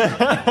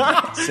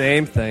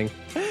 Same thing.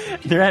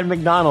 They're at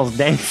McDonald's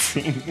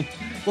dancing.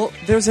 Well,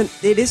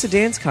 it is a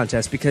dance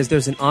contest because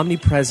there's an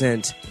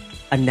omnipresent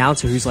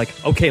announcer who's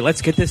okay,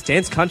 let's get this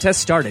dance contest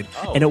started.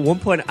 Oh. And at one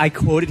point I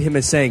quoted him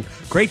as saying,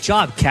 "Great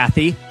job,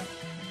 Kathy."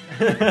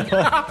 Who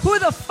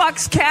the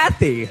fuck's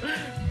Kathy?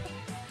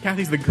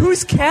 Kathy's the girl.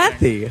 Who's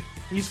Kathy?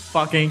 He's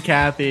fucking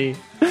Kathy.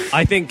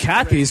 I think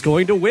Kathy's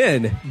going to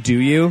win. Do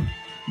you?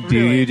 Do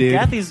you, dude?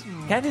 Kathy's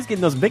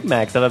getting those Big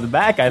Macs out of the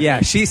back. I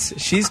think.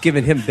 She's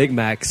giving him Big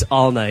Macs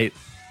all night.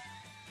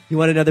 You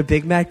want another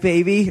Big Mac,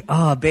 baby?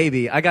 Oh,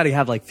 baby, I got to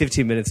have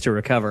 15 minutes to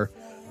recover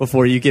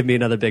before you give me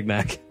another Big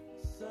Mac.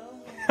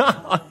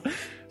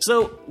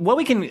 So what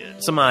we can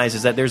surmise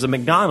is that there's a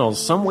McDonald's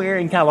somewhere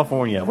in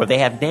California where they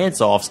have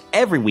dance-offs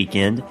every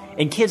weekend,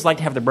 and kids like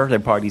to have their birthday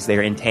parties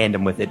there in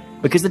tandem with it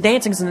because the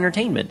dancing is an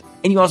entertainment,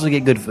 and you also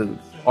get good food,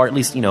 or at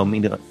least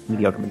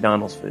mediocre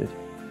McDonald's food.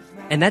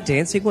 And that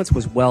dance sequence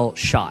was well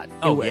shot.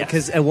 Oh, yes.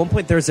 Because at one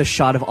point there's a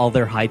shot of all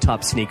their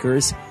high-top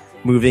sneakers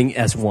moving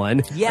as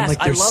one. Yes, there's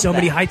I love so that.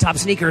 many high-top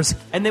sneakers.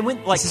 And then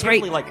went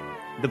great.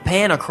 The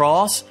pan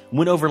across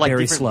went over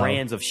Very different slow.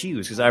 brands of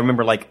shoes because I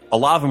remember a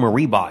lot of them were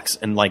Reeboks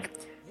and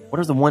what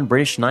was the one,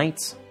 British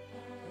Knights?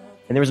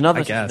 And there was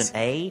another I guess. with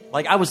an A.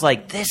 I was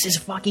this is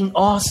fucking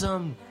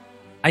awesome.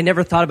 I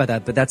never thought about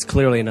that, but that's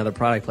clearly another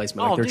product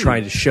placement. Like Oh, they're dude.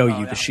 trying to show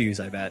you the shoes,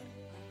 I bet.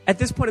 At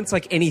this point, it's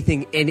like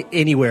anything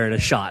anywhere in a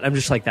shot. I'm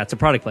just like, that's a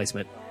product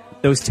placement.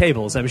 Those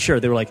tables, I'm sure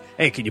they were like,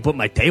 hey, can you put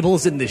my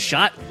tables in this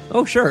shot?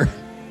 Oh, sure.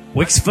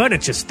 Wick's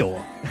Furniture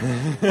Store.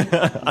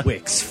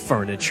 Wick's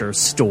Furniture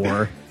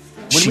Store.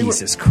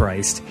 Jesus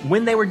Christ.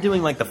 When they were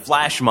doing like the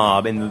flash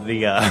mob and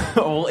the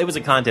well, it was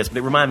a contest, but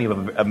it reminded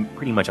me of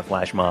pretty much a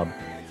flash mob.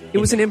 It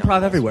was an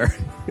improv everywhere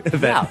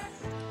event.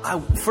 Yeah.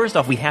 First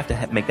off, we have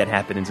to make that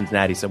happen in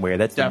Cincinnati somewhere.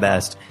 That's the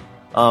Definitely.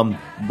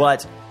 best.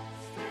 But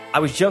I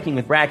was joking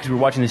with Brad because we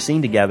were watching the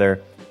scene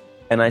together,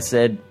 and I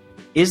said,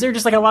 is there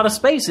just like a lot of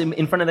space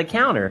in front of the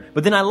counter?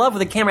 But then I love when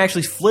the camera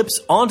actually flips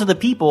onto the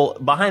people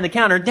behind the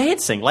counter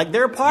dancing. Like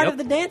they're a part of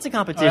the dancing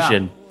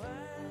competition.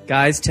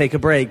 Guys, take a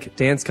break.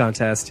 Dance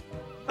contest.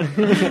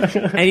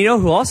 And you know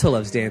who also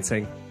loves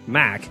dancing?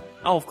 Mac.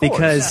 Oh, of course.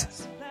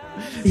 Because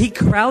he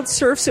crowd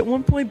surfs at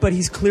one point, but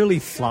he's clearly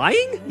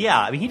flying? Yeah,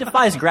 I mean, he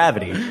defies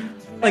gravity.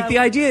 Like, the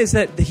idea is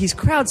that he's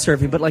crowd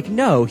surfing, but, like,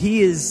 no,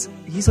 he's,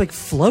 like,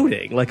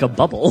 floating like a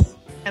bubble.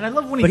 And I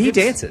love when But he he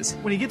gets, dances.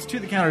 When he gets to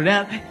the counter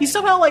dance, he's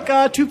somehow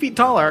like 2 feet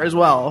taller as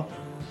well.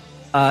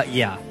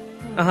 Yeah.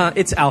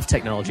 It's Alf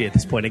technology at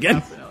this point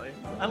again.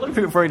 I love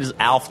to refer to it as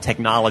Alf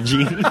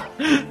technology.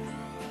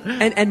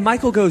 And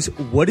Michael goes,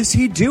 what is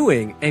he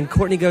doing? And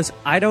Courtney goes,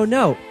 I don't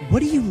know.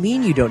 What do you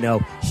mean you don't know?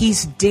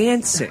 He's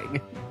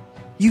dancing.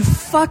 You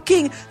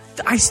fucking...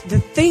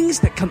 the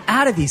things that come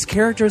out of these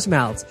characters'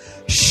 mouths.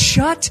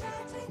 Shut...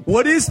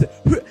 What is that?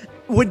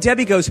 When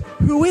Debbie goes,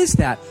 who is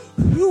that?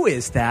 Who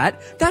is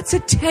that? That's a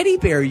teddy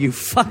bear, you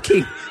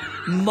fucking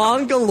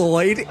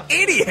mongoloid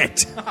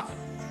idiot.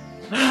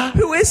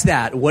 Who is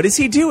that? What is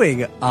he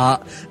doing?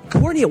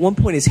 Courtney at one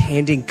point is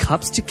handing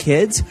cups to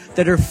kids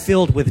that are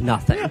filled with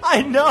nothing.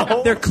 I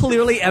know. They're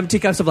clearly empty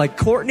cups of like,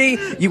 Courtney,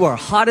 you are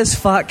hot as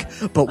fuck,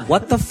 but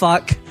what the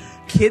fuck?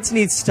 Kids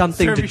need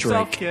something Serve to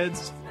yourself, drink.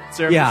 kids.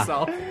 Serve Yeah.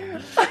 yourself.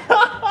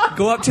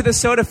 Go up to the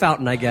soda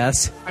fountain, I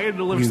guess. I gotta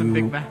deliver some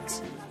Big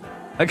Macs.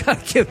 I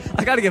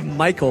gotta give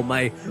Michael,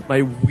 my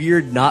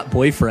weird not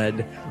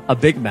boyfriend, a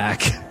Big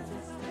Mac.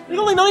 We've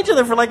only known each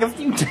other for like a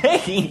few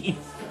days.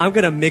 I'm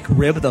gonna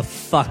McRib the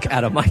fuck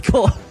out of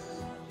Michael.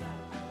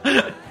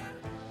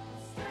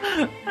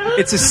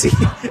 It's a scene.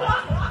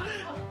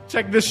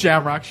 Check this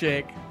Shamrock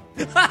Shake.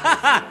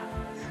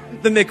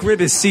 The McRib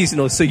is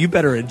seasonal, so you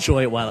better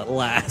enjoy it while it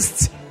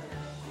lasts.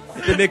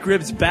 The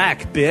McRib's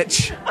back,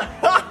 bitch.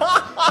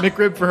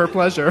 McRib for her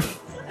pleasure.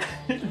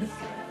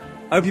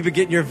 I hope you've been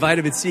getting your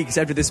vitamin C, because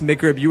after this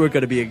McRib, you are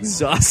going to be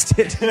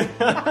exhausted.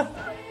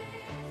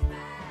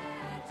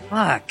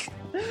 Fuck.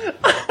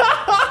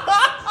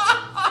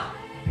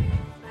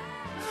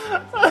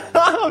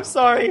 I'm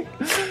sorry.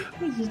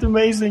 It's just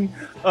amazing.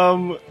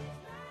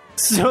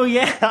 So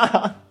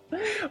yeah,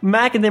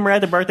 Mac and them are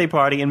at the birthday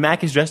party, and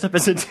Mac is dressed up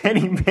as a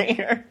teddy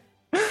bear.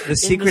 The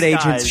secret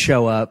agents disguise.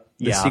 show up.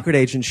 Yeah. Secret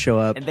agents show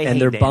up, And they and hate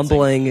they're dancing.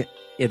 bumbling.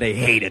 Yeah, they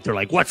hate it. They're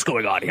like, what's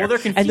going on here? Well, they're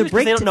and confused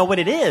because they don't know what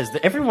it is.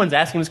 Everyone's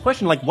asking this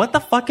question, like, what the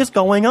fuck is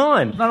going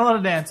on? Not a lot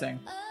of dancing.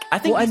 I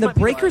think Well, and the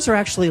breakers are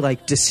actually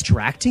like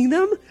distracting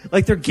them.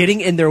 Like they're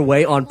getting in their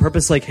way on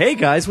purpose. Like, hey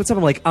guys, what's up?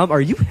 I'm like, are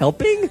you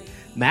helping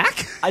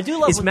Mac? I do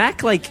love Is when-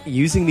 Mac like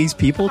using these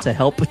people to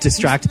help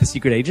distract the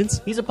secret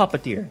agents? He's a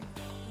puppeteer.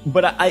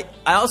 But I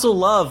also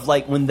love,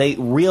 like, when they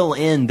reel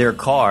in their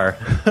car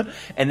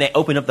and they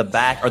open up the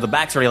back, or the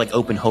back's already, like,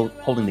 open,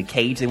 holding the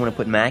cage they want to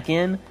put Mac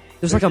in.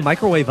 There's like a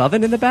microwave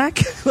oven in the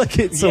back. Like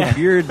it's Yeah. a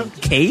weird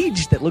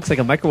cage that looks like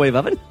a microwave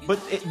oven. But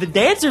the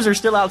dancers are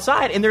still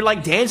outside, and they're,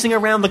 like, dancing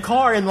around the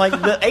car and, like,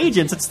 the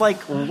agents. It's like,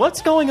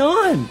 what's going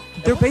on?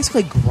 They're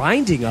basically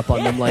grinding up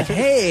on them like,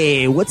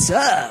 hey, what's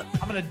up?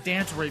 I'm gonna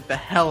dance rape the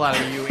hell out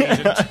of you,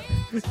 agent.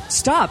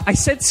 Stop. I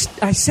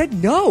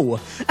said no.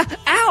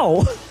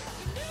 Ow.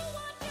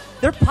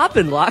 Their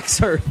poppin' locks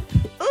are...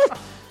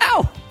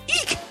 Ow.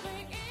 Eek.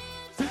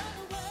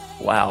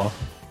 Wow.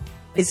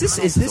 Is this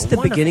the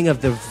wonderful. beginning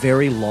of the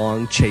very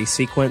long chase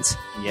sequence?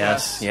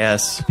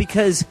 Yes.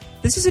 Because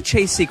this is a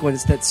chase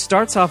sequence that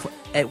starts off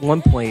at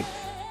one point.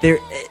 There,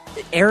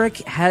 Eric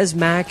has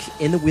Mac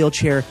in the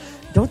wheelchair.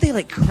 Don't they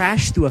like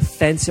crash through a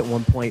fence at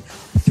one point?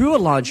 Through a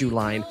laundry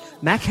line.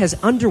 Mac has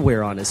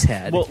underwear on his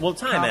head. Well,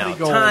 time Comedy out.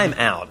 gold. Time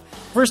out.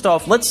 First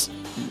off, let's...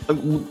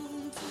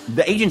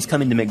 the agents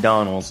come into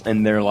McDonald's,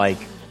 and they're like,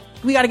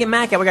 we gotta get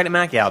Mac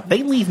out.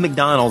 They leave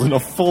McDonald's in a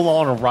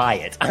full-on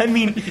riot. I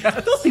mean,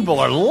 those people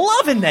are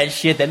loving that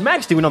shit that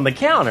Mac's doing on the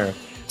counter.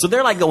 So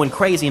they're like going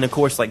crazy, and of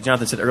course, like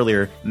Jonathan said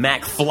earlier,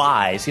 Mac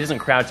flies. He doesn't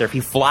crouch there. He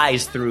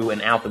flies through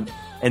and out,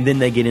 and then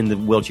they get in the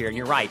wheelchair, and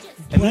you're right.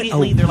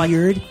 Immediately, what a they're like...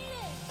 weird...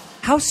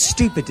 How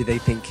stupid do they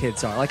think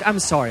kids are? Like, I'm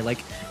sorry. Like,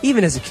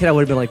 even as a kid, I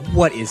would have been like,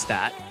 what is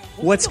that?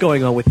 What's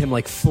going on with him,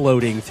 like,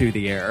 floating through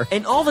the air?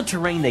 And all the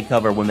terrain they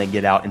cover when they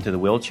get out into the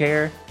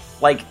wheelchair,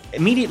 like,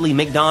 immediately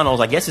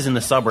McDonald's, I guess, is in the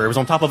suburbs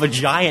on top of a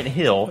giant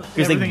hill,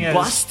 because they Everything is.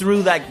 bust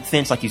through that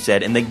fence, like you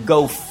said, and they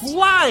go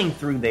flying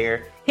through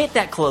there, hit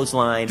that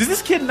clothesline. Does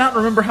this kid not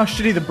remember how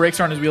shitty the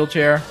brakes are on his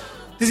wheelchair?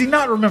 Does he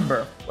not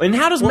remember? And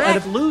how does Well,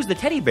 Mac lose the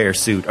teddy bear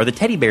suit or the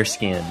teddy bear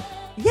skin?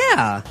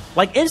 Yeah.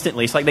 Like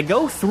instantly. It's like they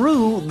go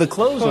through the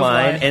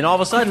clothesline and all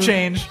of a sudden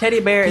change. Teddy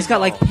Bear He's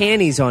got like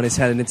panties on his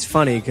head, and it's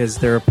funny because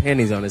there are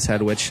panties on his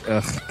head, which,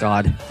 ugh,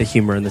 God, the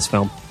humor in this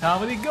film.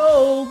 Comedy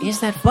gold. Is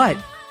that But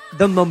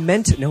the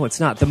momentum, no, it's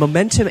not. The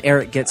momentum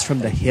Eric gets from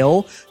the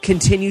hill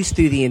continues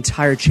through the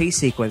entire chase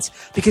sequence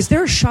because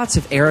there are shots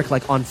of Eric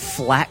like on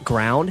flat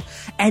ground,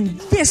 and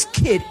this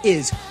kid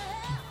is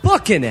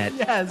booking it.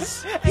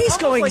 Yes. He's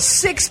going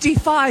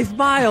 65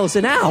 miles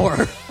an hour.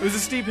 It was a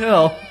steep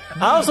hill.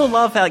 I also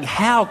love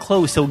how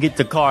close he'll get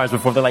to cars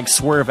before they like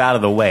swerve out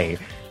of the way.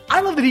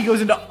 I love that he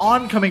goes into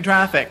oncoming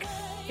traffic.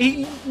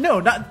 He's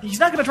not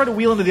going to try to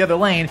wheel into the other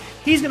lane.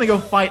 He's going to go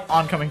fight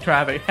oncoming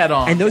traffic head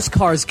on. And those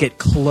cars get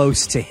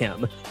close to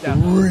him. Yeah.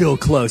 Real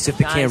close if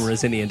the Guys. camera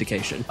is any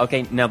indication.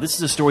 Okay, now this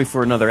is a story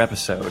for another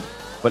episode,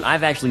 but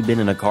I've actually been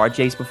in a car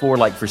chase before,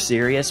 like for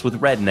serious,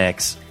 with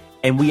rednecks,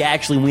 and we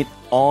actually went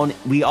on.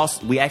 We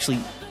actually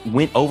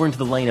went over into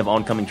the lane of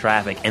oncoming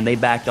traffic, and they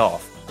backed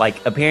off.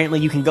 Like apparently,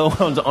 you can go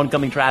on to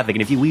oncoming traffic,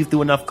 and if you weave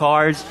through enough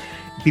cars,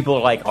 people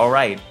are like, "All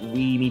right,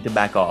 we need to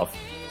back off."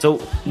 So,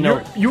 you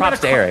were props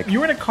to in a car, Eric. You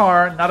were in a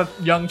car, not a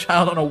young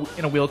child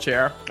in a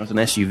wheelchair I was an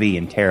SUV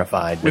and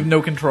terrified. with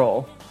no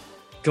control.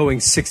 Going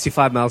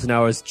 65 miles an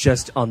hour is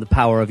just on the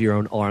power of your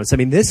own arms. I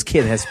mean, this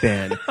kid has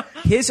been,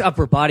 his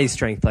upper body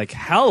strength, like,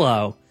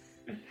 hello,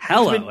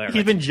 Eric.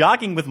 He's been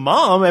jogging with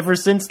Mom ever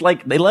since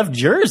like they left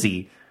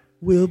Jersey.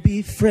 We'll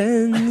be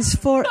friends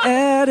for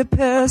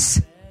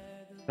Oedipus.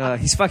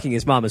 He's fucking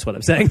his mom is what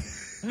I'm saying.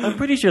 I'm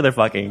pretty sure they're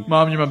fucking.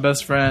 Mom, you're my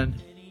best friend.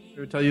 Did I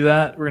ever tell you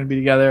that? We're going to be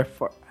together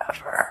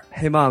forever.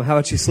 Hey, Mom, how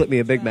about you slip me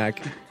a Big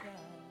Mac?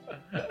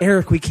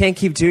 Eric, we can't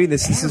keep doing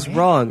this. This is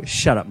wrong.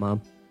 Shut up,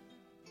 Mom.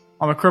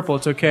 I'm a cripple.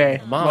 It's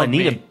okay. Mom, Love I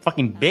need me. a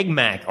fucking Big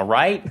Mac, all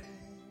right?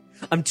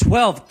 I'm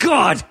 12.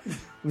 God!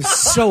 I'm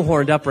so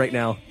horned up right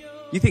now.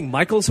 You think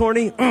Michael's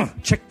horny?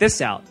 Check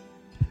this out.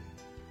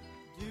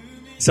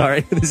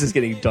 Sorry, this is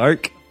getting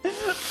dark.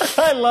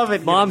 I love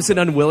it. Mom's an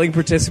unwilling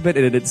participant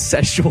in an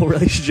incestual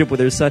relationship with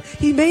her son.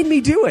 He made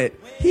me do it.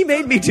 He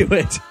made me do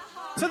it.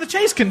 So the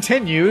chase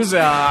continues.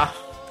 All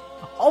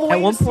the way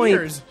At one to point-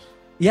 Sears.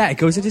 Yeah, it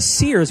goes into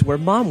Sears where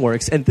Mom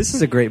works, and this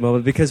is a great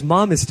moment because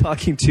Mom is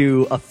talking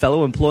to a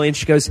fellow employee, and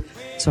she goes,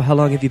 "So how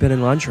long have you been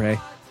in lingerie?"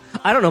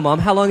 "I don't know, Mom.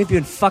 How long have you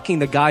been fucking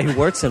the guy who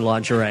works in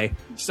lingerie?"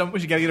 You got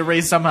to get a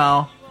raise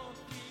somehow.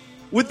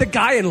 "With the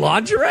guy in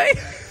lingerie?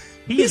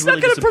 He's not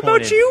really going to promote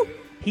disappointed. you?"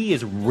 He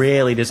is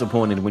really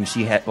disappointed when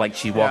she walks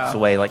Yeah.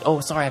 away like,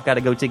 "Oh, sorry, I've got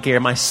to go take care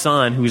of my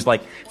son who's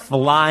like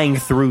flying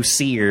through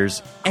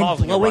Sears And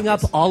causing a blowing up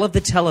ruckus." all of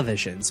the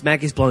televisions.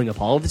 Maggie's blowing up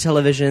all of the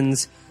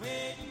televisions.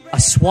 A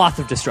swath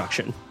of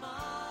destruction.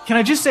 Can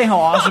I just say how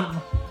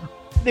awesome?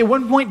 At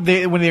one point,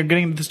 when they're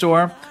getting to the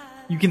store,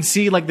 you can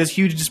see like this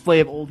huge display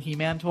of old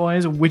He-Man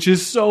toys, which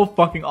is so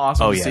fucking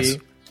awesome Oh to yes. see.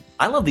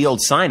 I love the old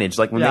signage.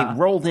 Like when Yeah. they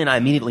rolled in, I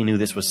immediately knew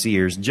this was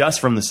Sears just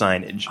from the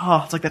signage.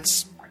 Oh, it's like that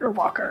Spider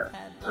Walker.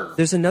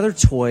 There's another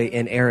toy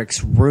in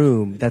Eric's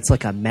room that's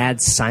like a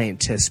mad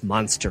scientist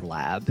monster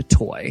lab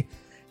toy.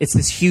 It's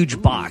this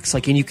huge box,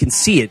 like, and you can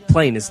see it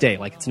plain as day,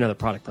 like it's another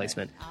product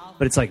placement.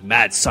 But it's like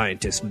Mad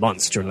Scientist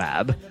Monster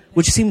Lab,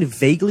 which seemed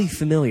vaguely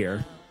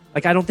familiar.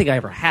 Like, I don't think I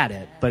ever had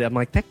it, but I'm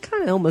like, that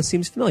kind of almost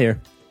seems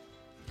familiar.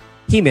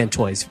 He-Man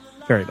toys,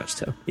 very much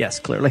so. Yes,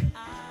 clearly.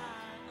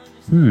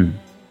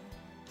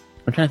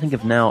 I'm trying to think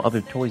of now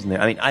other toys in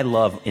there. I mean, I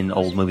love in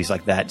old movies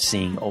like that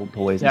seeing old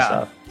toys and Yeah.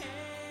 stuff.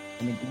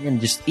 And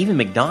just even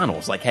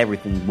McDonald's, like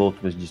everything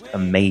looked was just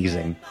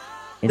amazing.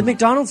 The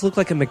McDonald's looked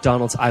like a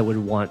McDonald's I would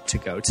want to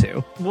go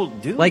to. Well,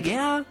 dude, Like,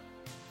 yeah.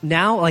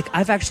 Now, like,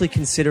 I've actually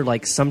considered,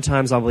 like,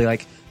 sometimes I'll be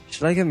like,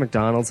 should I get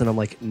McDonald's? And I'm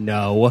like,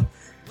 no.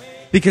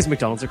 Because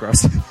McDonald's are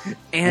gross.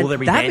 And Will there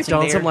be that dancing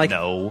McDonald's, there? I'm like,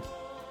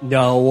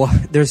 no.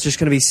 There's just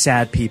going to be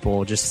sad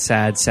people. Just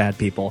sad, sad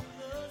people.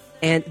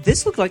 And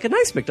this looked like a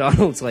nice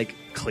McDonald's. Like,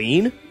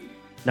 clean,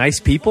 nice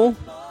people,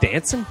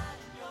 dancing,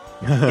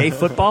 gay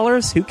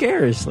footballers. Who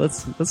cares?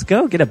 Let's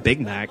go get a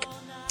Big Mac.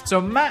 So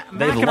Mac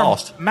They've and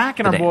lost Mac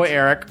and the our boy dance.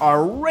 Eric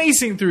are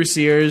racing through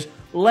Sears,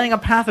 laying a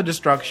path of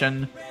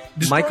destruction,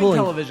 destroying Michael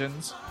and-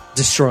 televisions.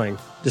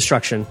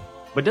 Destruction.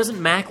 But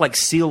doesn't Mac like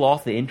seal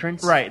off the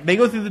entrance? Right. They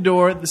go through the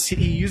door.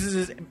 He uses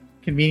his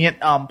convenient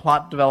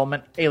plot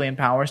development alien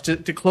powers to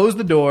close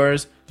the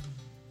doors.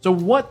 So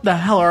what the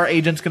hell are our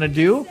agents going to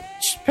do?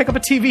 Just pick up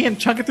a TV and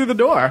chuck it through the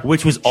door.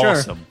 Which was Sure.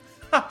 awesome.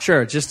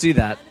 Sure, just do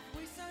that.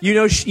 You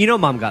know,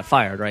 Mom got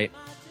fired, right?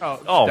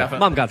 Oh, definitely.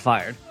 Mom got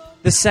fired.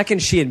 The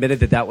second she admitted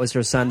that was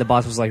her son, the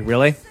boss was like,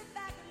 "Really?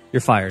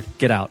 You're fired.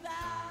 Get out.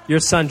 Your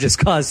son just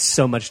caused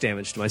so much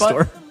damage to my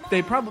store."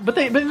 But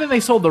then they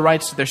sold the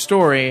rights to their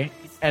story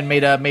and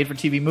made a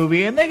made-for-TV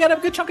movie, and they got a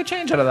good chunk of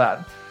change out of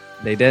that.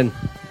 They did.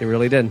 They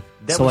really did.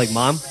 That So, was- like,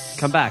 Mom,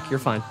 come back. You're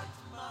fine.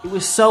 It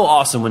was so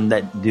awesome when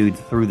that dude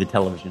threw the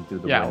television through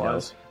the Yeah, it window.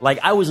 was. Like,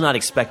 I was not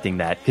expecting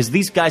that, because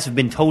these guys have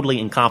been totally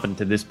incompetent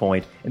to this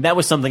point, and that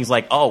was something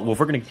like, oh, well, if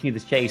we're going to continue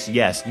this chase,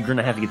 yes, you're going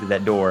to have to get through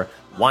that door.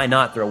 Why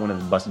not throw one of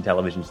the busted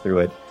televisions through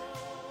it?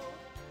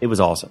 It was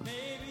awesome.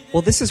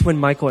 Well, this is when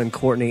Michael and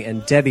Courtney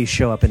and Debbie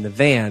show up in the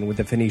van with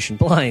the Venetian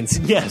blinds.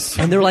 Yes.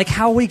 And they're like,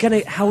 how are we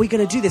gonna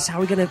do this? How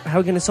are we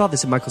gonna solve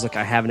this? And Michael's like,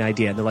 I have an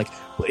idea. And they're like,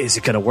 well, is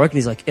it gonna work? And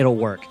he's like, it'll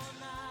work.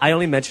 I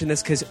only mention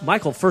this because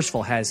Michael, first of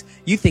all,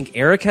 you think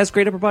Eric has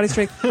great upper body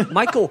strength?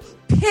 Michael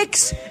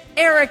picks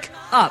Eric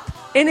up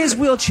in his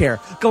wheelchair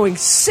going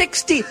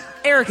 60.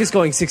 Eric is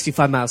going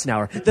 65 miles an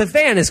hour. The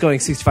van is going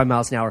 65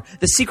 miles an hour.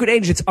 The secret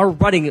agents are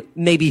running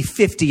maybe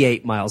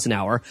 58 miles an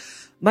hour.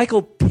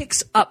 Michael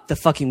picks up the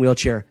fucking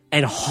wheelchair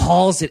and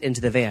hauls it into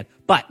the van.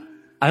 But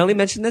I only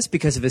mention this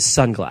because of his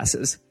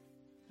sunglasses.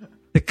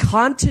 The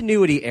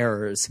continuity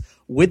errors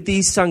with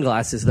these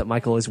sunglasses that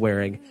Michael is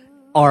wearing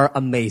are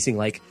amazing.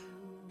 Like,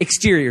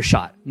 exterior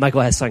shot,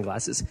 Michael has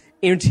sunglasses.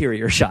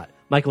 Interior shot,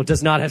 Michael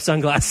does not have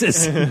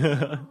sunglasses.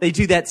 They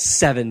do that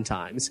 7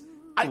 times.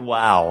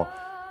 Wow.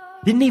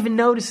 Didn't even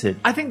notice it.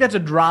 I think that's a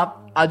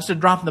drop, just a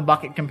drop in the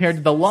bucket compared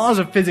to the laws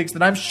of physics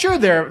that I'm sure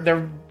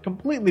they're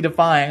completely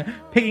defying.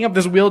 Picking up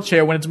this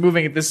wheelchair when it's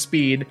moving at this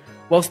speed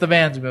whilst the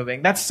van's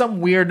moving. That's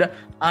some weird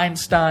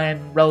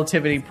Einstein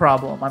relativity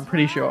problem, I'm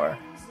pretty sure.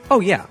 Oh,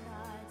 yeah.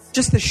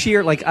 Just the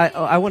sheer, like,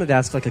 I wanted to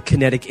ask, like, a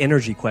kinetic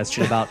energy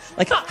question about,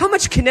 like, how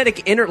much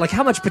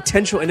how much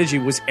potential energy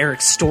was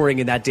Eric storing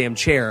in that damn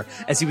chair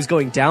as he was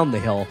going down the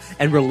hill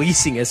and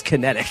releasing as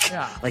kinetic?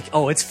 Yeah. Like,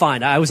 oh, it's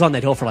fine. I was on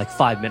that hill for, like,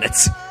 5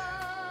 minutes.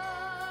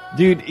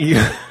 Dude,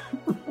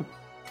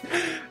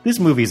 this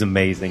movie's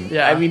amazing.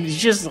 Yeah. I mean, it's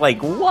just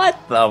like, what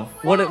the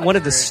fuck? One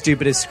of the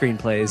stupidest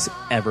screenplays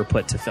ever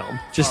put to film.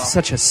 Just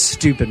such a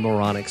stupid,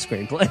 moronic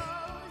screenplay.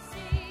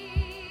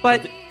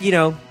 But, you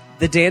know,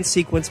 the dance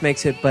sequence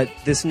makes it, but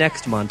this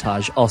next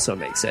montage also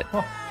makes it.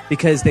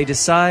 Because they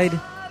decide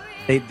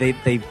they're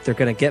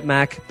going to get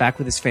Mac back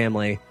with his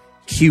family.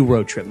 Cue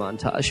road trip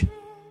montage.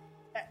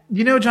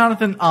 You know,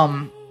 Jonathan,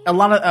 a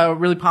lot of a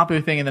really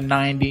popular thing in the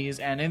 90s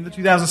and in the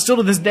 2000s, still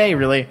to this day,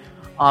 really,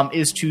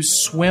 is to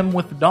swim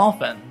with the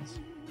dolphins.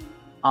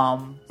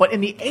 But in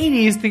the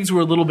 80s, things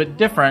were a little bit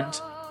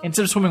different.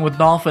 Instead of swimming with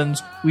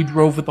dolphins, we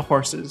drove with the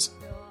horses.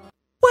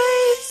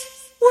 Waves.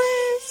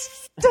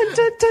 Dun,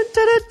 dun, dun,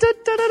 dun, dun, dun,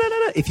 dun, dun,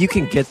 dun. If you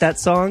can get that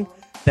song,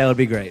 that would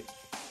be great.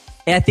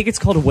 And I think it's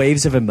called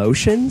Waves of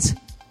Emotions.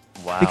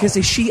 Wow. Because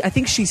I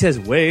think she says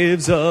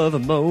Waves of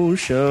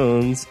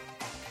Emotions.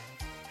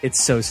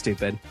 It's so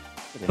stupid.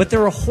 But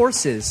there are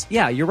horses.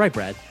 Yeah, you're right,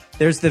 Brad.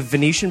 There's the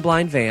Venetian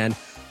blind van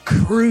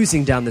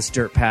cruising down this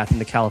dirt path in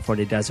the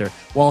California desert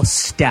while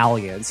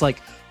stallions, like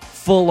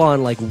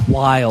full-on, like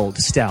wild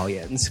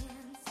stallions.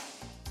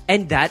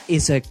 And that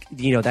is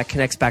that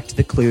connects back to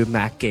the clue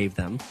Mac gave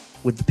them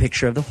with the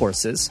picture of the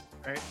horses.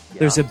 Right? Yeah.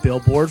 There's a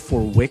billboard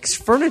for Wix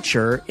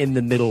Furniture in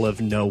the middle of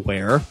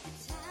nowhere.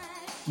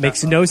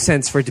 Makes no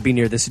sense for it to be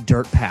near this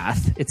dirt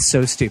path. It's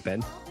so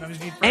stupid.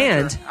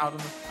 And out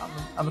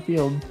on the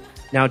field.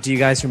 Now, do you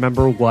guys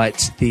remember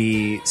what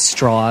the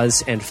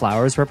straws and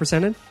flowers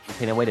represented?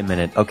 Okay, now wait a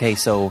minute. Okay,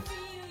 so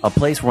a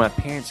place where my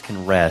parents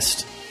can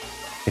rest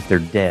if they're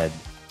dead.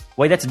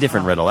 Wait, that's a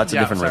different riddle. That's a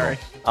different riddle.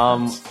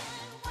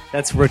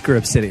 That's Rutger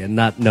Obsidian.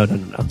 No.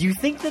 Do you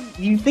think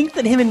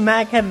that him and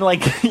Mac had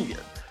like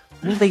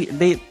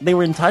they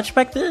were in touch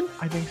back then?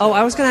 I think. Oh,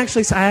 I was gonna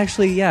say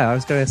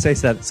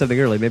something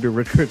earlier. Maybe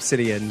Rutger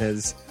Obsidian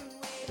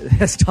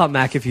has taught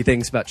Mac a few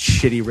things about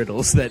shitty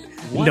riddles that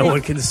no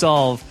one can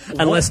solve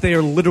unless they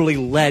are literally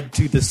led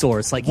to the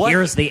source. Like,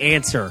 here's the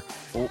answer.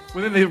 Well,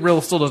 then the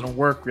riddle still doesn't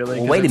work, really.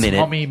 Well, wait a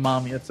minute.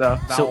 Mommy, it's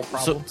a vowel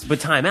problem. But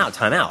time out.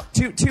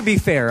 To be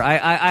fair, I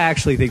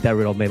actually think that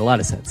riddle made a lot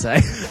of sense. I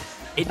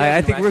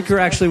think Rutger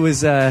actually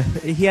was,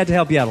 he had to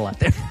help you out a lot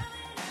there.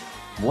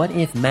 What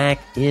if Mac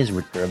is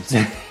Rutger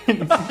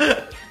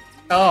Obsidian?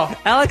 Oh,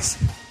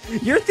 Alex,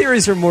 your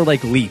theories are more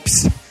like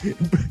leaps.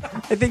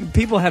 I think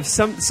people have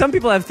some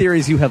people have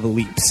theories, you have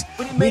leaps.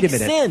 But it Wait a makes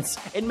minute. sense.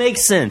 It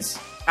makes sense.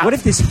 What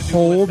if this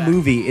whole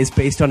movie is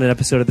based on an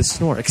episode of The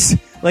Snorks?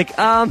 Like,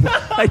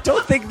 I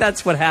don't think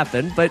that's what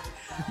happened, but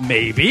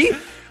maybe.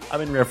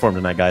 I'm in rare form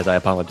tonight, guys. I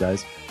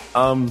apologize.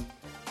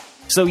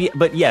 So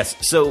yes,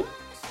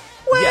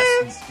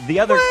 the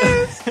other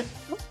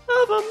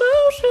of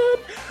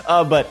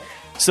emotion. But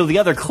so the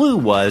other clue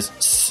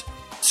was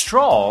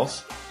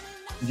straws,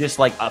 just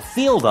like a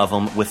field of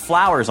them with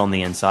flowers on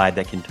the inside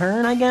that can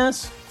turn. I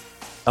guess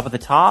up at the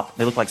top,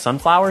 they look like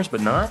sunflowers,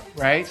 but not.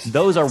 right.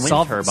 Those are wind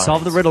turbines.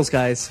 Solve the riddles,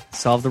 guys.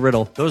 Solve the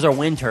riddle. Those are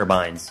wind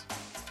turbines.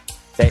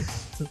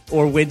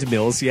 Or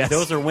windmills, yes.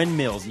 Those are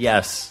windmills.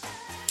 Yes,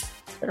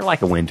 they're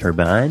like a wind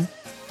turbine.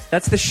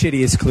 That's the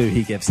shittiest clue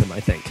he gives them, I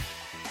think.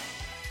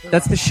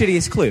 That's the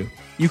shittiest clue.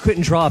 You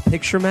couldn't draw a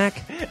picture,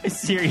 Mac?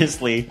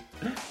 Seriously.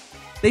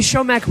 They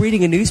show Mac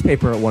reading a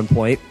newspaper at one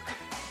point.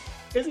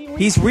 Is he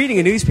He's reading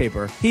a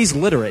newspaper. He's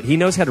literate. He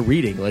knows how to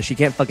read English. He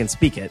can't fucking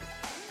speak it.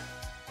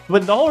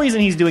 But the whole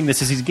reason he's doing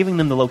this is he's giving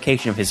them the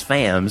location of his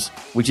fams,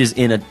 which is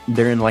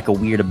they're in like a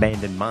weird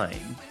abandoned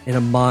mine. In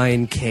a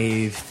mine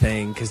cave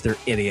thing, because they're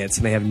idiots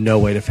and they have no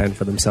way to fend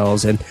for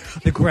themselves. And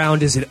the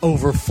ground isn't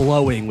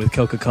overflowing with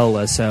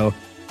Coca-Cola, so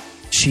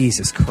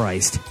Jesus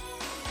Christ.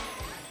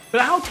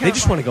 But how They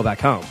just want to go back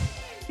home.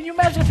 Can you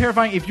imagine how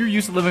terrifying if you're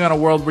used to living on a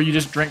world where you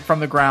just drink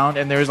from the ground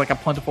and there's like a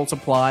plentiful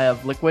supply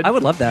of liquid? I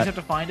would love that. You just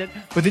have to find it.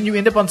 But then you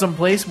end up on some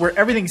place where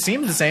everything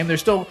seems the same.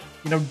 There's still,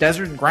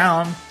 desert and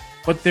ground,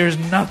 but there's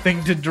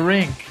nothing to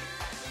drink.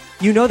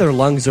 Their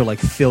lungs are like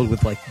filled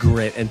with like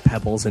grit and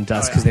pebbles and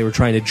dust because they were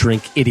trying to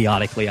drink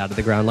idiotically out of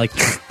the ground. Like,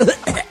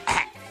 Scorpion.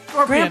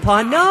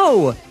 Grandpa,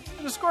 no!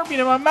 There's a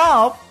scorpion in my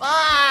mouth.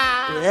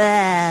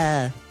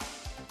 Ah!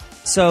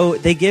 So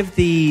they give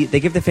the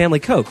family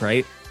Coke,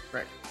 right?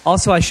 Right.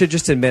 Also, I should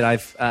just admit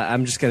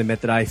I'm just going to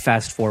admit that I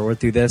fast forward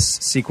through this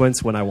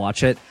sequence when I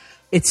watch it.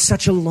 It's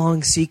such a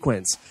long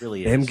sequence. It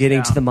really Them is.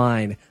 getting to the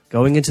mine,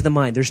 going into the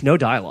mine. There's no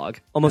dialogue.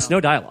 Almost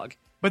no dialogue.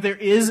 But there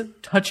is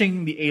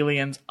touching the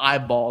alien's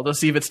eyeball to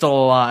see if it's still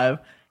alive.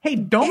 Hey,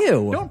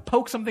 Ew. don't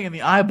poke something in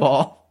the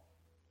eyeball.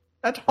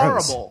 That's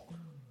horrible.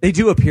 They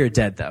do appear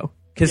dead though,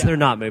 because they're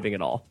not moving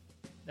at all.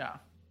 Yeah.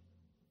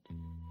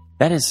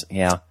 That is,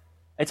 yeah.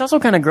 It's also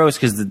kind of gross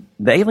because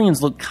the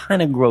aliens look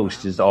kind of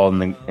gross just all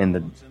in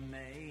the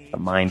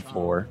mine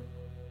floor.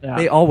 Yeah.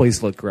 They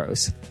always look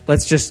gross.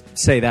 Let's just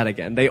say that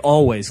again. They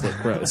always look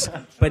gross.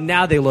 But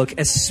now they look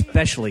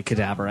especially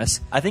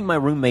cadaverous. I think my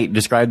roommate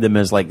described them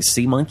as like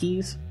sea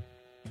monkeys.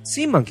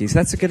 Sea monkeys,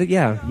 that's a good,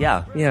 yeah.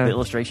 Yeah. Yeah. The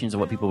illustrations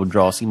of what people would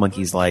draw sea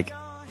monkeys like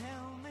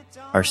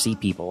are sea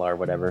people or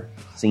whatever.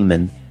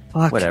 Seamen.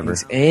 Fuck whatever.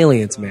 these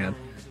aliens, man.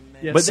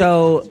 Yeah, But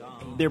So,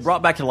 they're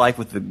brought back to life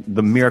with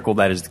the miracle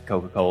that is the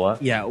Coca-Cola.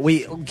 yeah,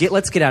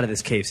 let's get out of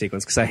this cave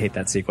sequence because I hate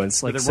that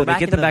sequence. Like, We're so they back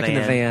get in them the back in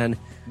the van.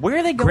 Where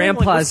are they going?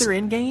 Grandpa's- Like, what's their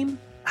end game?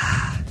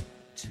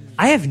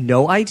 I have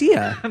no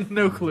idea.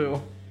 no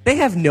clue. They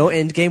have no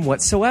end game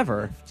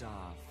whatsoever. Let's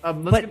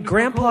get But into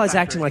Grandpa Coca-Cola is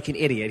acting factory. like an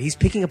idiot. He's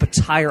picking up a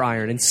tire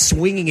iron and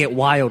swinging it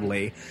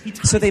wildly.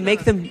 So they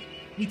make them.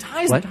 He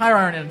ties What? the tire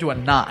iron into a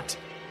knot.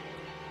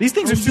 These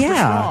things are super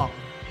yeah. strong.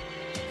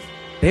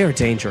 They are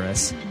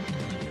dangerous.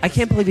 I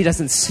can't believe he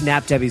doesn't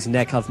snap Debbie's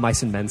neck off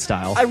Mice and Men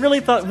style. I really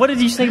thought. What did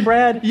you say,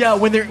 Brad? Yeah,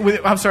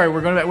 I'm sorry, we're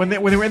going back. When they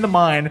were in the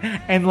mine,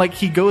 and like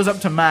he goes up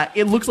to Matt,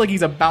 it looks like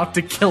he's about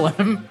to kill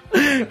him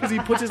because he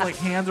puts his like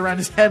hands around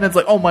his head, and it's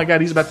like, oh my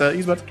god, he's about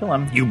to kill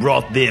him. You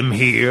brought them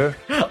here.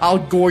 I'll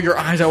gore your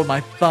eyes out with my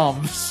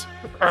thumbs.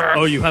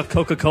 Oh, you have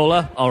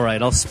Coca-Cola? All right,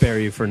 I'll spare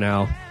you for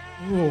now.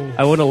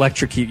 I won't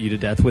electrocute you to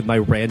death with my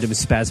random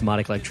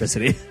spasmodic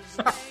electricity.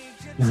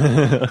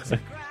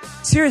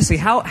 Seriously,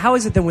 how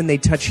is it that when they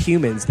touch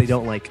humans, they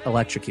don't, like,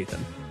 electrocute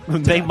them?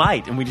 They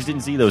might, and we just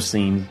didn't see those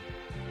scenes.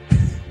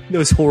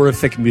 Those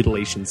horrific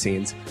mutilation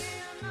scenes.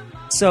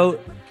 So,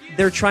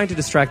 they're trying to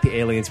distract the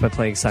aliens by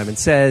playing Simon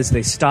Says.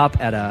 They stop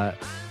at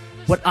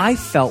what I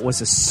felt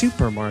was a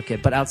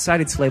supermarket, but outside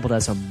it's labeled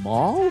as a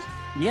mall?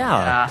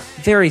 Yeah.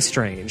 Very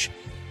strange.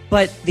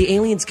 But the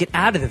aliens get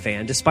out of the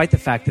van, despite the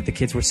fact that the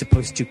kids were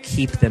supposed to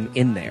keep them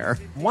in there.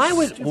 Why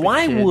would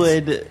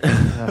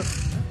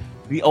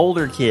the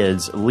older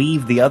kids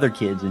leave the other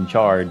kids in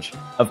charge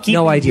of keeping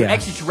No idea.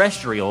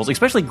 extraterrestrials,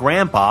 especially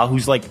Grandpa,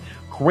 who's like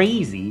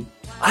crazy?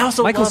 I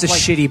also Michael's a love, like,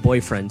 shitty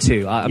boyfriend,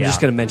 too. I'm Yeah,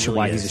 just going to mention really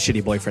why is. he's a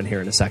shitty boyfriend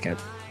here in a second.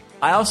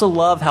 I also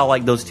love how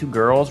like those two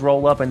girls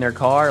roll up in their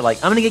car, like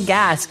I'm gonna get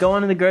gas, go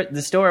on to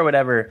the store or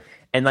whatever,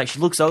 and like she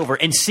looks over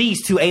and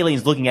sees two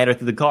aliens looking at her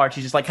through the car.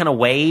 She just like kind of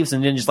waves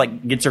and then just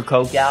like gets her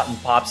Coke out and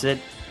pops it.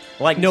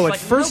 Like No, it's at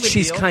like, first big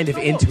she's deal. kind of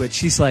into it.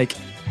 She's like,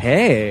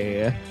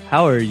 hey,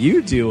 how are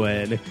you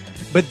doing?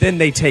 But then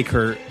they take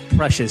her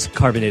precious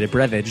carbonated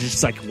beverage.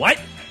 She's like, what?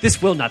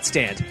 This will not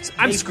stand.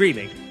 I'm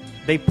screaming.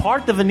 They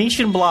part the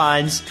Venetian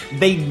blinds.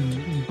 They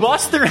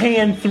bust their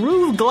hand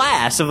through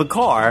glass of a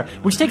car,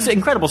 which takes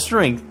incredible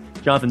strength.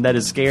 Jonathan, that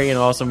is scary and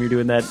awesome. You're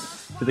doing that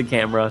to the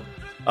camera.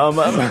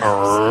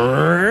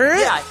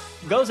 Yeah,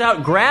 goes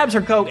out, grabs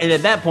her Coke, and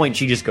at that point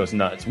she just goes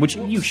nuts, which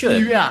you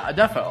should. Yeah,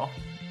 defo.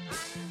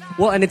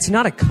 Well, and it's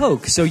not a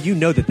Coke, so you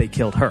know that they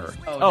killed her.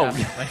 Oh,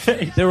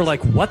 They were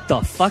like, what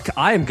the fuck?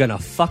 I am going to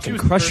fucking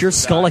was crush your first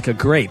to skull die. like a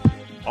grape.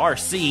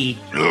 RC.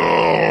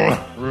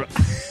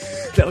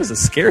 That was a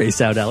scary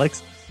sound,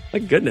 Alex. My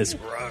goodness.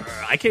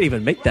 I can't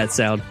even make that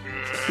sound.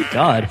 Good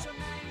God.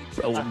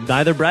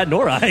 Neither Brad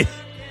nor I.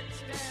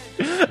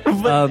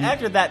 But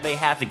after that, they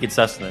have to get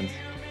sustenance.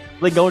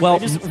 They go. Well-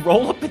 they just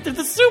roll up into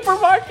the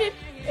supermarket,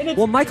 and it's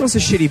Well, Michael's a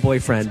shitty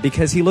boyfriend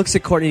because he looks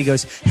at Courtney and he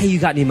goes, hey, you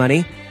got any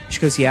money? She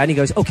goes, yeah. And he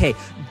goes, okay,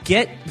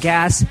 get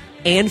gas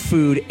and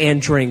food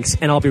and drinks,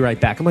 and I'll be right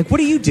back. I'm like, what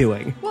are you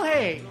doing? Well,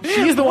 hey,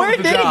 she's the one Where with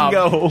the did he job.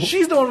 go?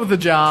 She's the one with the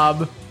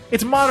job.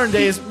 It's modern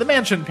days. The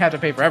man shouldn't have to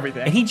pay for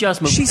everything. and he just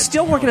moved. She's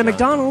still working at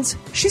McDonald's.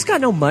 She's got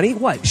no money.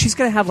 What? She's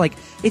going to have like,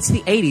 it's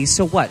the 80s,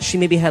 so what? She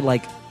maybe had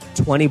like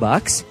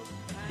 $20?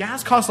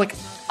 Gas costs like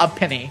a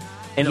penny.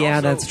 And Yeah,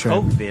 also, that's true.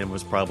 Coke then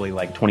was probably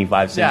like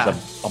 25 Yeah,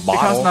 cents a it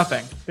bottle. costs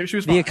nothing. She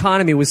was The fine.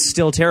 economy was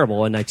still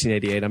terrible in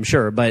 1988, I'm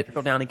sure, but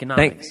Go down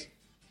economics.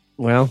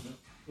 well,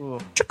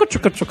 trickle,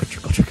 trickle, trickle,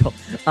 trickle, trickle.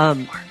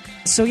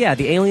 So yeah,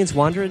 the aliens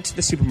wander into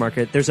the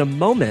supermarket. There's a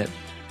moment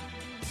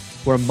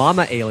where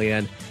Mama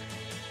Alien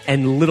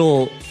and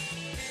little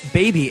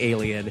baby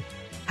alien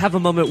have a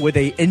moment with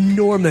a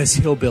enormous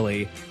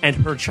hillbilly and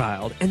her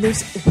child. And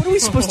there's what are we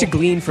supposed to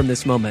glean from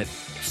this moment?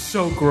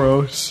 So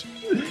gross.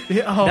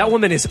 That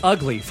woman is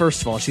ugly,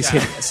 first of all. She's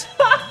hideous.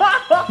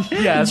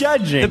 Yes.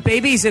 Judging. The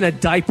baby's in a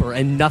diaper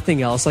and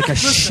nothing else, like a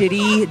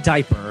shitty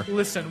diaper.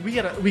 Listen, we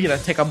gotta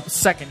take a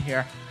second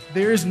here.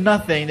 There is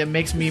nothing that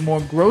makes me more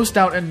grossed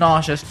out and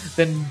nauseous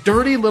than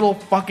dirty little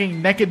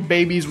fucking naked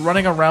babies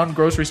running around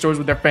grocery stores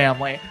with their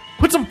family.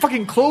 Put some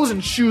fucking clothes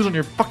and shoes on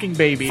your fucking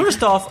baby.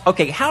 First off,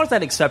 okay, how is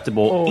that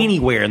acceptable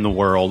anywhere in the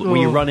world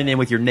when you're running in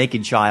with your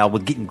naked child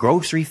with getting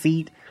grocery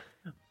feet?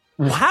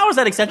 How is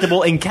that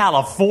acceptable in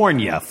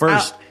California?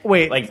 First,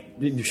 wait. like,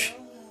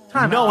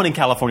 Time no out. one in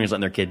California is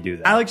letting their kid do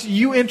that. Alex,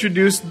 you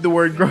introduced the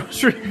word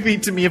grocery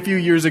feet to me a few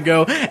years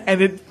ago,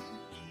 and it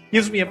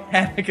gives me a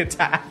panic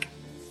attack.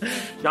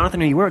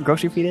 Jonathan, are you where a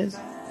grocery feet is?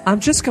 I'm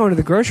just going to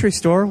the grocery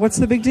store. What's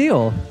the big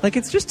deal? Like,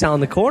 it's just down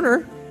the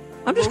corner.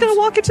 I'm just going to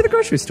walk into the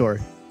grocery store.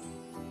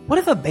 What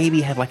if a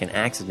baby had like an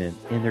accident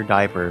in their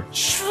diaper,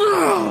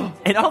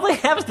 and all they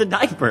have is the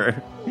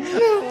diaper?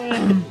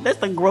 That's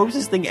the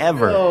grossest thing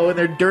ever. Oh, and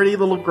their dirty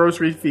little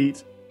grocery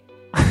feet.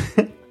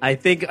 I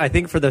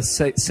think for the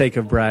sake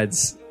of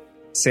Brad's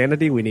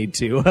sanity, we need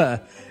to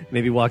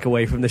maybe walk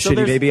away from the shitty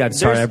there's- baby. I'm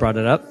sorry there's- I brought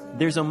it up.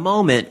 There's a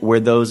moment where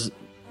the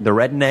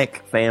redneck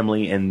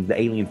family and the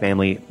alien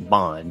family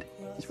bond.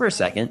 Just for a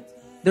second.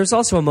 There's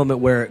also a moment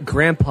where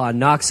Grandpa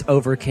knocks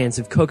over cans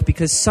of Coke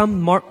because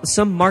some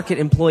market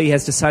employee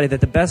has decided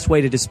that the best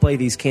way to display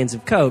these cans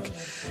of Coke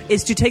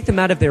is to take them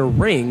out of their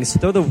rings,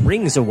 throw the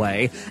rings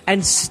away,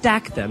 and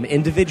stack them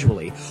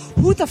individually.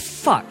 Who the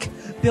fuck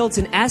builds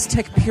an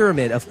Aztec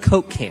pyramid of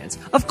Coke cans?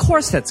 Of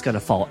course that's gonna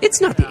fall.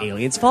 It's not the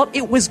alien's fault.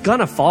 It was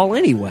gonna fall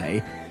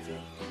anyway.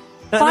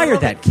 Fire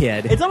that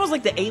kid. It's almost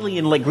like the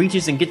alien like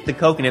reaches and gets the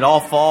Coke and it all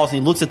falls and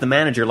he looks at the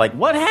manager like,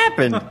 what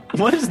happened?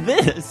 What is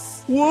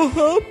this? What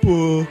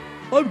happened?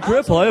 I'm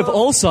Grandpa. I have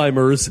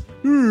Alzheimer's.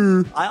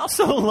 I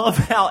also love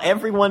how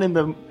everyone in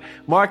the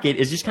market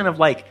is just kind of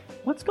like,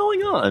 what's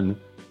going on?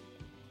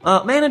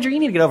 Manager, you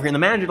need to get over here. And the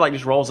manager like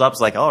just rolls up, is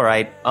like, all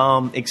right,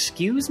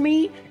 excuse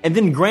me? And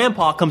then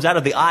Grandpa comes out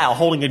of the aisle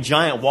holding a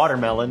giant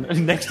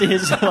watermelon next to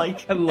his,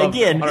 like, I love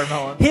again,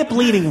 watermelon.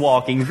 hip-leading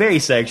walking, very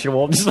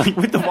sexual, just like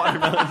with the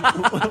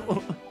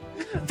watermelon.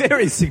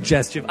 Very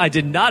suggestive. I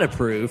did not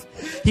approve.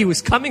 He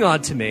was coming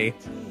on to me.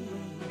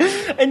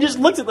 And just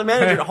looks at the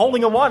manager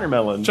holding a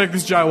watermelon. Check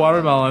this giant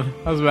watermelon.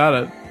 How's about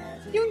it?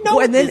 You know Well,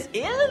 what and then- this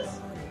is?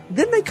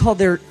 Then they call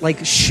their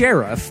like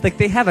sheriff. Like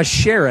they have a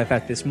sheriff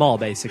at this mall,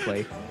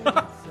 basically.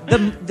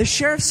 The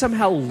sheriff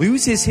somehow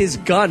loses his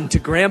gun to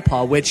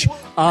Grandpa, which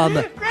how?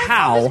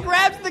 Just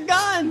grabs the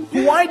gun.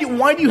 Why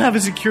do you have a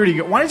security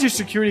guard? Why does your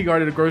security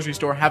guard at a grocery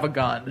store have a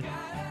gun?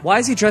 Why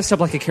is he dressed up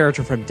like a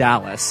character from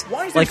Dallas?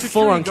 Why is there like a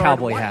full on security guard?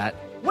 cowboy What- hat?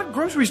 What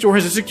grocery store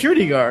has a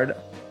security guard?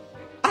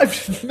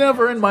 I've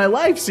never in my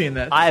life seen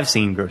this. I have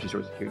seen grocery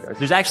store security guards.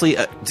 There's actually,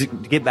 to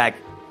get back,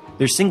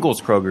 there's Singles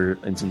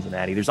Kroger in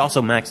Cincinnati. There's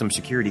also Maxim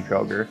Security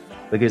Kroger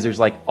because there's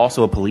like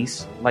also a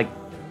police like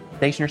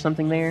station or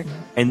something there,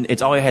 and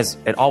it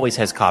always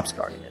has cops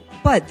guarding it.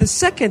 But the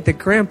second that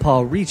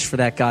Grandpa reached for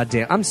that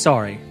goddamn, I'm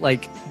sorry,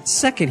 like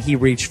second he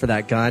reached for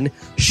that gun,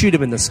 shoot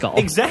him in the skull.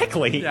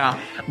 Exactly. Yeah.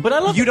 But I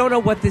love You don't know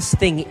what this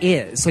thing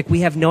is. Like, we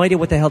have no idea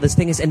what the hell this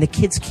thing is, and the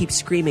kids keep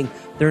screaming,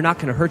 they're not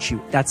going to hurt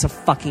you. That's a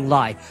fucking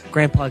lie.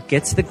 Grandpa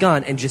gets the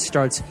gun and just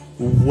starts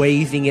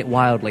waving it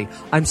wildly.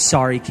 I'm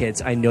sorry,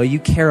 kids. I know you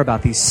care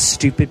about these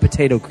stupid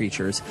potato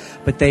creatures,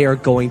 but they are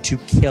going to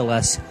kill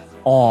us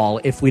all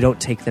if we don't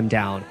take them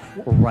down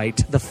right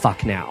the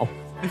fuck now.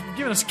 They've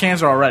given us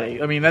cancer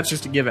already. I mean, that's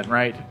just a given,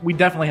 right? We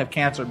definitely have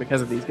cancer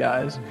because of these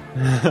guys.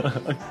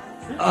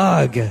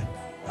 Ugh.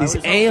 These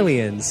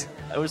aliens.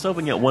 I was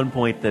hoping at one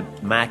point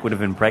that Mac would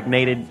have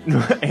impregnated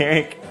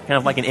Eric, kind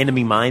of like an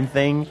enemy mine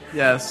thing.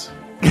 Yes.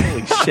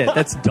 Holy shit,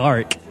 that's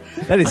dark.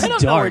 That is I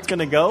don't know where dark. it's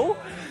gonna go.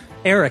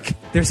 Eric,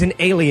 there's an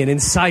alien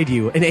inside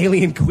you, an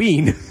alien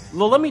queen.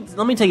 Well, let me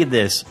tell you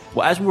this.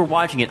 Well, as we were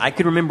watching it, I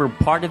could remember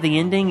part of the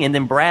ending, and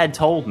then Brad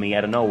told me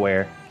out of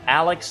nowhere,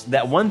 Alex,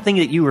 that one thing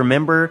that you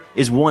remember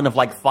is one of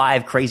like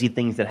 5 crazy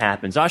things that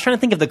happened. So I was trying to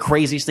think of the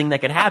craziest thing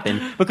that could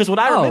happen because what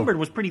I Oh. remembered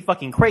was pretty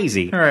fucking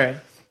crazy. All right.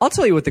 I'll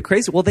tell you what the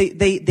crazy. Well,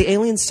 the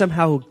aliens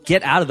somehow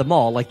get out of the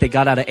mall, like they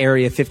got out of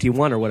Area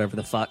 51 or whatever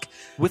the fuck.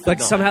 With the like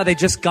gun. somehow they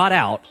just got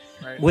out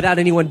Right. without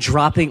anyone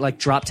drop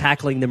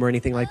tackling them or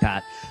anything like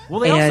that. Well,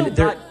 they and also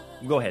they're-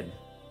 got... Go ahead.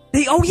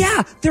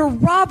 they're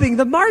robbing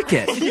the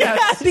market.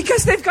 Yes.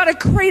 Because they've got a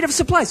crate of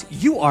supplies.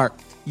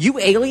 You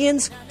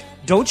aliens,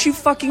 don't you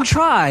fucking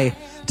try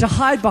to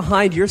hide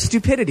behind your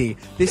stupidity.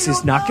 This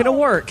is not going to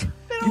work.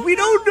 We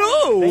don't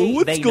know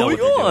what's They know going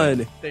what they're on.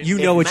 doing. You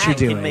If know what Mac you're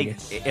can doing.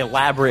 make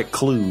elaborate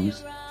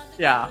clues.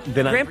 Yeah.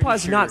 Then I'm Grandpa's pretty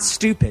sure- not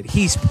stupid.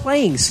 He's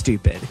playing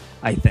stupid,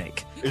 I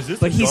think. Is this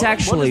but a he's gun?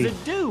 actually. What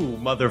does it do,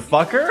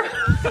 motherfucker?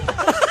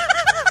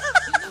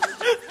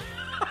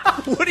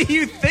 What do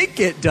you think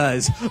it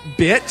does,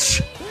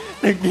 bitch?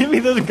 Give me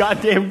those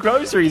goddamn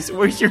groceries.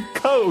 Where's your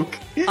Coke?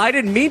 I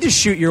didn't mean to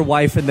shoot your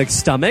wife in the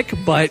stomach,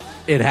 but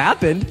it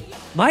happened.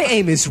 My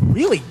aim is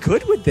really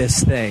good with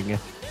this thing.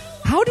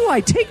 How do I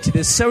take to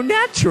this so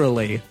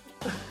naturally?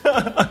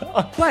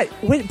 But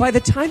by the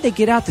time they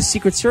get out, the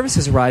Secret Service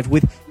has arrived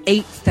with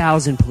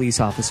 8,000 police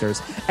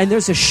officers, and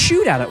there's a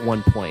shootout at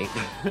one point,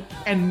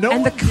 And no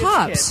and one the gets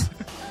cops. hit.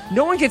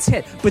 No one gets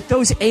hit, but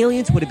those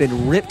aliens would have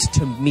been ripped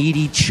to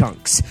meaty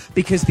chunks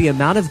because the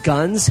amount of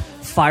guns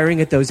firing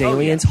at those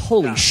aliens,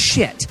 holy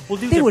shit, Well,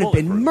 dude, they they're would have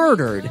been bulletproof.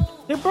 murdered.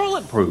 They're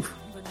bulletproof.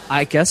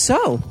 I guess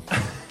so.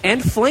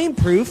 And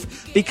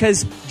flame-proof,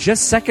 because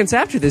just seconds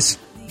after this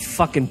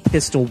fucking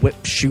pistol whip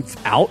shoots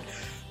out,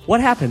 what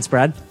happens,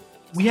 Brad?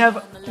 We have,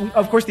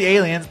 of course, the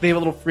aliens. They have a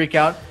little freak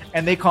out,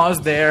 and they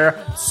cause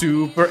their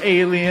super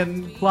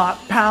alien plot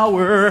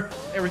power.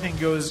 Everything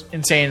goes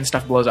insane and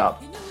stuff blows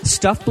up.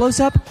 Stuff blows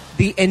up,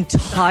 the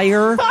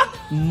entire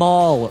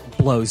mall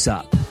blows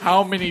up.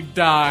 How many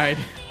died?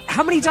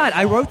 How many died?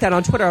 I wrote that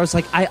on Twitter. I was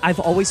like, I've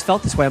always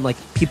felt this way. I'm like,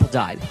 people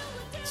died.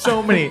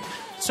 So many.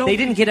 They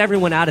didn't get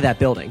everyone out of that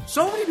building.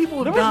 So many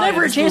people There have was died. never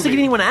in a this chance to movie.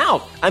 get anyone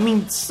out. I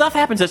mean, stuff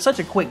happens at such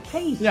a quick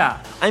pace.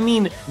 Yeah. I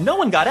mean, no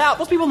one got out.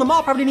 Those people in the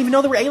mall probably didn't even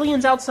know there were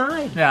aliens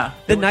outside. Yeah.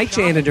 The night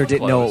janitor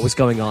didn't know what was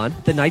going on.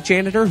 The night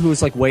janitor, who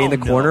was like way in the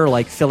corner,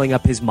 like filling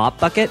up his mop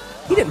bucket,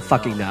 he didn't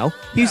fucking know.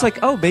 He was like,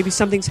 oh, maybe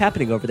something's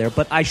happening over there,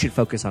 but I should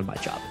focus on my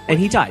job. And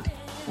he died.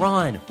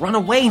 Run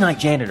away, night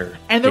janitor.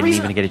 And the didn't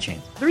reason- even get a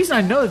chance. The reason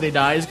I know that they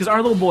died is because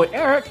our little boy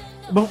Eric,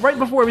 right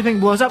before everything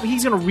blows up,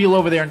 he's gonna reel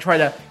over there and try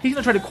to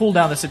cool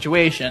down the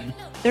situation.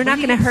 They're not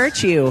going to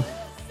hurt you.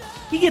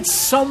 He gets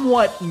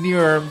somewhat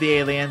near the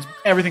aliens.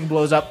 Everything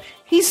blows up.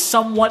 He's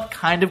somewhat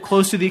kind of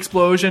close to the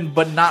explosion,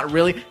 but not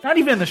really. Not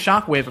even in the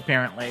shockwave,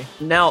 apparently.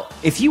 Now,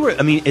 if you were,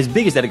 I mean, as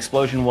big as that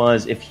explosion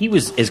was, if he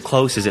was as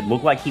close as it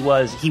looked like he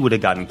would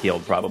have gotten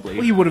killed, probably.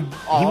 Well, he would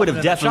have. He would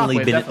have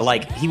definitely been,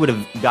 like, he would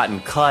have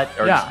gotten cut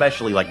or Yeah.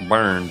 especially, like,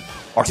 burned.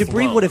 Or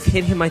Debris thrown. would have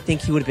hit him. I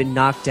think he would have been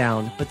knocked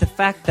down. But the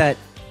fact that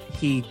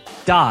he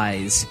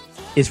dies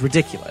is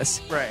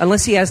ridiculous. Right.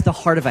 Unless he has the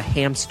heart of a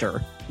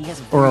hamster He has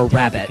or a very delicate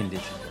rabbit.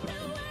 condition.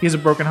 He has a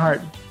broken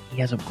heart.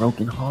 He has a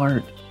broken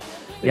heart.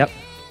 Yep.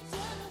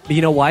 But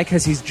you know why?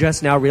 Because he's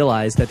just now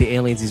realized that the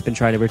aliens he's been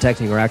trying to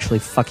protecting are actually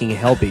fucking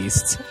hell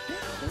beasts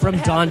from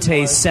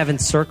Dante's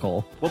Seventh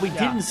Circle. What we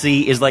didn't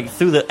see is, like,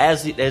 through the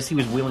as he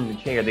was wheeling the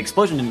chair, the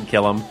explosion didn't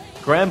kill him.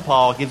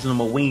 Grandpa gives him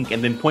a wink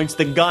and then points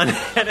the gun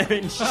at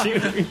him and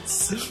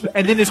shoots.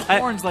 And then his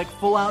horns like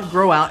full out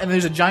grow out, and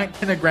there's a giant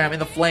pentagram in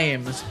the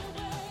flames.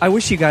 I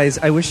wish you guys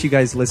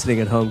listening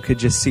at home could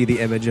just see the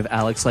image of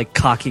Alex like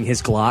cocking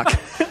his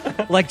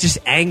Glock, like just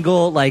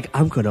angle, like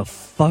I'm gonna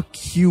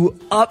fuck you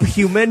up,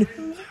 human.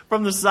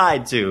 From the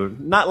side, too.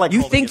 Not like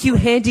You holding think it you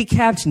right.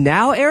 handicapped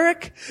now,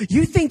 Eric?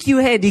 You think you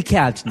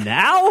handicapped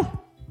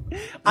now?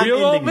 I'm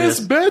ending this.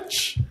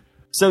 bitch.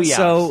 So, yeah.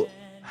 So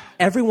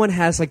everyone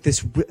has like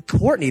this.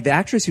 Courtney, the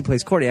actress who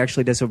plays Courtney,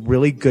 actually does a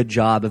really good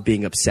job of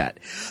being upset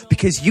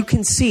because you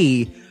can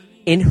see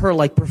in her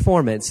like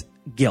performance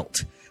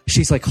guilt.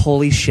 She's like,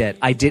 holy shit,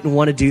 I didn't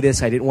want to do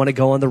this. I didn't want to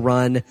go on the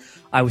run.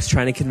 I was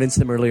trying to convince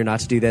them earlier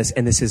not to do this,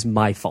 and this is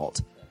my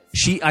fault.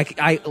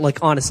 I like,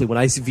 honestly, when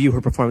I view her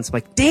performance, I'm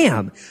like,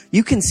 damn,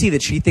 you can see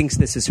that she thinks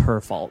this is her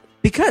fault.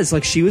 Because,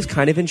 like, she was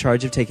kind of in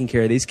charge of taking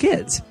care of these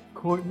kids.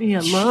 Courtney,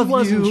 I she love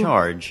was you. in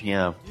charge,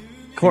 yeah.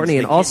 Courtney,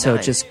 and the kid also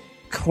died. just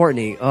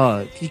Courtney.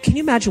 Can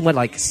you imagine what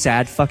like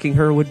sad fucking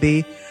her would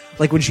be?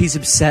 Like when she's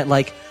upset,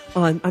 like,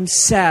 oh, I'm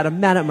sad. I'm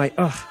mad at my.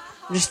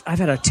 I've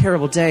had a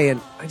terrible day,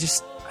 and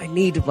I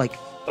need to like,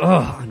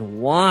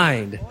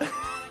 unwind.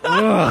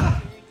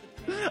 I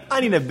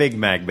need a Big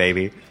Mac,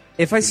 baby.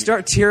 If I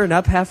start tearing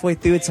up halfway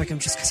through, it's like I'm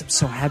just because I'm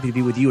so happy to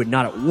be with you and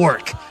not at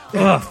work.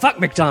 Fuck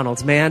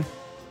McDonald's, man.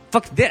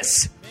 Fuck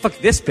this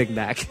Big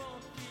Mac.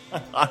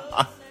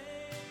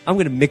 I'm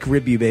gonna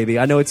McRib you, baby.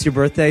 I know it's your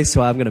birthday,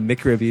 so I'm gonna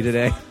McRib you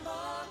today.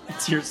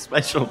 It's your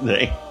special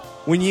day.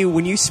 When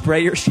you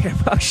spray your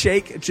Shamrock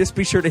Shake, just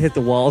be sure to hit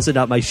the walls and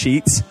not my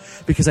sheets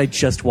because I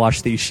just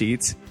washed these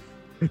sheets.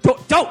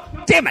 Don't!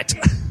 Damn it!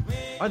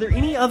 Are there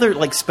any other,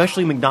 like,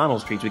 specially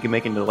McDonald's treats we can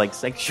make into, like,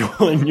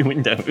 sexual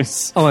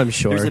innuendos? Oh, I'm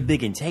sure. There's a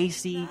Big and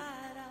Tasty.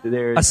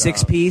 There's A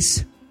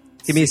 6-piece.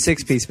 Give me a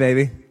 6-piece,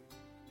 baby.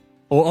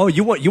 Oh,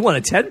 you want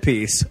a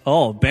 10-piece?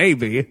 Oh,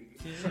 baby.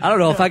 I don't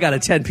know if I got a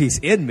 10-piece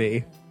in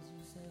me.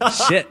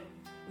 Shit.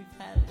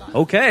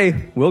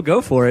 Okay, we'll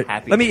go for it.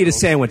 Happy Let me eat a Meals.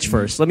 sandwich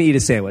first. Let me eat a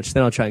sandwich,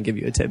 then I'll try and give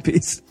you a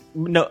 10-piece.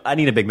 No, I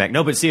need a Big Mac.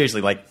 No, but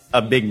seriously, like,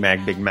 a Big Mac.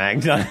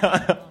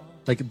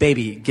 Like,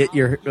 baby, get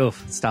your... Oh,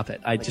 stop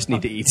it. I just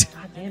need to eat.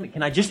 God damn it,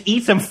 can I just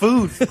eat some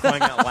food for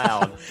crying out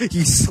loud?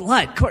 You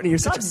slut. Courtney, you're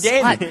such God a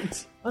damn slut.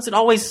 it. I wasn't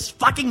always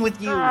fucking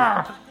with you.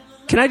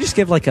 Can I just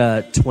give like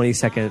a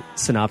 20-second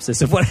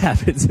synopsis of what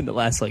happens in the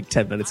last like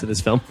 10 minutes of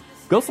this film?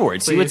 Go for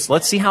it.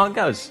 Let's see how it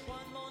goes.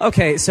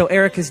 Okay, so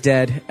Eric is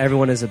dead.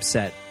 Everyone is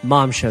upset.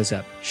 Mom shows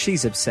up.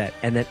 She's upset.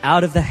 And then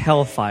out of the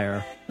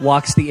hellfire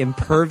walks the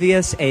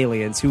impervious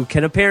aliens who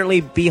can apparently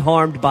be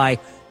harmed by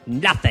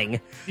nothing.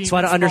 So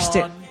I don't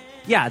understand.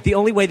 Yeah, the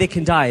only way they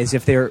can die is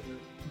if they're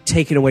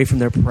taken away from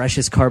their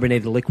precious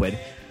carbonated liquid.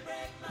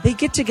 They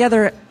get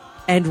together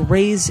and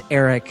raise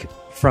Eric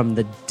from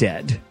the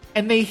dead.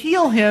 And they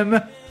heal him,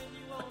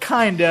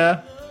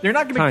 kinda. They're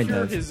not going to Kind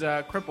cure of. his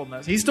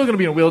crippledness. He's still going to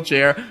be in a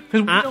wheelchair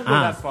because we don't go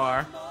that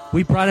far.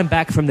 We brought him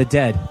back from the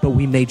dead, but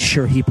we made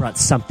sure he brought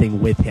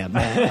something with him.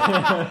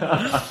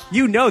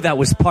 You know that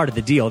was part of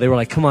the deal. They were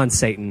like, come on,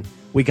 Satan.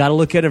 We got to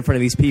look good in front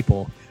of these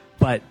people.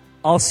 But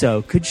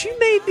also, could you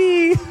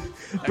maybe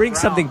bring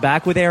something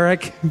back with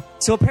Eric?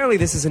 So apparently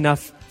this is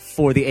enough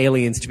for the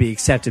aliens to be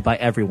accepted by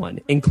everyone,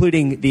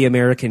 including the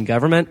American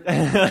government.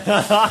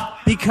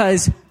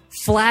 Because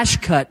flash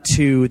cut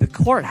to the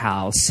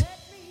courthouse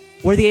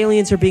where the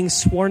aliens are being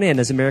sworn in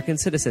as American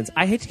citizens.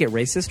 I hate to get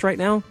racist right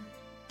now,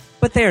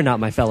 but they are not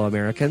my fellow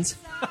Americans.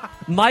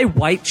 My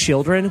white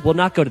children will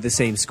not go to the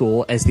same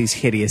school as these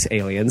hideous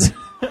aliens.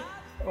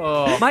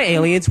 My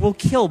aliens will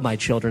kill my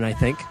children, I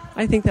think.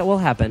 I think that will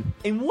happen.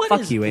 And what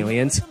Fuck is- you,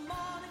 aliens.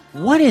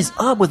 What is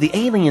up with the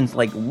aliens,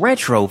 like,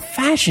 retro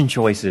fashion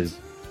choices?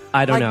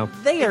 I don't Like, know.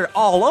 They are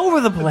all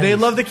over the place. They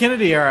love the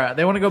Kennedy era.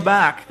 They want to go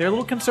back. They're a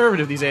little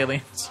conservative, these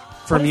aliens.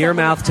 From your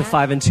mouth to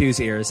 5 and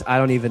 2's ears, I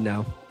don't even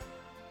know.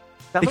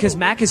 Because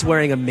Mac is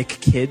wearing a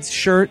McKids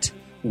shirt.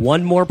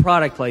 One more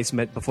product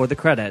placement before the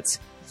credits.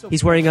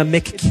 He's wearing a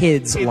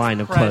McKids line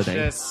of clothing.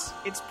 It's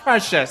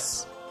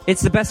precious.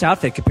 It's the best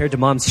outfit compared to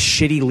Mom's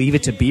shitty Leave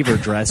It to Beaver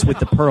dress with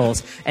the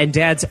pearls and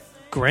Dad's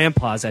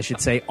grandpa's, I should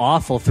say,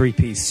 awful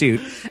three-piece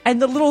suit.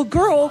 And the little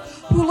girl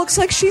who looks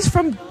like she's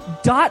from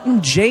Dot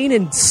and Jane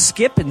and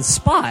Skip and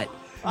Spot.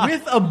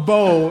 With a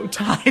bow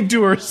tied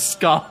to her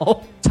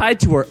skull. Tied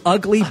to her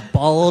ugly,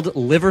 bald,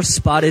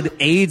 liver-spotted,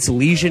 AIDS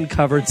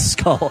lesion-covered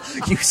skull.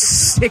 You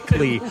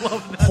sickly,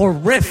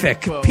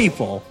 horrific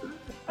people.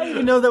 I didn't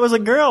even know that was a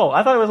girl.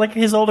 I thought it was like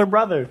his older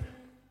brother.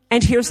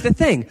 And here's the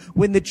thing.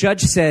 When the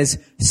judge says,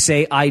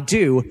 say I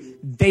do,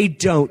 they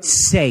don't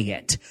say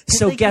it.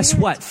 So they guess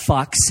can't. what,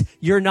 fucks?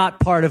 You're not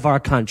part of our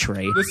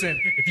country. Listen,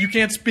 if you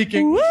can't speak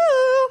English,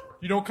 Woo!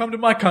 you don't come to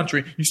my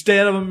country. You stay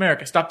out of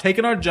America. Stop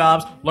taking our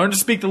jobs. Learn to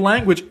speak the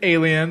language,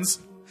 aliens.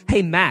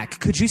 Hey, Mac,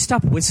 could you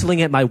stop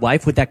whistling at my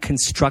wife with that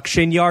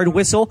construction yard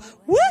whistle?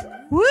 Woo!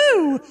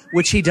 Woo!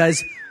 Which he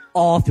does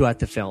all throughout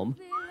the film.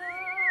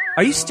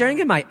 Are you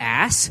staring at my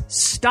ass?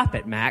 Stop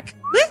it, Mac.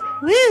 Woo!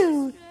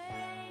 Woo!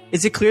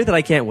 Is it clear that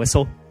I can't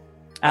whistle?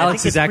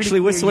 Alex is actually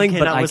whistling,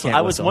 but I can't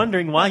I was whistle.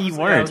 wondering why you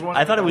weren't. wondering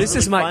I thought it was This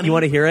is really my... funny. You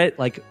want to hear it?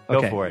 Like,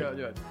 okay. Go for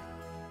it.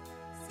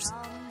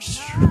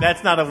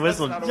 That's not a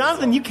whistle.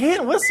 Jonathan, you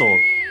can't whistle.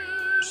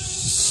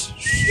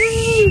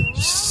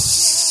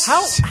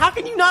 How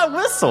can you not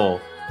whistle?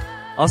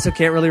 Also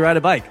can't really ride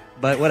a bike,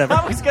 but whatever.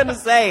 I was gonna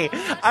say,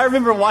 I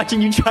remember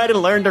watching you try to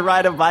learn to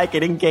ride a bike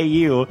at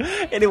NKU,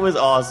 and it was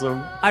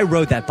awesome. I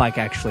rode that bike,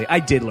 actually. I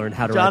did learn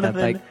how to ride that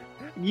Jonathan, bike.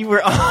 you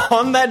were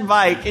on that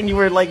bike, and you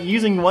were like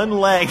using one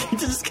leg to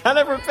just kind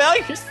of propel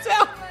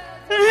yourself.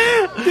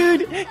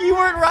 Dude, you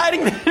weren't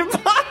riding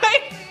that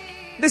bike.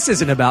 This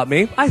isn't about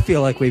me. I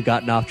feel like we've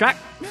gotten off track.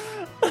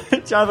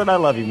 Jonathan, I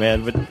love you,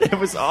 man, but it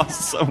was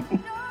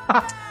awesome.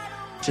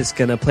 Just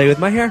gonna play with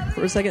my hair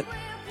for a second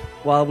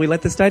while we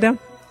let this die down.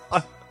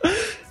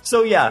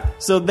 So yeah,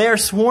 so they're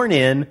sworn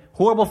in,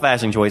 horrible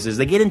fashion choices.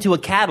 They get into a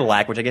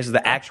Cadillac, which I guess is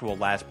the actual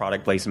last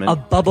product placement. A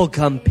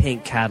bubblegum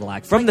pink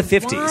Cadillac from the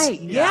 50s. Why?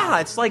 Yeah,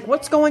 it's like,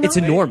 what's going It's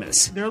on?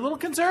 enormous. They're a little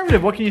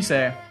conservative. What can you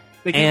say?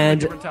 They came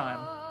And- from a different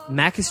time.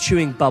 Mac is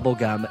chewing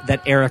bubblegum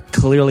that Eric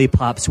clearly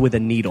pops with a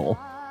needle.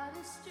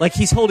 Like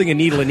he's holding a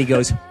needle and he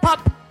goes,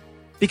 pop!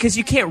 Because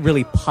you can't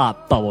really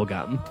pop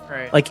bubblegum.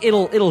 Right. Like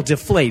it'll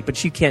deflate,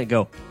 but you can't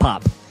go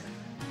pop.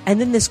 And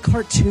then this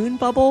cartoon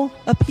bubble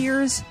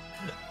appears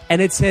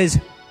and it says,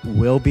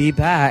 we'll be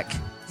back.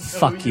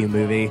 Fuck you,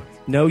 movie.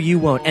 No, you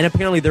won't. And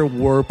apparently there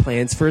were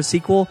plans for a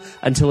sequel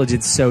until it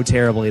did so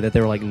terribly that they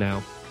were like,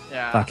 no.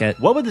 Yeah. Fuck it.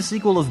 What would the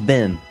sequel have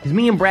been? Because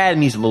me and Brad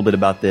mused a little bit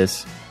about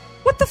this.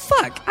 What the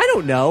fuck? I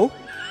don't know.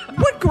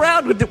 What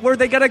ground were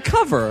they going to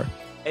cover?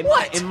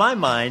 In my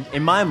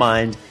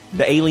mind,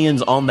 the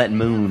aliens on that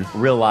moon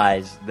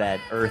realize that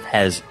Earth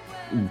has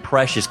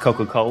precious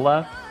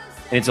Coca-Cola,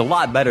 and it's a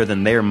lot better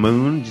than their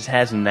moon just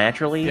has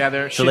naturally. Yeah,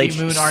 their so shitty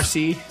moon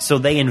RC. So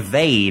they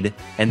invade,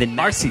 and then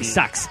RC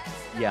sucks.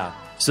 Yeah.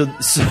 So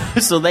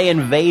they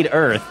invade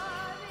Earth,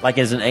 like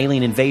as an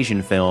alien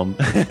invasion film.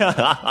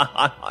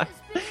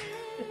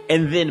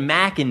 And then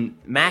Mac and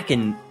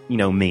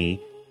me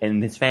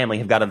and his family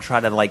have got to try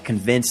to like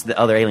convince the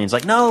other aliens,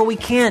 like, no, we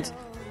can't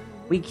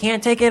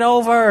take it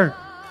over.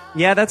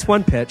 Yeah, that's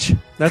one pitch.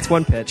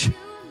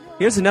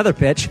 Here's another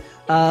pitch.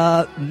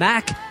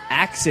 Mac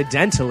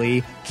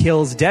accidentally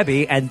kills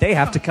Debbie, and they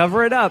have to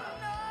cover it up.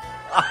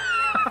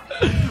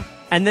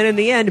 And then in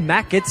the end,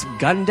 Mac gets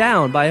gunned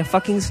down by a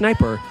fucking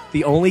sniper.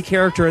 The only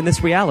character in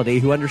this reality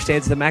who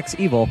understands that Mac's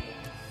evil.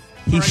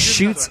 He All right,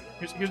 shoots...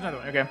 Here's another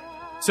one. Okay.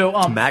 So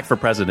Mac for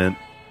president.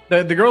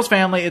 the girl's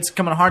family, it's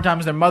coming hard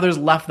times. Their mothers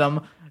left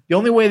them. The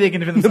only way they can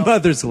defend The themselves.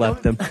 mothers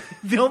left them.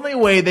 The only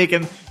way they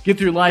can get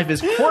through life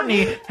is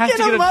Courtney has to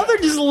Can get a mother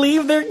just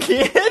leave their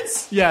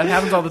kids? Yeah, it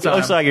happens all the time.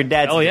 Oh, sorry, your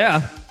dad's. Oh,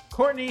 yeah.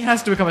 Courtney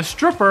has to become a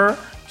stripper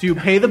to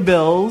pay the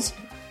bills.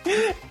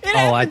 It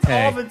Oh, I happens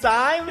pay. all the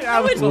time. Yeah,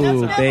 I've Ooh,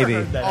 never baby.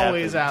 heard that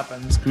Always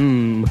happen.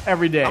 happens.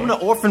 Every day. I'm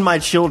gonna orphan my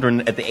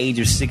children at the age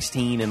of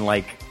 16 and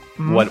like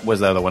what was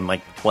the other one,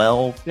 like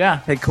 12? Yeah.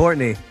 Hey,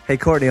 Courtney,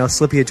 I'll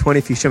slip you a 20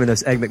 if you show me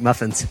those Egg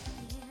McMuffins.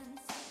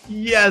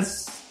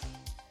 Yes.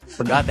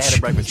 Forgot they had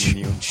a breakfast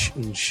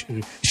menu.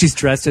 She's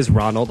dressed as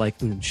Ronald, like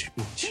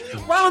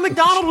Ronald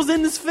McDonald was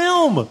in this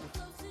film.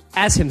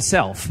 as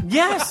himself.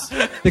 Yes.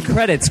 The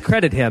credits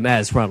credit him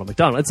as Ronald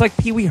McDonald. It's like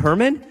Pee Wee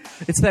Herman.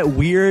 It's that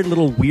weird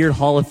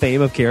Hall of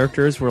Fame of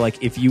characters where,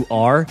 like, if you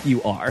are,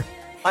 you are.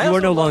 You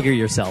are no longer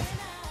yourself.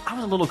 I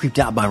was a little creeped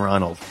out by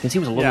Ronald because he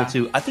was a little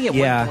too. I think at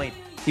one point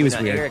he was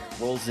when weird. Eric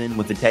rolls in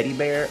with the teddy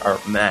bear or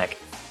Mac.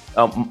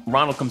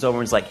 Ronald comes over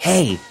and is like,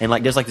 "Hey," and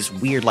like there's like this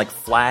weird like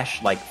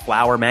flash like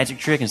flower magic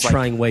trick, and it's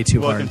Trying way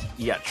too hard.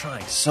 Yeah,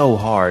 trying so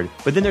hard.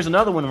 But then there's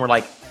another one where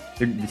like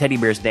the teddy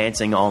bear's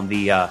dancing on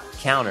the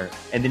counter,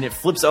 and then it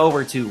flips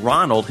over to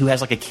Ronald, who has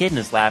like a kid in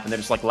his lap, and they're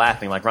just like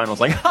laughing. Like Ronald's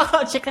like,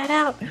 "Ha, check that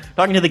out!"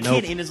 Talking to the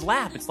kid in his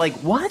lap. It's like,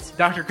 what?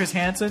 Dr. Chris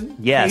Hansen?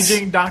 Yes.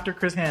 Paging Dr.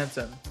 Chris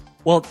Hansen.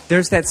 Well,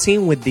 there's that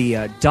scene with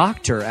the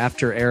doctor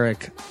after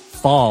Eric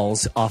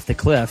falls off the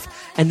cliff,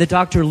 and the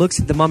doctor looks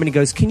at the mom and he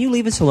goes, "Can you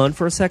leave us alone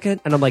for a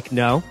second?" And I'm like,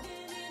 no.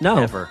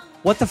 Never.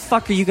 What the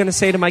fuck are you going to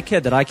say to my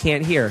kid that I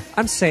can't hear?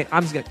 I'm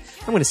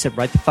going to sit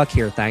right the fuck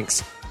here,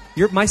 thanks.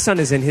 My son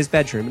is in his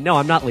bedroom. No,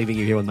 I'm not leaving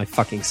you here with my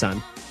fucking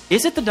son.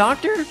 Is it the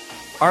doctor?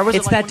 Or was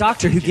It's it like that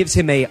doctor who gives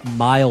him a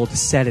mild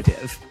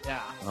sedative.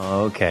 Yeah.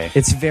 Okay.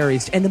 It's very...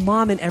 And the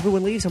mom and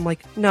everyone leaves. I'm like,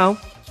 no.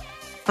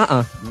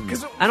 I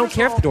don't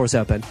care if the door's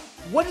open.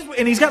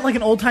 And he's got like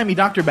an old-timey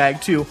doctor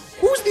bag, too.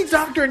 Who's the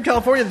doctor in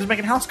California that's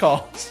making house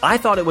calls? I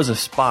thought it was a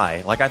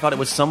spy. Like, I thought it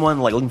was someone,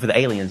 like, looking for the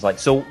aliens. Like,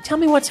 so, tell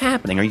me what's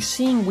happening. Are you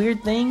seeing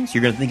weird things?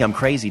 You're going to think I'm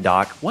crazy,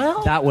 Doc.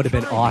 Well... That would have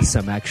been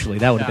awesome, actually.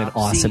 That would have been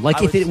awesome. See,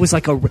 like, if it was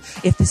like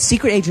if the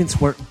secret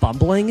agents weren't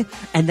bumbling,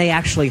 and they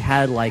actually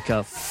had, like,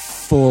 a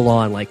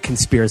full-on, like,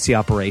 conspiracy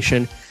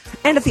operation,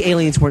 and if the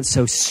aliens weren't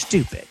so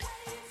stupid.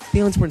 The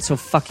aliens weren't so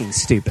fucking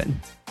stupid.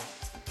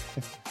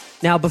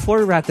 Now, before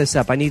we wrap this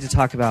up, I need to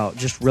talk about,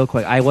 just real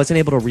quick, I wasn't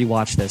able to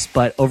rewatch this,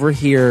 but over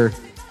here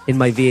in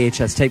my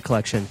VHS tape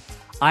collection,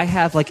 I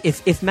have, like,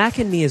 if Mac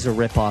and Me is a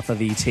ripoff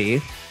of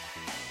E.T.,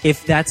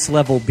 if that's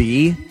level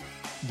B,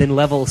 then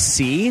level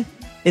C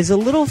is a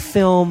little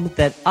film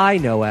that I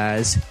know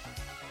as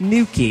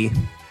Nukie.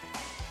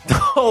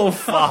 Oh,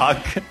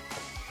 fuck.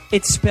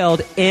 It's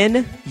spelled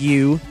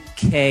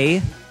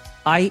Nukie.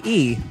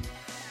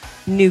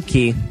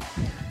 Nukie.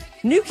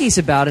 Nukie's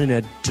about an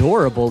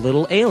adorable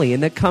little alien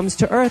that comes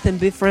to Earth and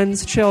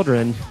befriends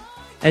children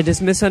and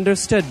is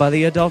misunderstood by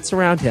the adults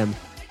around him.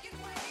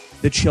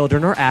 The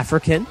children are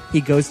African.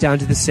 He goes down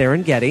to the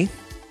Serengeti.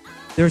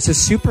 There's a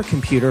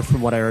supercomputer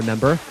from what I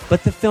remember,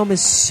 but the film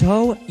is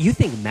so... You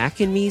think Mac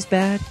and Me's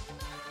bad?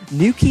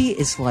 Nukie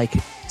is like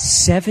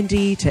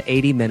 70 to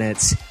 80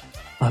 minutes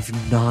of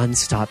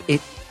nonstop.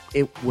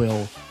 It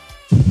will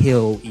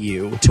kill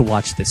you to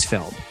watch this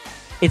film.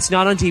 It's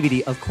not on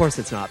DVD. Of course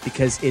it's not,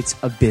 because it's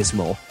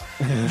abysmal.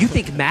 You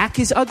think Mac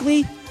is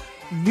ugly?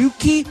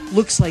 Nukie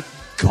looks like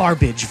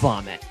garbage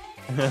vomit.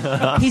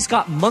 He's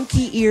got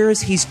monkey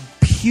ears. He's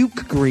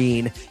puke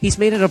green. He's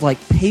made out of, like,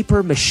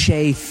 paper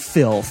mache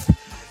filth.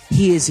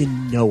 He is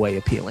in no way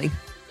appealing.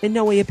 In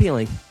no way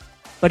appealing.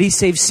 But he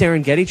saves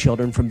Serengeti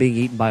children from being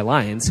eaten by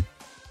lions.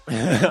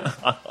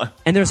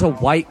 And there's a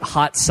white,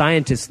 hot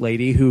scientist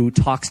lady who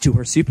talks to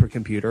her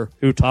supercomputer,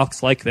 who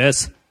talks like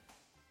this.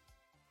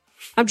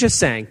 I'm just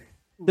saying,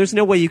 there's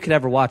no way you could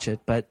ever watch it,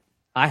 but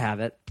I have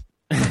it.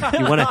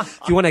 If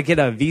you want to get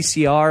a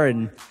VCR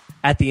and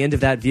at the end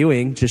of that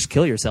viewing, just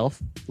kill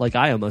yourself, like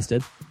I almost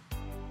did.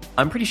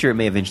 I'm pretty sure it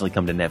may eventually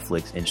come to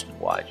Netflix Instant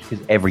Watch,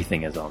 because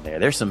everything is on there.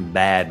 There's some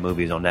bad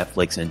movies on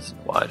Netflix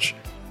Instant Watch.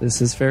 This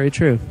is very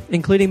true,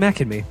 including Mac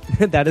and Me.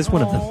 That is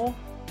one of them.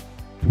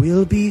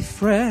 We'll be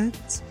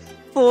friends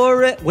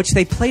for it. Which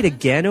they played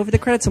again over the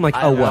credits. I'm like,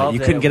 oh, what?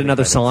 You couldn't get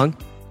another song?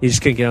 You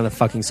just couldn't get another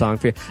fucking song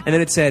for you. And then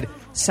it said,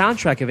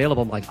 soundtrack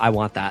available. I'm like, I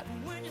want that.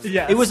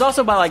 Yes. It was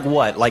also by, like,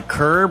 what? Like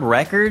Curb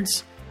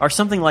Records? Or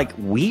something, like,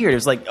 weird. It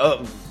was like,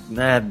 oh,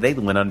 nah, they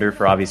went under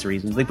for obvious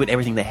reasons. They put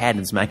everything they had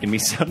in Smack and Me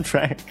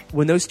soundtrack.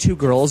 When those two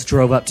girls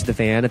drove up to the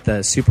van at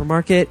the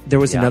supermarket, there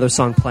was another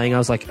song playing. I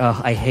was like, oh,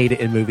 I hate it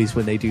in movies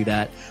when they do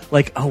that.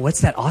 Like, oh,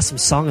 what's that awesome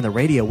song on the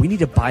radio? We need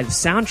to buy the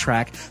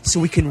soundtrack so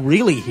we can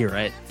really hear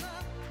it.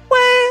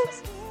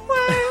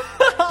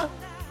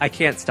 I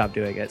can't stop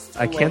doing it.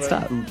 I can't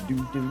stop.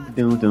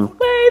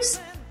 Waves.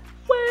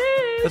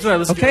 That's what I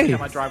listen to Okay. every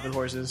time I drive with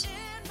horses.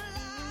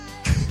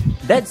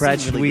 That's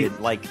Brad, should really we- good.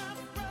 Like,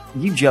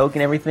 you joke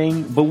and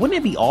everything, but wouldn't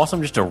it be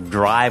awesome just to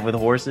drive with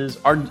horses?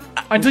 Or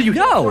Until you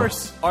hit a No.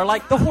 horse. or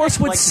like The horse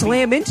would like to be-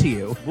 slam into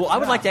you. Well, I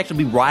would like to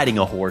actually be riding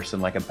a horse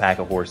and like a pack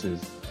of horses.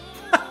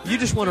 You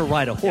just want to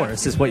ride a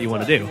horse is what you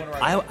want to do.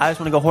 I just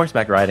want to go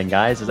horseback riding,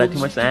 guys. Is that too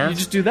much to You ask?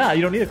 just do that.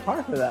 You don't need a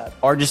car for that.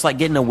 Or just like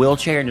get in a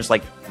wheelchair and just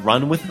like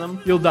run with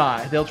them? You'll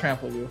die. They'll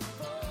trample you.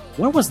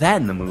 Where was that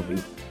in the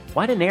movie?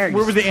 Why didn't Eric?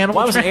 Where was the animal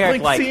Why wasn't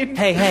Eric trampling like, scene?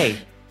 hey,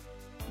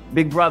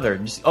 big brother,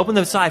 just open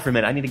the side for a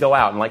minute. I need to go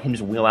out, and like him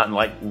just wheel out and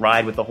like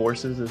ride with the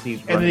horses as he's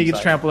And then he gets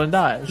inside. trampled and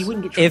dies. He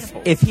wouldn't get If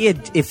trampled.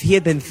 if he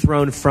had been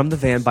thrown from the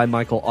van by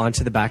Michael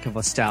onto the back of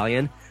a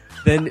stallion,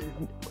 then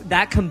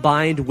that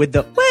combined with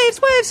the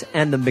waves,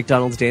 and the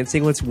McDonald's dance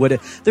sequence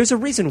there's a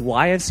reason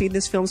why I've seen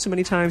this film so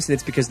many times, and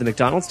it's because the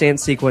McDonald's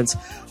dance sequence,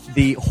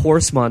 the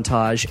horse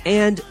montage,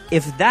 and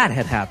if that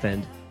had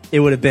happened, it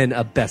would have been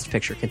a Best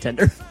Picture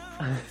contender.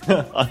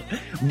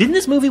 Didn't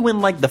this movie win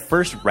like the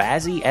first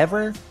Razzie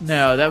ever?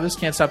 No, that was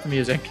Can't Stop the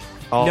Music.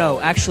 Oh. No,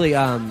 actually,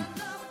 on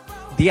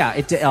the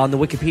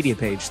Wikipedia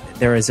page,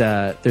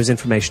 there's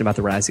information about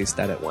the Razzies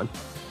that it won.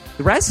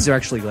 The Razzies are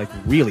actually like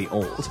really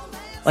old.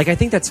 Like I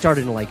think that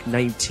started in like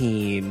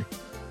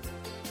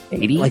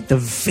 1980, like the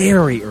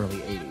very early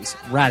 80s,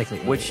 radically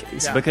early Which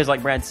 80s. because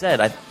like Brad said,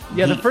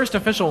 The first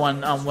official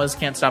one was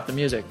Can't Stop the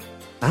Music.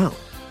 Oh,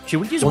 should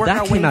we just well, work that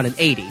our came way? out in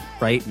 80,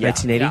 right? Yeah.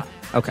 1980. Yeah.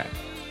 Okay.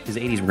 Because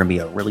the 80s were going to be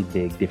a really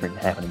big, different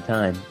happening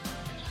time.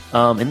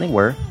 And they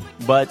were.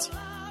 But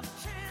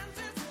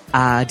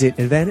I didn't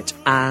invent it.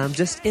 I'm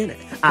just in it.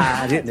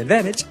 I didn't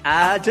invent it.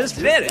 I just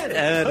did it.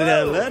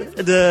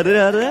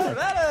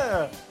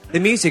 The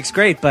music's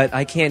great, but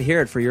I can't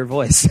hear it for your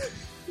voice.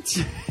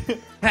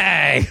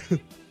 Hey.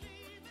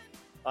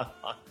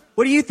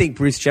 What do you think,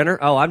 Bruce Jenner?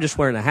 Oh, I'm just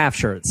wearing a half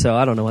shirt, so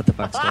I don't know what the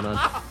fuck's going on.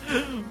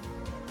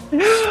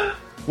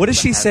 What does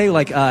she say?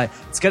 Like,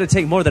 it's going to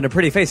take more than a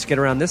pretty face to get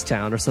around this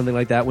town, or something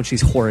like that, when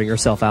she's whoring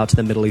herself out to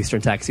the Middle Eastern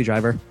taxi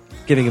driver,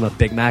 giving him a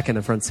Big Mac in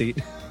the front seat.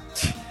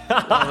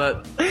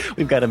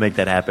 we've got to make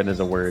that happen as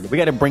a word. We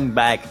got to bring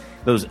back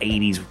those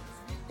 80s,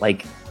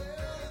 like,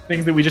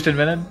 Things that we just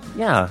invented.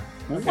 yeah.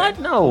 What?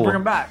 No. Bring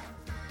them back.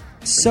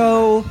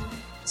 So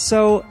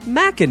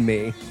Mac and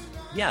Me.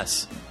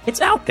 Yes.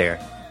 It's out there.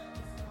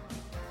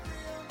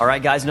 All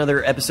right, guys,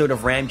 another episode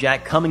of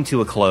Ramjack coming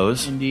to a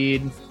close.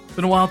 Indeed. It's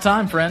been a wild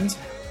time, friends.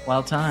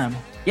 Wild time.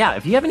 Yeah,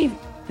 if you have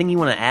anything you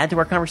want to add to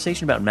our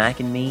conversation about Mac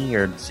and Me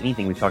or just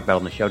anything we talked about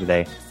on the show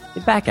today,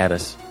 get back at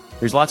us.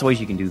 There's lots of ways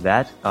you can do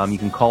that. You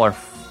can call our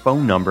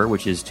phone number,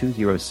 which is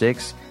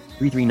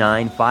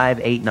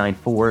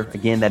 206-339-5894.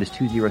 Again, that is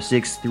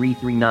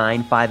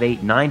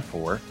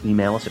 206-339-5894.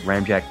 Email us at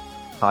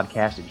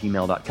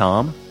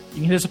ramjackpodcast@gmail.com. You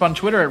can hit us up on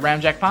Twitter at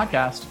Ramjack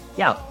Podcast.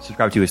 Yeah,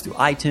 subscribe to us through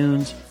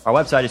iTunes. Our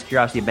website is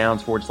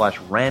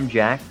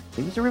curiosityabounds.com/Ramjack.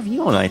 Leave us a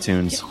review on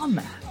iTunes. Get on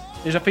that.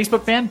 There's a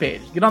Facebook fan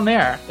page. Get on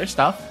there. There's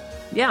stuff.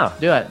 Yeah.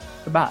 Do it.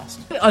 The best.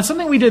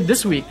 Something we did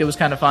this week that was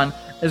kind of fun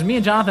is me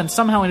and Jonathan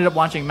somehow ended up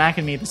watching Mac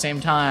and Me at the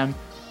same time,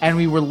 and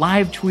we were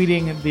live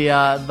tweeting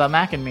the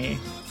Mac and Me,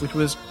 which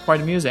was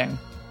quite amusing.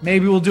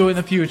 Maybe we'll do it in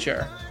the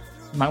future.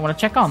 You might want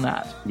to check on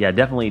that. Yeah,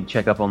 definitely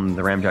check up on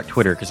the Ramjack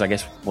Twitter, because I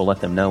guess we'll let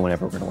them know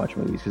whenever we're going to watch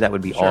movies, because that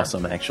would be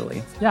awesome,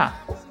 actually. Yeah.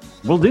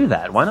 We'll do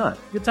that. Why not?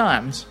 Good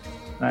times.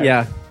 All right.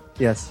 Yeah.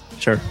 Yes.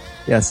 Sure.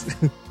 Yes.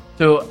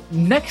 So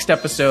next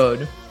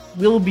episode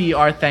will be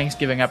our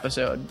Thanksgiving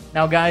episode.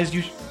 Now, guys,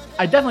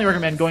 I definitely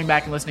recommend going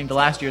back and listening to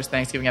last year's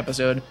Thanksgiving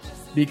episode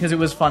because it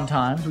was fun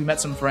times. We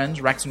met some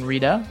friends, Rex and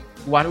Rita.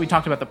 We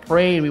talked about the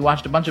parade. We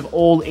watched a bunch of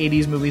old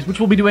 80s movies, which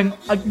we'll be doing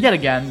yet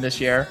again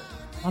this year.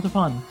 Lots of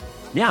fun.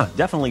 Yeah,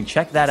 definitely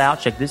check that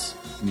out. Check this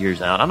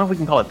year's out. I don't know if we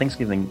can call it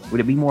Thanksgiving.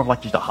 Would it be more of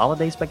like just a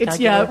holiday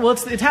spectacular?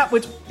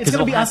 It's going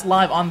to be us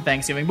live on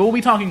Thanksgiving, but we'll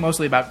be talking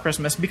mostly about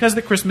Christmas because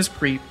the Christmas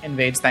creep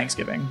invades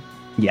Thanksgiving.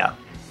 Yeah.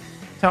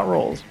 That's how it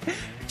rolls.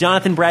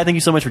 Jonathan, Brad, thank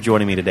you so much for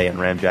joining me today on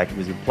Ramjack. It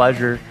was a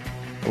pleasure.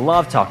 I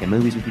love talking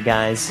movies with you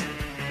guys.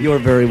 You're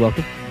very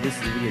welcome. This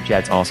video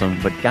chat's awesome.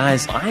 But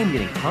guys, I'm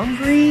getting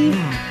hungry.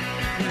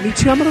 Me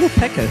too. I'm a little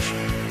peckish.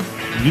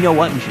 You know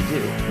what we should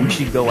do? We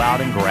should go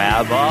out and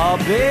grab a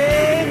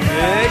big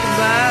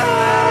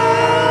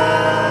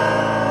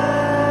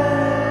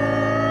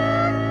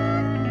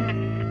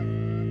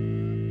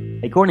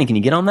Hey, Courtney, can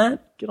you get on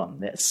that? Get on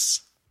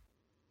this.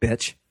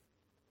 Bitch.